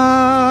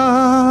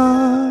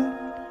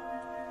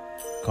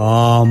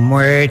 Come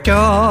with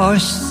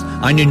us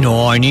on the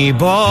Nonny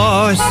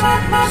bus,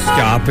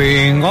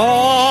 stopping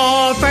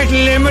off at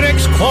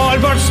Limerick's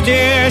Colbert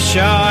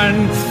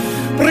Station.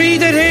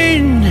 Breathe it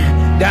in,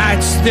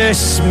 that's the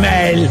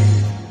smell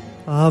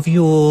of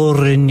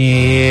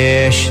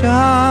urination.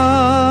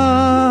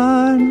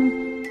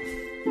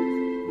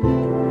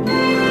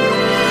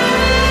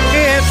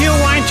 If you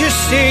want to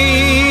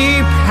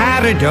see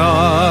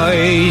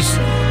paradise,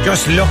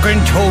 just look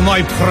into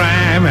my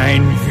pram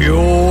and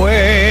view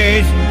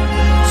it.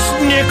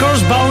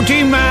 Snickers,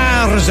 Bounty,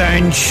 Mars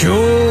and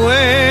chew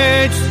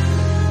it.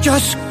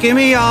 Just give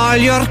me all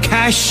your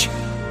cash,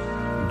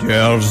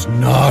 there's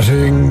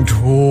nothing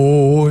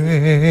to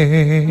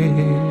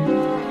it.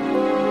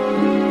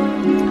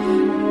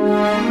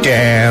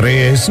 There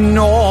is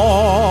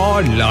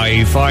no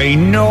life I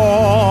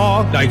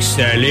know like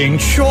selling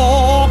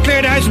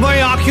chocolate as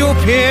my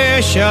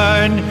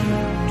occupation.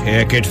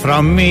 Take it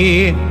from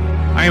me,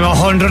 I'm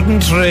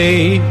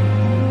 103.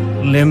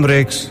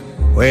 Limerick's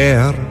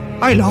where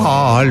I'll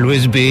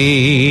always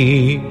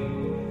be.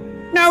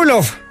 Now,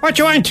 love, what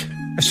you want?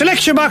 A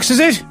selection box, is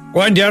it?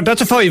 Go on there,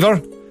 that's a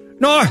 £5.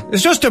 No,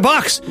 it's just a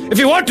box. If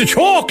you want the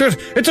chocolate,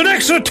 it's an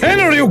extra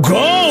 £10, you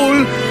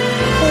goal.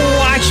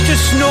 Watch the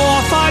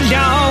snow fall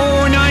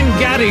down on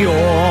Gary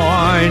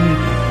Owen,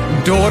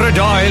 Dora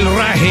Doyle,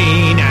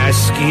 Rahina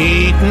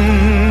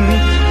Skeeton.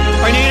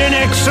 I need an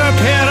extra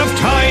pair of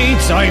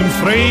tights, I'm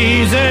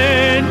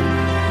freezing.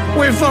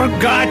 We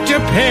forgot to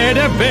pay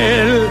the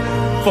bill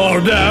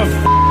for the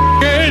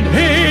f***ing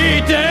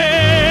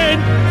heating.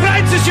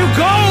 Francis, you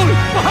goal!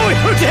 What were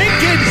you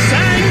thinking?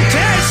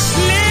 Santa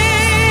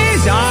sleigh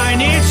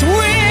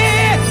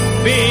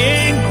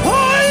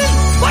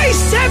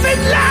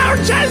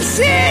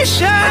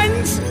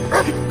Alsatians!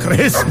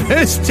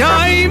 Christmas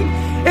time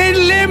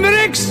in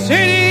Limerick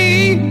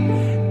City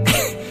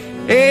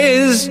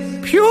is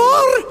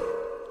pure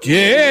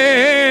decent.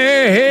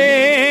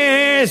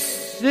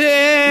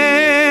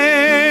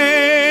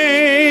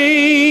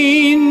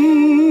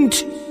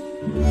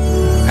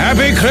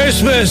 Happy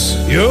Christmas,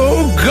 you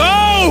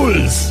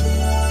goals!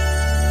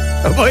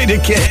 Avoid a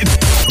kid.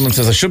 Someone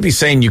says, I should be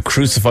saying you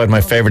crucified my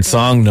favourite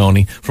song,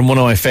 Noni, from one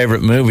of my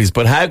favourite movies,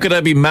 but how could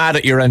I be mad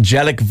at your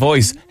angelic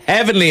voice?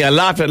 Heavenly, I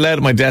laughed out loud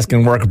at my desk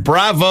in work.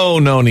 Bravo,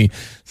 Noni,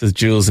 says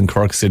Jules in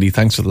Cork City.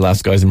 Thanks for the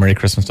last, guys, and Merry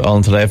Christmas to all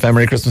on Today FM.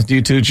 Merry Christmas to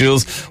you too,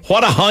 Jules.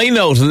 What a high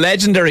note.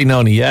 Legendary,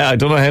 Noni. Yeah, I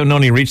don't know how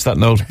Noni reached that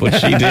note, but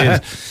she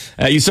did.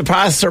 You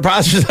surpass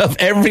yourself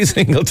every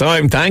single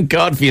time. Thank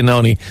God for you,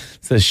 Noni,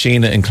 says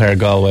Sheena in Clare,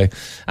 Galway.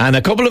 And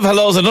a couple of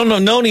hellos. I don't know,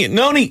 Noni,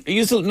 are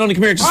you still, Noni,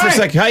 come here just for a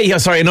sec. Hi, yeah,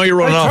 sorry, I know you're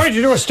running off. I'm trying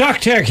to do a stock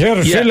take here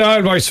to fill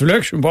out my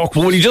selection box.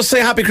 Well, will you just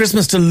say happy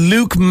Christmas to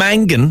Luke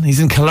Mangan? He's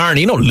in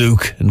Killarney. You know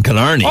Luke in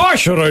Killarney. Oh,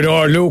 sure I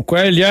know Luke.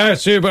 Well, yeah,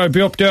 see, I'll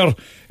be up there.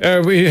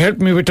 He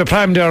helped me with the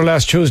pram there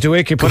last Tuesday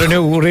week. He put a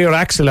new rear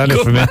axle on it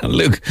for me. Man,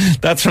 Luke.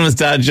 That's from his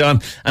dad,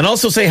 John. And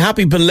also say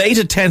happy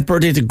belated 10th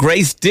birthday to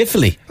Grace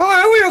Diffley. Oh,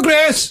 how are you,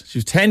 Grace? She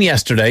was 10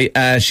 yesterday.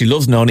 She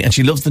loves Noni and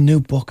she loves the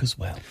new book as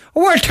well.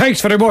 Well,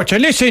 thanks very much.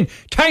 And listen,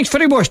 thanks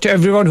very much to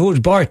everyone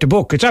who's bought the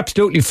book. It's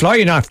absolutely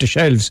flying off the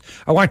shelves.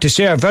 I want to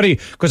say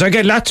because I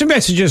get lots of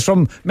messages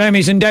from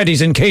mammies and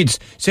daddies and kids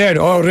saying,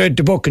 oh, read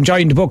the book,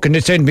 enjoying the book, and they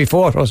send me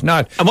photos.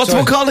 Not. And what's the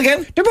book called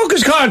again? The book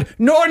is called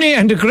Noni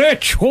and the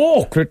Great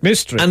Chocolate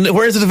Mystery. And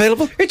where is it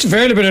available? It's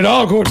available in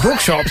all good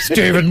bookshops,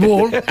 David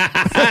Moore.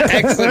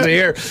 Excellent to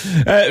hear.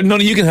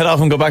 Noni, you can head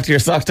off and go back to your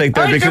stock take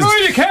there because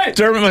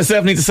Dermot and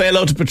myself need to say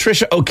hello to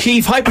Patricia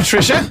O'Keefe. Hi,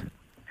 Patricia.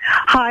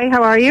 Hi,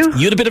 how are you?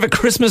 You had a bit of a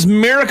Christmas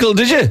miracle,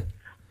 did you?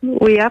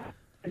 Yep,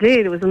 I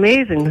did. It was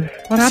amazing.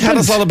 What happened? Tell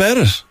us all about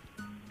it.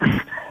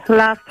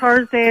 Last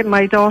Thursday,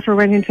 my daughter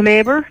went into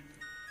labour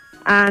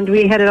and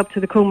we headed up to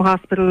the Coombe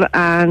Hospital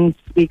and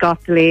we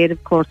got delayed,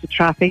 of course, with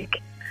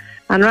traffic,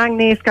 and rang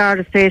Naas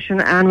Garda station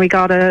and we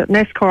got an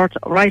escort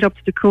right up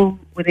to the Coombe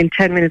within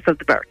 10 minutes of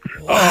the birth.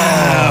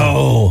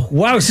 Wow.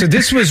 Wow, so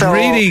this was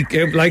really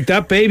like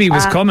that baby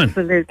was coming.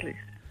 Absolutely.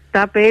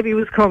 That baby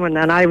was coming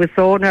and I was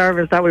so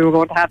nervous that we were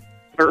going to have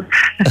her.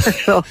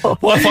 So,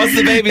 what's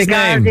the baby's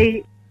name?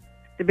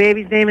 The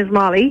baby's name is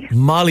Molly.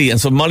 Molly. And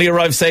so Molly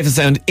arrived safe and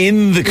sound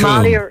in the Coombe.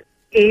 Molly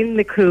in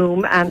the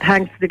Coombe, and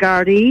thanks to the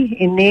Gardaí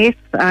in Naas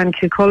and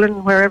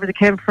Kilcullen, wherever they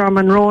came from,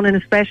 and Ronan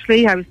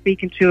especially. I was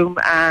speaking to them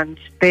and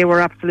they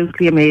were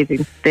absolutely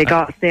amazing. They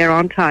got us there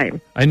on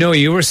time. I know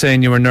you were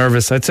saying you were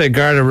nervous. I'd say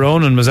Garda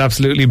Ronan was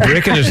absolutely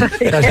bricking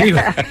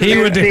it. he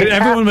would.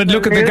 Everyone would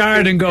look at the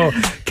guard and go,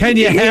 "Can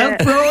you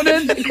help,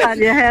 Ronan? Can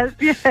you help?"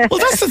 Yeah. Well,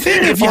 that's the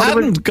thing. If you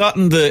hadn't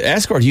gotten the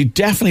escort, you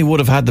definitely would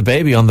have had the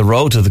baby on the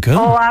road to the Coombe.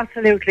 Oh,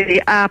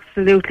 absolutely,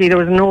 absolutely. There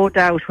was no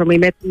doubt when we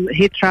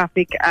hit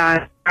traffic.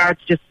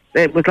 Guards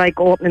it was like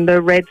opening the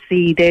Red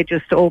Sea. They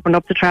just opened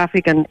up the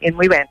traffic and in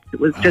we went. It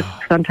was just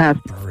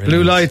fantastic. Brilliant.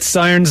 Blue lights,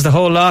 sirens, the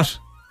whole lot.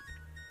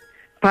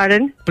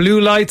 Pardon? Blue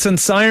lights and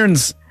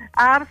sirens.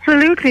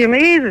 Absolutely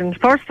amazing.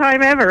 First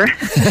time ever.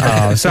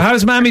 Oh, so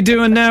how's Mammy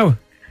doing now?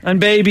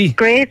 And baby?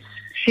 Great.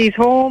 She's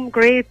home.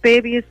 Great.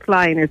 Baby is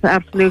flying. It's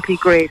absolutely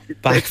great.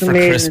 Back for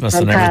Christmas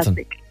and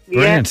everything.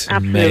 Brilliant. Yeah,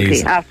 absolutely.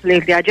 Amazing.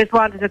 Absolutely. I just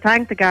wanted to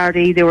thank the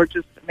Gardaí. They were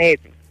just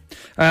amazing.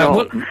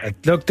 Well,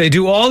 look, they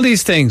do all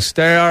these things.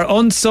 There are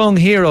unsung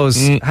heroes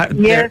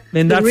yes,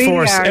 in that really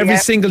force. are, Every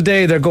single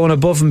day they're going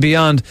above and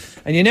beyond,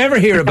 and you never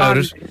hear about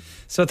it.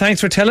 So thanks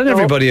for telling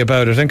everybody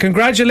about it, and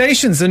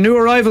congratulations, a new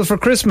arrival for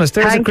Christmas.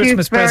 There's a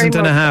Christmas present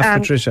and a half,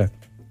 Patricia.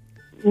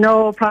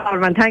 No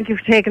problem, and thank you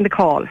for taking the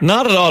call.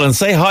 Not at all, and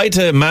say hi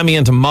to Mammy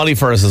and to Molly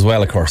for us as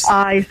well, of course.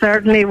 I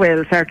certainly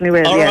will,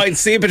 All right,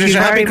 see you, Patricia.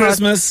 Happy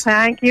Christmas.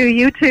 Thank you,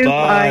 you too.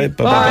 Bye.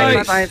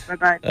 Bye. Bye.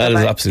 That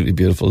is absolutely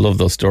beautiful. Love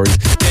those stories.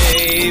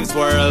 Dave's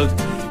World,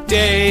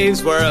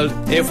 Dave's World.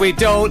 If we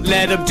don't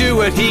let him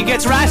do it, he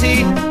gets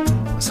ratty.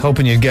 I was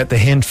hoping you'd get the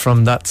hint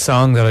from that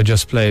song that I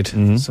just played.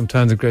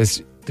 Sometimes the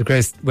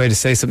greatest way to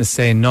say something is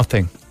saying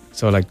nothing.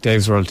 So like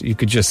Dave's World, you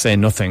could just say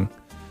nothing.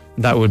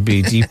 That would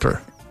be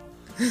deeper.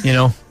 You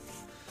know?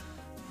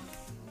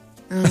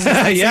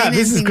 Yeah,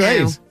 this is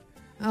great.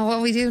 Now. Oh,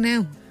 what we do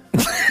now?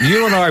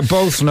 You and I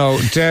both know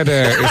dead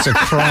air is a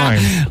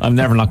crime. I'm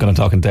never not going to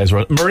talk in Dave's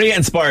World. Maria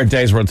inspired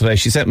Dave's World today.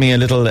 She sent me a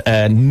little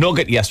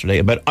nugget yesterday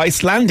about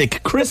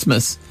Icelandic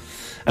Christmas.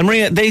 And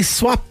Maria, they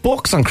swap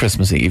books on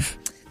Christmas Eve.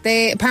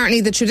 Apparently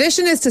the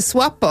tradition is to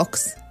swap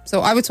books. So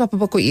I would swap a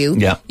book with you.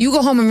 Yeah. You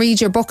go home and read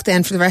your book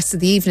then for the rest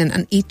of the evening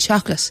and eat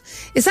chocolate.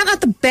 Is that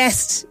not the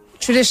best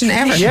tradition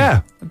ever?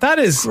 Yeah, that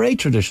is great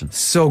tradition.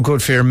 So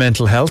good for your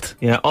mental health.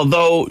 Yeah,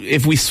 although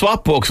if we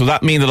swap books, would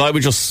that mean that I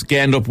would just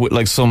end up with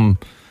like some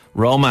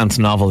romance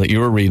novel that you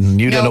were reading?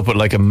 You'd end up with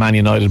like a Man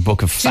United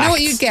book of facts. Do you know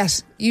what you'd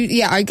get?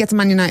 I'd get the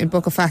Man United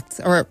book of facts,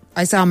 or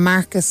I saw a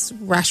Marcus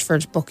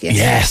Rashford book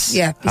yesterday. Yes.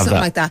 Yeah, something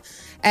like that.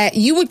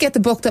 You would get the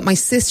book that my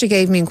sister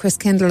gave me in Chris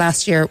Kindle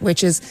last year,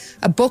 which is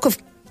a book of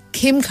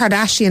Kim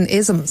Kardashian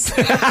isms. So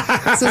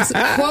it's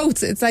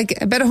quotes. It's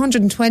like about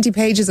 120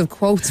 pages of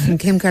quotes from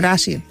Kim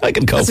Kardashian. I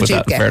can cope with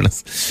that, in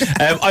fairness.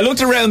 I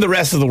looked around the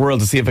rest of the world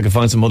to see if I could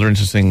find some other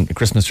interesting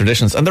Christmas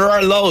traditions, and there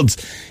are loads.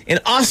 In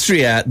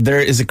Austria, there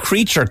is a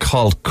creature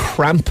called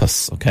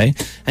Krampus, okay?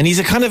 And he's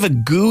a kind of a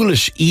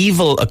ghoulish,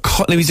 evil,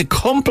 he's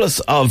accomplice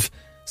of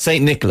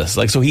St. Nicholas.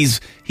 Like, so he's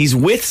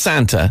with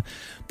Santa,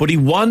 but he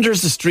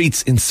wanders the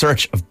streets in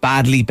search of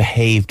badly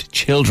behaved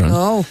children.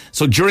 Oh.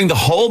 So during the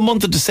whole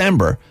month of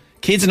December,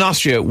 kids in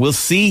Austria will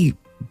see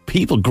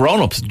people,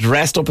 grown-ups,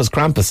 dressed up as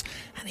Krampus.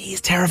 And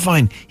he's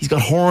terrifying. He's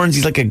got horns.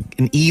 He's like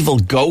an evil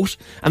goat.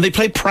 And they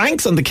play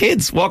pranks on the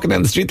kids walking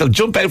down the street. They'll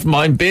jump out from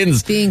behind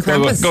bins. Being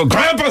Krampus. Go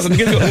Krampus! And the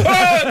kids go,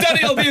 oh,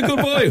 Daddy, I'll be a good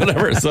boy.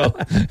 Whatever. So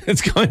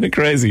it's kind of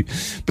crazy.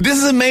 But this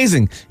is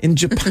amazing. In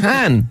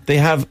Japan, they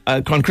have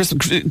on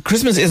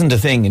Christmas isn't a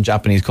thing in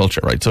Japanese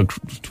culture, right? So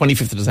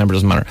 25th of December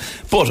doesn't matter.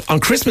 But on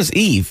Christmas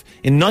Eve,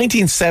 in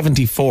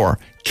 1974,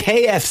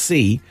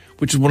 KFC,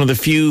 which is one of the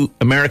few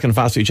American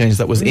fast food chains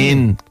that was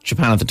in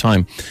Japan at the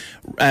time,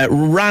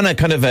 ran a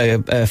kind of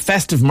a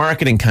festive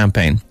marketing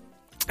campaign.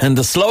 And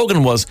the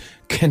slogan was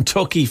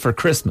Kentucky for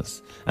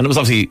Christmas. And it was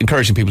obviously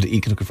encouraging people to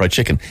eat Kentucky Fried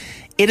Chicken.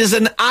 It is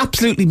an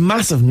absolutely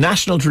massive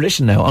national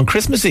tradition now. On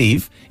Christmas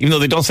Eve, even though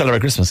they don't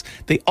celebrate Christmas,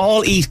 they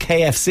all eat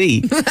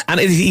KFC. And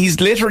he's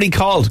literally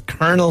called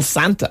Colonel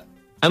Santa.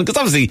 And because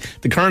obviously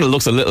the Colonel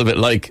looks a little bit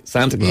like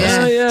Santa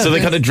Claus. So they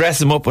kind of dress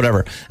him up,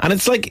 whatever. And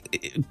it's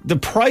like the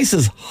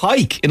prices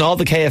hike in all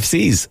the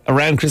KFCs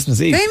around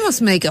Christmas Eve. They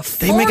must make a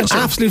fortune. They make an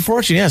absolute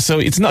fortune, yeah. So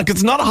it's not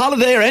a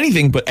holiday or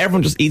anything, but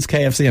everyone just eats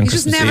KFC on Christmas Eve. You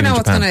just never know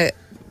what's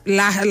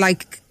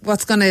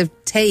going to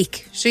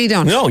take. You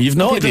don't. No, you've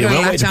no idea.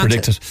 No way to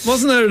predict it.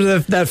 Wasn't there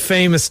that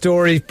famous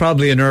story,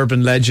 probably an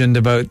urban legend,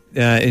 about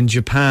in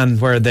Japan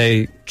where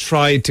they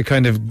tried to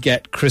kind of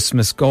get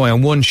Christmas going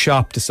and one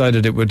shop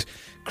decided it would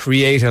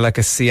create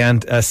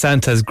a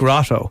Santa's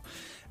grotto,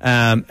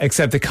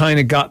 except they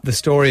kind of got the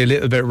story a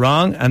little bit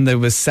wrong and there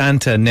was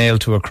Santa nailed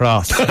to a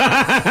cross.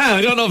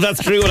 I don't know if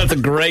that's true, but that's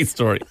a great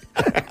story.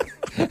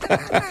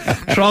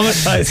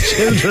 Traumatized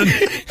children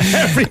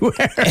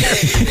everywhere.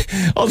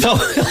 although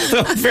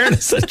in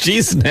fairness,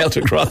 Jesus nailed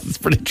to a cross is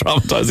pretty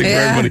traumatizing for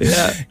everybody.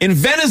 Yeah. In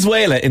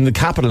Venezuela, in the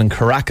capital, in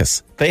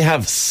Caracas, they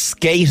have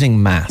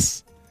skating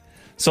mass.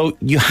 So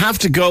you have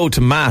to go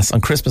to mass on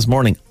Christmas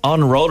morning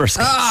on roller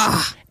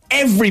skates.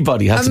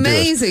 Everybody has to do it.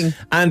 Amazing.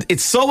 And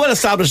it's so well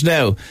established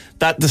now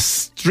that the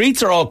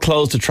streets are all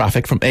closed to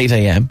traffic from 8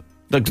 a.m.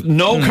 Like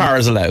no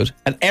cars allowed,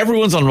 and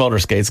everyone's on roller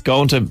skates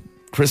going to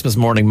Christmas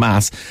morning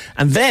mass.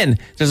 And then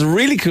there's a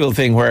really cool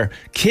thing where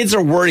kids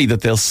are worried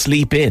that they'll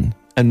sleep in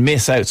and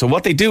miss out. So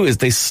what they do is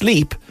they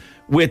sleep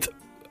with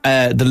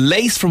the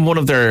lace from one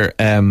of their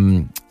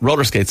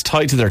roller skates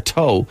tied to their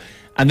toe,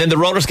 and then the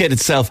roller skate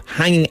itself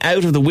hanging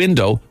out of the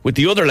window with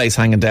the other lace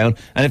hanging down.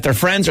 And if their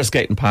friends are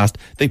skating past,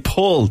 they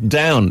pull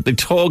down, they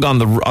tug on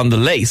the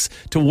lace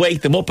to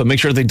wake them up and make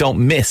sure they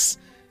don't miss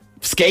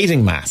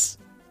skating mass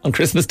on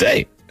Christmas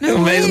Day. How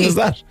amazing is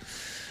that?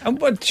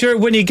 But sure,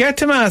 when you get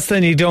to mass,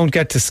 then you don't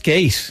get to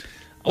skate.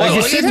 Like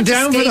you're sitting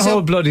down for the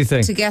whole bloody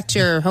thing to get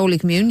your Holy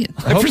Communion.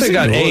 I hope they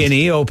got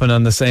A&E open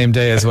on the same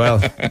day as well.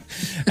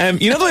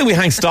 You know the way we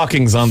hang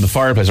stockings on the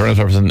fireplace or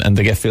and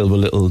they get filled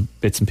with little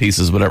bits and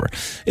pieces, whatever.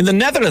 In the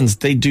Netherlands,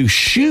 they do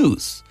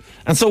shoes.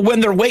 And so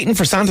when they're waiting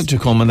for Santa to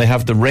come and they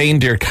have the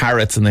reindeer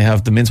carrots and they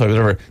have the mince pie,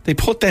 whatever, they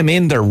put them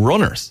in their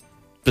runners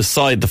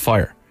beside the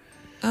fire.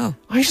 Oh.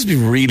 I just be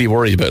really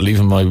worried about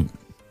leaving my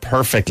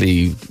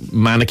perfectly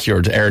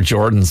manicured Air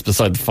Jordans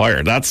beside the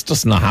fire. That's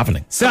just not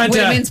happening.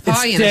 Santa, it's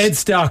dead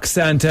stock,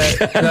 Santa.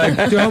 Like,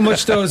 do you know how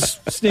much those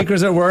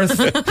sneakers are worth?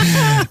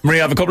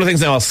 Maria, I have a couple of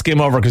things now I'll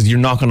skim over because you're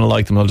not going to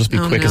like them. I'll just be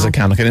quick as I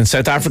can. Okay, in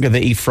South Africa,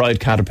 they eat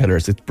fried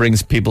caterpillars. It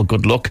brings people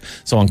good luck.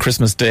 So on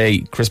Christmas Day,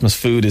 Christmas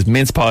food is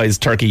mince pies,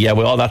 turkey, yeah,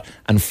 with all that,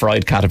 and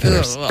fried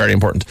caterpillars. Very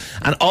important.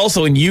 And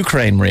also in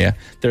Ukraine, Maria,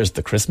 there's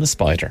the Christmas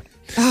spider.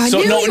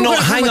 So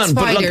hang on,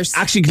 but look,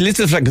 actually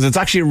listen to it because it's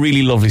actually a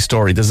really lovely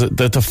story.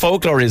 The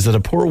folklore is that a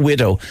poor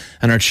widow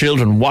and her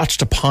children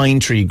watched a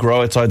pine tree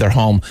grow outside their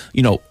home,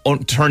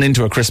 turn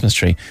into a Christmas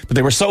tree, but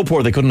they were so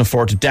poor they couldn't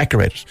afford to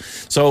decorate it.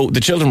 So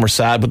the children were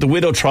sad, but the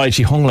widow tried.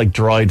 She hung like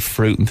dried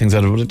fruit and things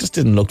out of it, but it just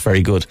didn't look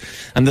very good.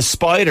 And the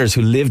spiders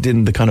who lived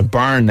in the kind of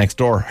barn next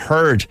door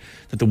heard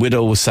that the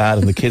widow was sad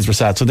and the kids were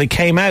sad, so they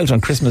came out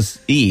on Christmas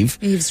Eve.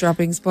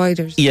 Eavesdropping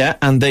spiders. Yeah,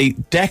 and they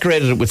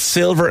decorated it with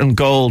silver and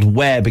gold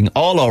webbing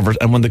all over it,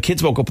 and when the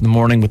kids woke up in the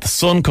morning with the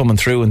sun coming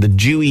through and the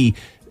dewy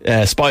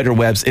spider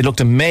webs, it looked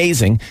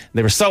amazing.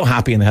 They were so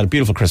happy and they had a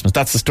beautiful Christmas.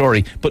 That's the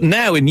story. But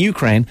now in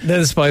Ukraine, then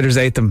the spiders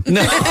ate them.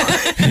 No,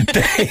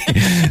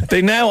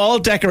 they now all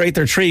decorate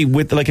their tree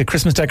with like a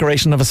Christmas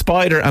decoration of a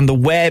spider, and the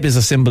web is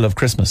a symbol of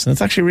Christmas, and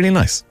it's actually really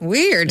nice.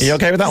 Weird. Are you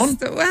okay with that one?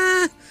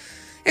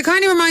 It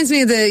kind of reminds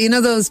me of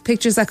those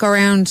pictures that go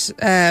around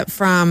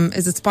from,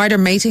 is it spider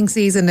mating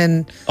season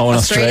in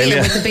Australia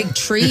with the big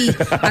tree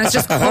and it's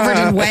just covered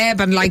in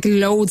web and like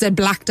loads of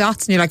black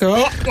dots and you're like,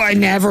 oh, I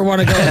never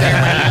want to go there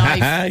in my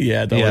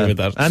Yeah, don't worry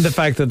about that. And the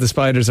fact that the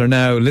spiders are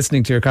now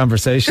listening to your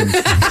conversations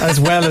as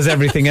well as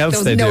everything else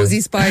Those they nosy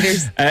do.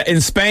 spiders.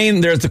 In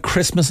Spain, there's the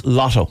Christmas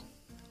Lotto.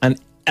 And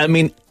I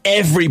mean,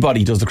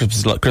 everybody does the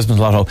Christmas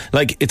Lotto.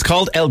 Like, it's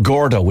called El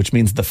Gordo, which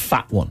means the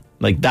fat one.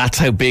 Like, that's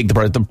how big the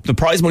prize. The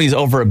prize money is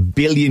over €1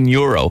 billion.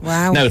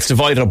 Wow. Now, it's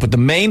divided up, but the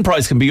main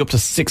prize can be up to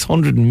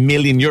 €600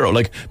 million.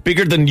 Like,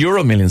 bigger than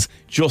Euro Millions,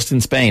 just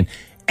in Spain.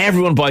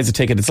 Everyone buys a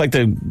ticket. It's like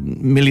the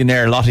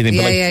millionaire lottery thing.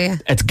 Yeah.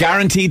 It's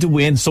guaranteed to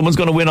win. Someone's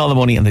going to win all the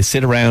money, and they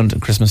sit around on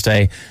Christmas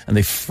Day and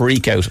they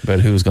freak out about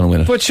who's going to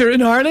win it. But you're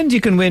in Ireland, you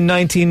can win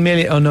 19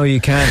 million. Oh, no, you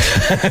can't.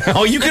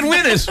 Oh, you can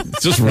win it.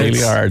 It's just really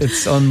hard.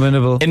 It's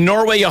unwinnable. In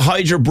Norway, you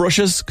hide your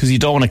brushes because you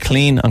don't want to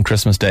clean on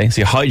Christmas Day.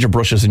 So you hide your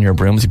brushes in your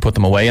brooms, you put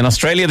them away. In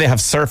Australia, they have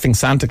surfing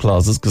Santa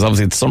Clauses because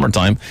obviously it's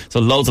summertime. So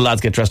loads of lads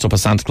get dressed up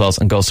as Santa Claus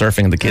and go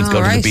surfing, and the kids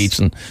go to the beach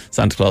and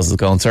Santa Claus is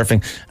going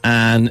surfing.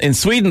 And in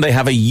Sweden, they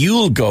have a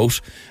Yule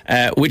goat,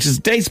 which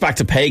dates back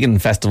to pagan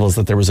festivals,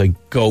 that there was a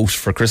goat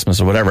for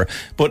Christmas or whatever.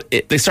 But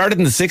they started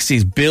in the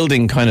 60s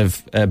building kind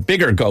of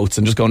bigger goats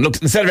and just going,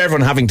 look, instead of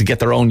everyone having to get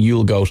their own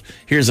Yule goat,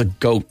 here's a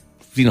goat,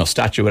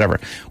 statue, whatever.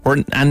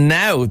 And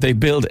now they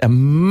build a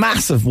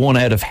massive one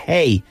out of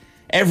hay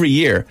every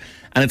year.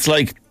 And it's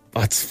like,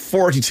 it's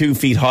 42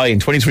 feet high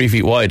and 23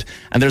 feet wide.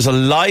 And there's a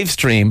live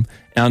stream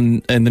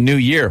in the new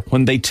year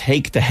when they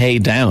take the hay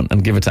down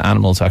and give it to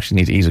animals who actually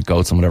need to eat it,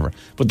 goats and whatever.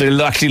 But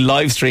they'll actually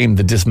live stream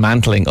the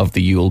dismantling of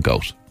the Yule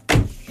goat.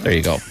 There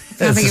you go.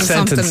 That's a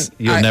sentence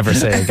you'll never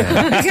say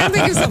again. I can't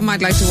think of something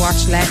I'd like to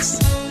watch less.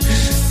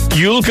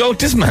 Yule goat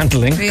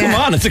dismantling. Yeah.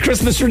 Come on, it's a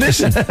Christmas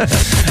tradition. We're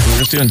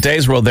just doing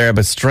Days World there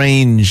about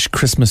strange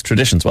Christmas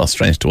traditions. Well,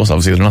 strange to us,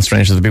 obviously. They're not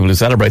strange to the people who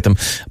celebrate them.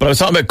 But I was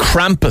talking about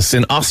Krampus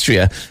in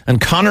Austria,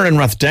 and Connor in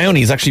Rathdowney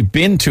has actually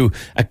been to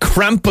a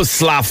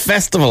Krampuslav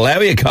festival. How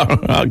are you,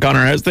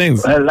 Connor? How's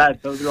things? Well, lads,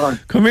 how's it going?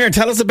 Come here,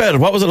 tell us about it.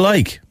 What was it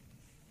like?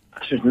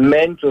 It's just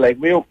mental. Like,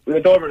 we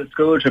went over to the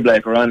school trip,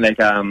 like, we're on, like,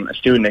 a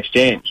student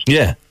exchange.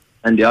 Yeah.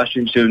 And the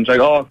Austrian students like,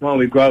 oh, come on,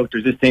 we go out.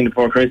 There's this thing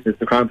before Christmas,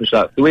 the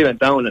Krampuslav. So we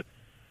went down and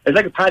it's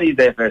like a Paddy's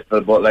Day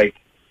festival, but like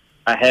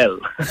a hell.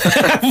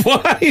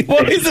 Why?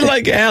 What is it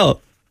like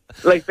hell?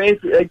 Like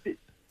basically, like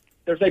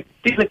there's like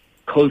these like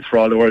cults for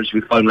all the world,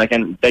 we call them. Like,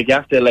 and like you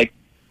have to like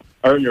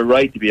earn your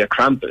right to be a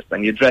Krampus,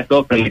 and you dress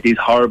up in like, these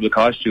horrible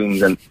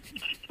costumes, and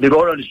they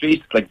go around the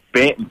streets like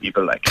baiting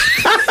people. Like,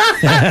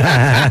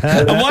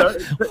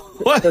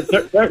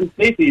 certain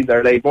cities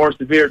are like more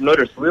severe than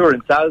others. So we were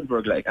in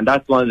Salzburg, like, and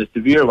that's one of the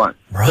severe ones.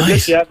 Right.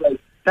 So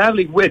they have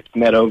like whips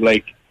made of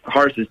like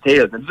horses'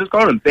 tails, and just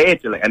call them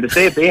bait you, like, and they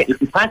say bait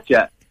if you catch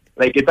you,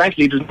 like, it's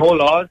actually there's no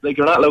laws, like,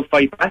 you're not allowed to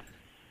fight back.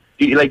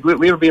 Like,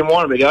 we were being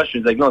warned by the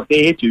Austrians, like, no, if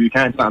they hit you, you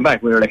can't fight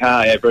back. We were like,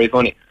 yeah, very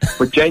funny.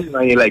 But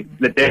genuinely, like,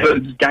 they will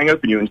just gang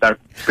up on you and start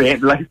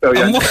baiting the life out of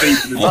you on the street.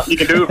 There's nothing you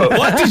can do about it.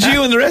 What did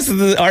you and the rest of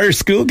the Irish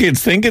school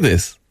kids think of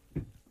this?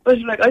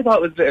 Well, like, I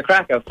thought it was a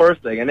crack at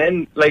first, like, and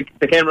then, like,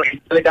 they came,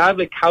 like, they have,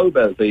 like,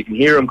 cowbells, so you can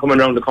hear them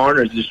coming around the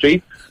corners of the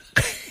street.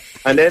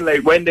 And then,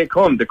 like, when they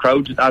come, the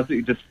crowd just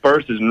absolutely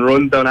disperses and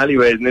runs down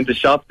alleyways and into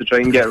shops to try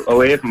and get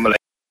away from them.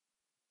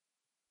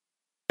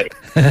 Like,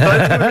 so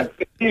I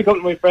see a couple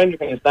of my friends were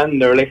kind of standing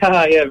there, like,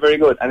 haha, yeah, very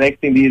good. And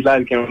next thing, these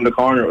lads came around the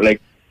corner with, like,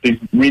 these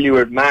really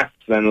weird masks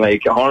and,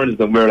 like, horns,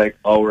 and we were like,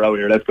 oh, we're out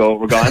here, let's go,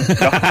 we're gone.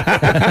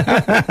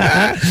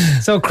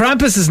 So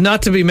Krampus is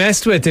not to be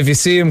messed with if you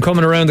see him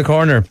coming around the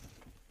corner.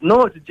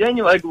 No, it's a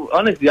genuine, like,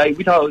 honestly,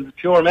 we thought it was a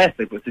pure mess,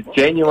 like, but it's a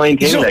genuine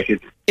thing, like,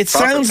 it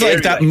sounds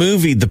like that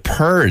movie, The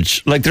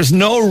Purge. Like, there's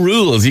no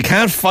rules. You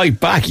can't fight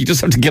back. You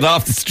just have to get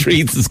off the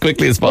streets as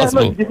quickly as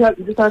possible. Yeah, no,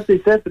 you just have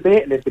to set the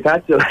bait, and if they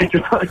catch you, like,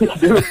 there's nothing you can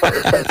do about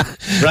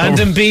it.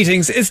 Random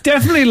beatings. It's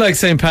definitely like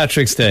St.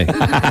 Patrick's Day.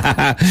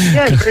 Yeah,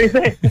 it's very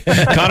safe.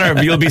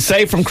 Connor, you'll be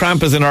safe from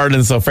Krampus in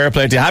Ireland, so fair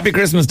play to you. Happy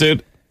Christmas,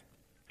 dude.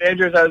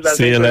 Dangerous.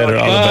 See you later.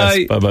 All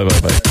the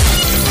best. Bye.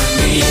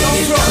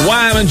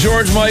 Wham and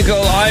George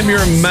Michael, I'm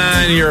your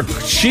man, your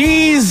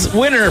cheese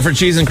winner for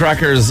cheese and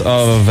crackers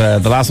of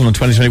the last one in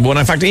 2021.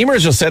 In fact, Emer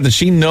has just said that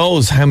she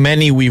knows how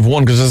many we've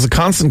won because there's a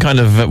constant kind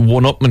of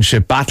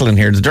one-upmanship battle in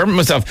here. Dermot and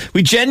myself,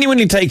 we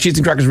genuinely take cheese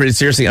and crackers really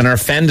seriously and are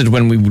offended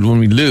when we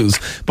lose.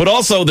 But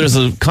also there's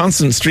a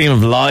constant stream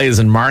of lies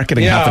and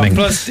marketing happening.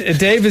 Plus,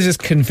 Dave is just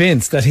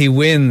convinced that he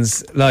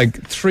wins like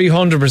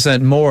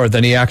 300% more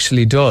than he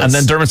actually does. And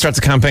then Dermot starts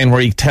a campaign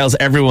where he tells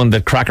everyone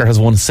that Cracker has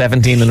won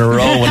 17 in a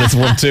row when it's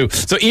won 2.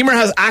 So Emer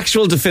has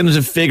actual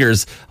definitive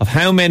figures of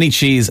how many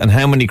cheese and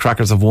how many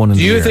crackers have won in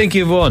the year. Do you think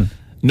you've won?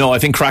 No, I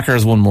think Cracker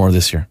has won more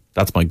this year.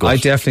 That's my gut. I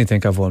definitely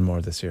think I've won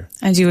more this year.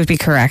 And you would be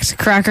correct.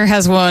 Cracker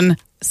has won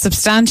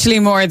substantially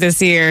more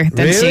this year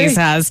than cheese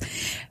has.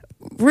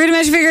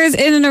 Rudimentary figures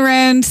in and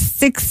around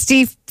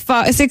 60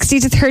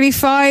 to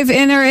 35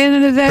 in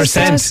and about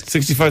percent.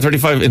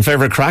 65-35 in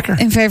favour of Cracker?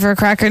 In favour of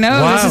Cracker. No,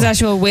 Wow. This is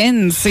actual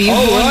wins. So you've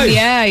won, right.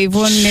 yeah, you've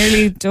won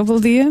nearly double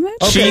the image.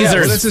 Okay,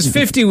 well, this is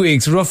 50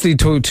 weeks, roughly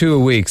two a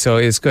week. So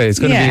it's good. It's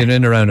going to be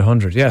in around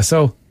 100. Yeah,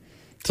 so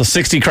So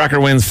 60 cracker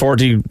wins,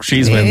 40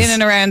 cheese wins. In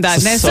and around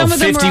that. Now, So some of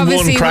them were 51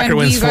 obviously cracker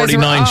when wins, you guys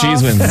 49 were cheese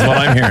off. wins is what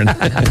I'm hearing.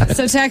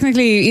 So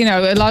technically, you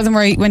know, a lot of them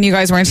were when you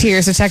guys weren't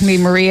here. So technically,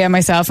 Maria,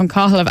 myself, and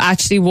Cathal have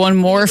actually won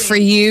more for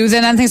you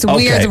than anything. So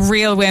we are the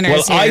real winners.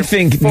 Well, here. I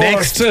think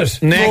next year,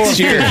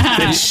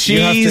 the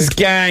cheese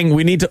gang,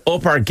 we need to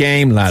up our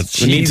game, lads.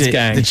 We need to,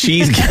 gang. the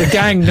cheese gang. The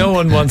gang no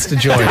one wants to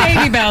join.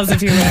 Baby bells,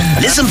 if you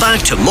will. Listen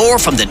back to more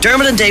from the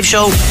Dermot and Dave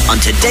Show on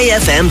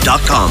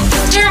todayfm.com.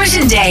 Dermot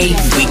and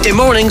Dave. Weekday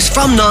mornings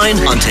from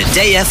 9 on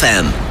Today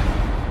FM.